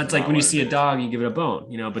awful. Nah, it's like when you see a dog, you give it a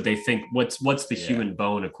bone, but they think what's the human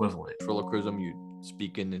bone equivalent? Ventriloquism,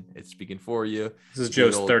 it's speaking for you. This is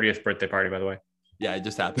Joe's 30th birthday party, by the way. Yeah, it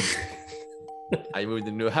just happened. I moved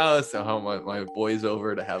to a new house. I had my boys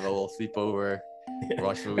over to have a little sleepover. Yeah.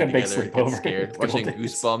 Watch the movie together. Get scared. Watching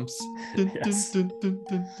Goosebumps. Yes.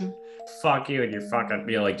 Fuck you and your fucking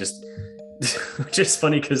just which is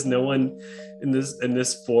funny because no one in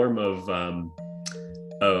this form of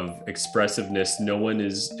expressive,ness, no one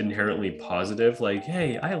is inherently positive. Like,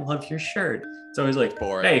 hey, I love your shirt. It's always like,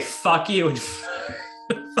 boring. Hey, fuck you and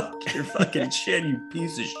fuck your fucking shit, you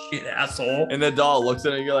piece of shit, asshole. And the doll looks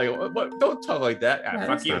at it and you're like, what? Don't talk like that. Yeah,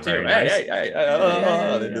 fuck you too. Nice. Hey.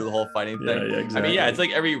 They do the whole fighting thing. Yeah, exactly. I mean, it's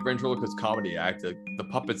like every ventriloquist comedy act. The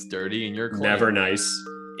puppet's dirty and you're clean. Never nice.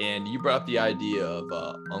 And you brought up the idea of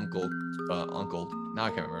Uncle. Now I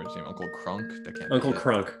can't remember his name. Uncle Crunk. Uncle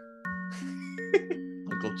Crunk.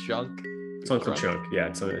 Uncle Chunk. It's Uncle Chunk. Yeah,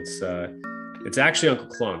 it's actually Uncle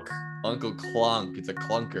Klunk. Uncle Klunk. It's a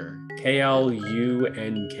clunker. Klunk.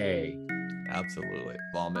 Absolutely.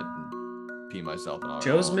 Vomit and pee myself.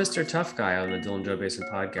 Joe's Mr. Tough Guy on the Dylan Joe Basin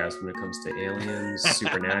podcast when it comes to aliens,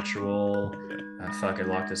 supernatural, fucking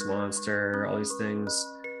Loch Ness Monster, all these things.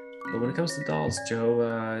 But when it comes to dolls,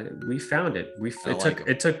 Joe, we found it.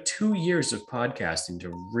 It took 2 years of podcasting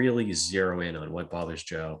to really zero in on what bothers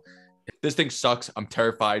Joe. This thing sucks. I'm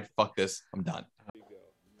terrified. Fuck this. I'm done.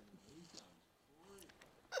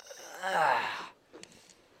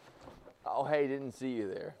 Oh, hey, didn't see you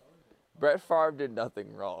there. Brett Favre did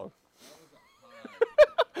nothing wrong.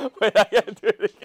 Wait, I gotta do it again.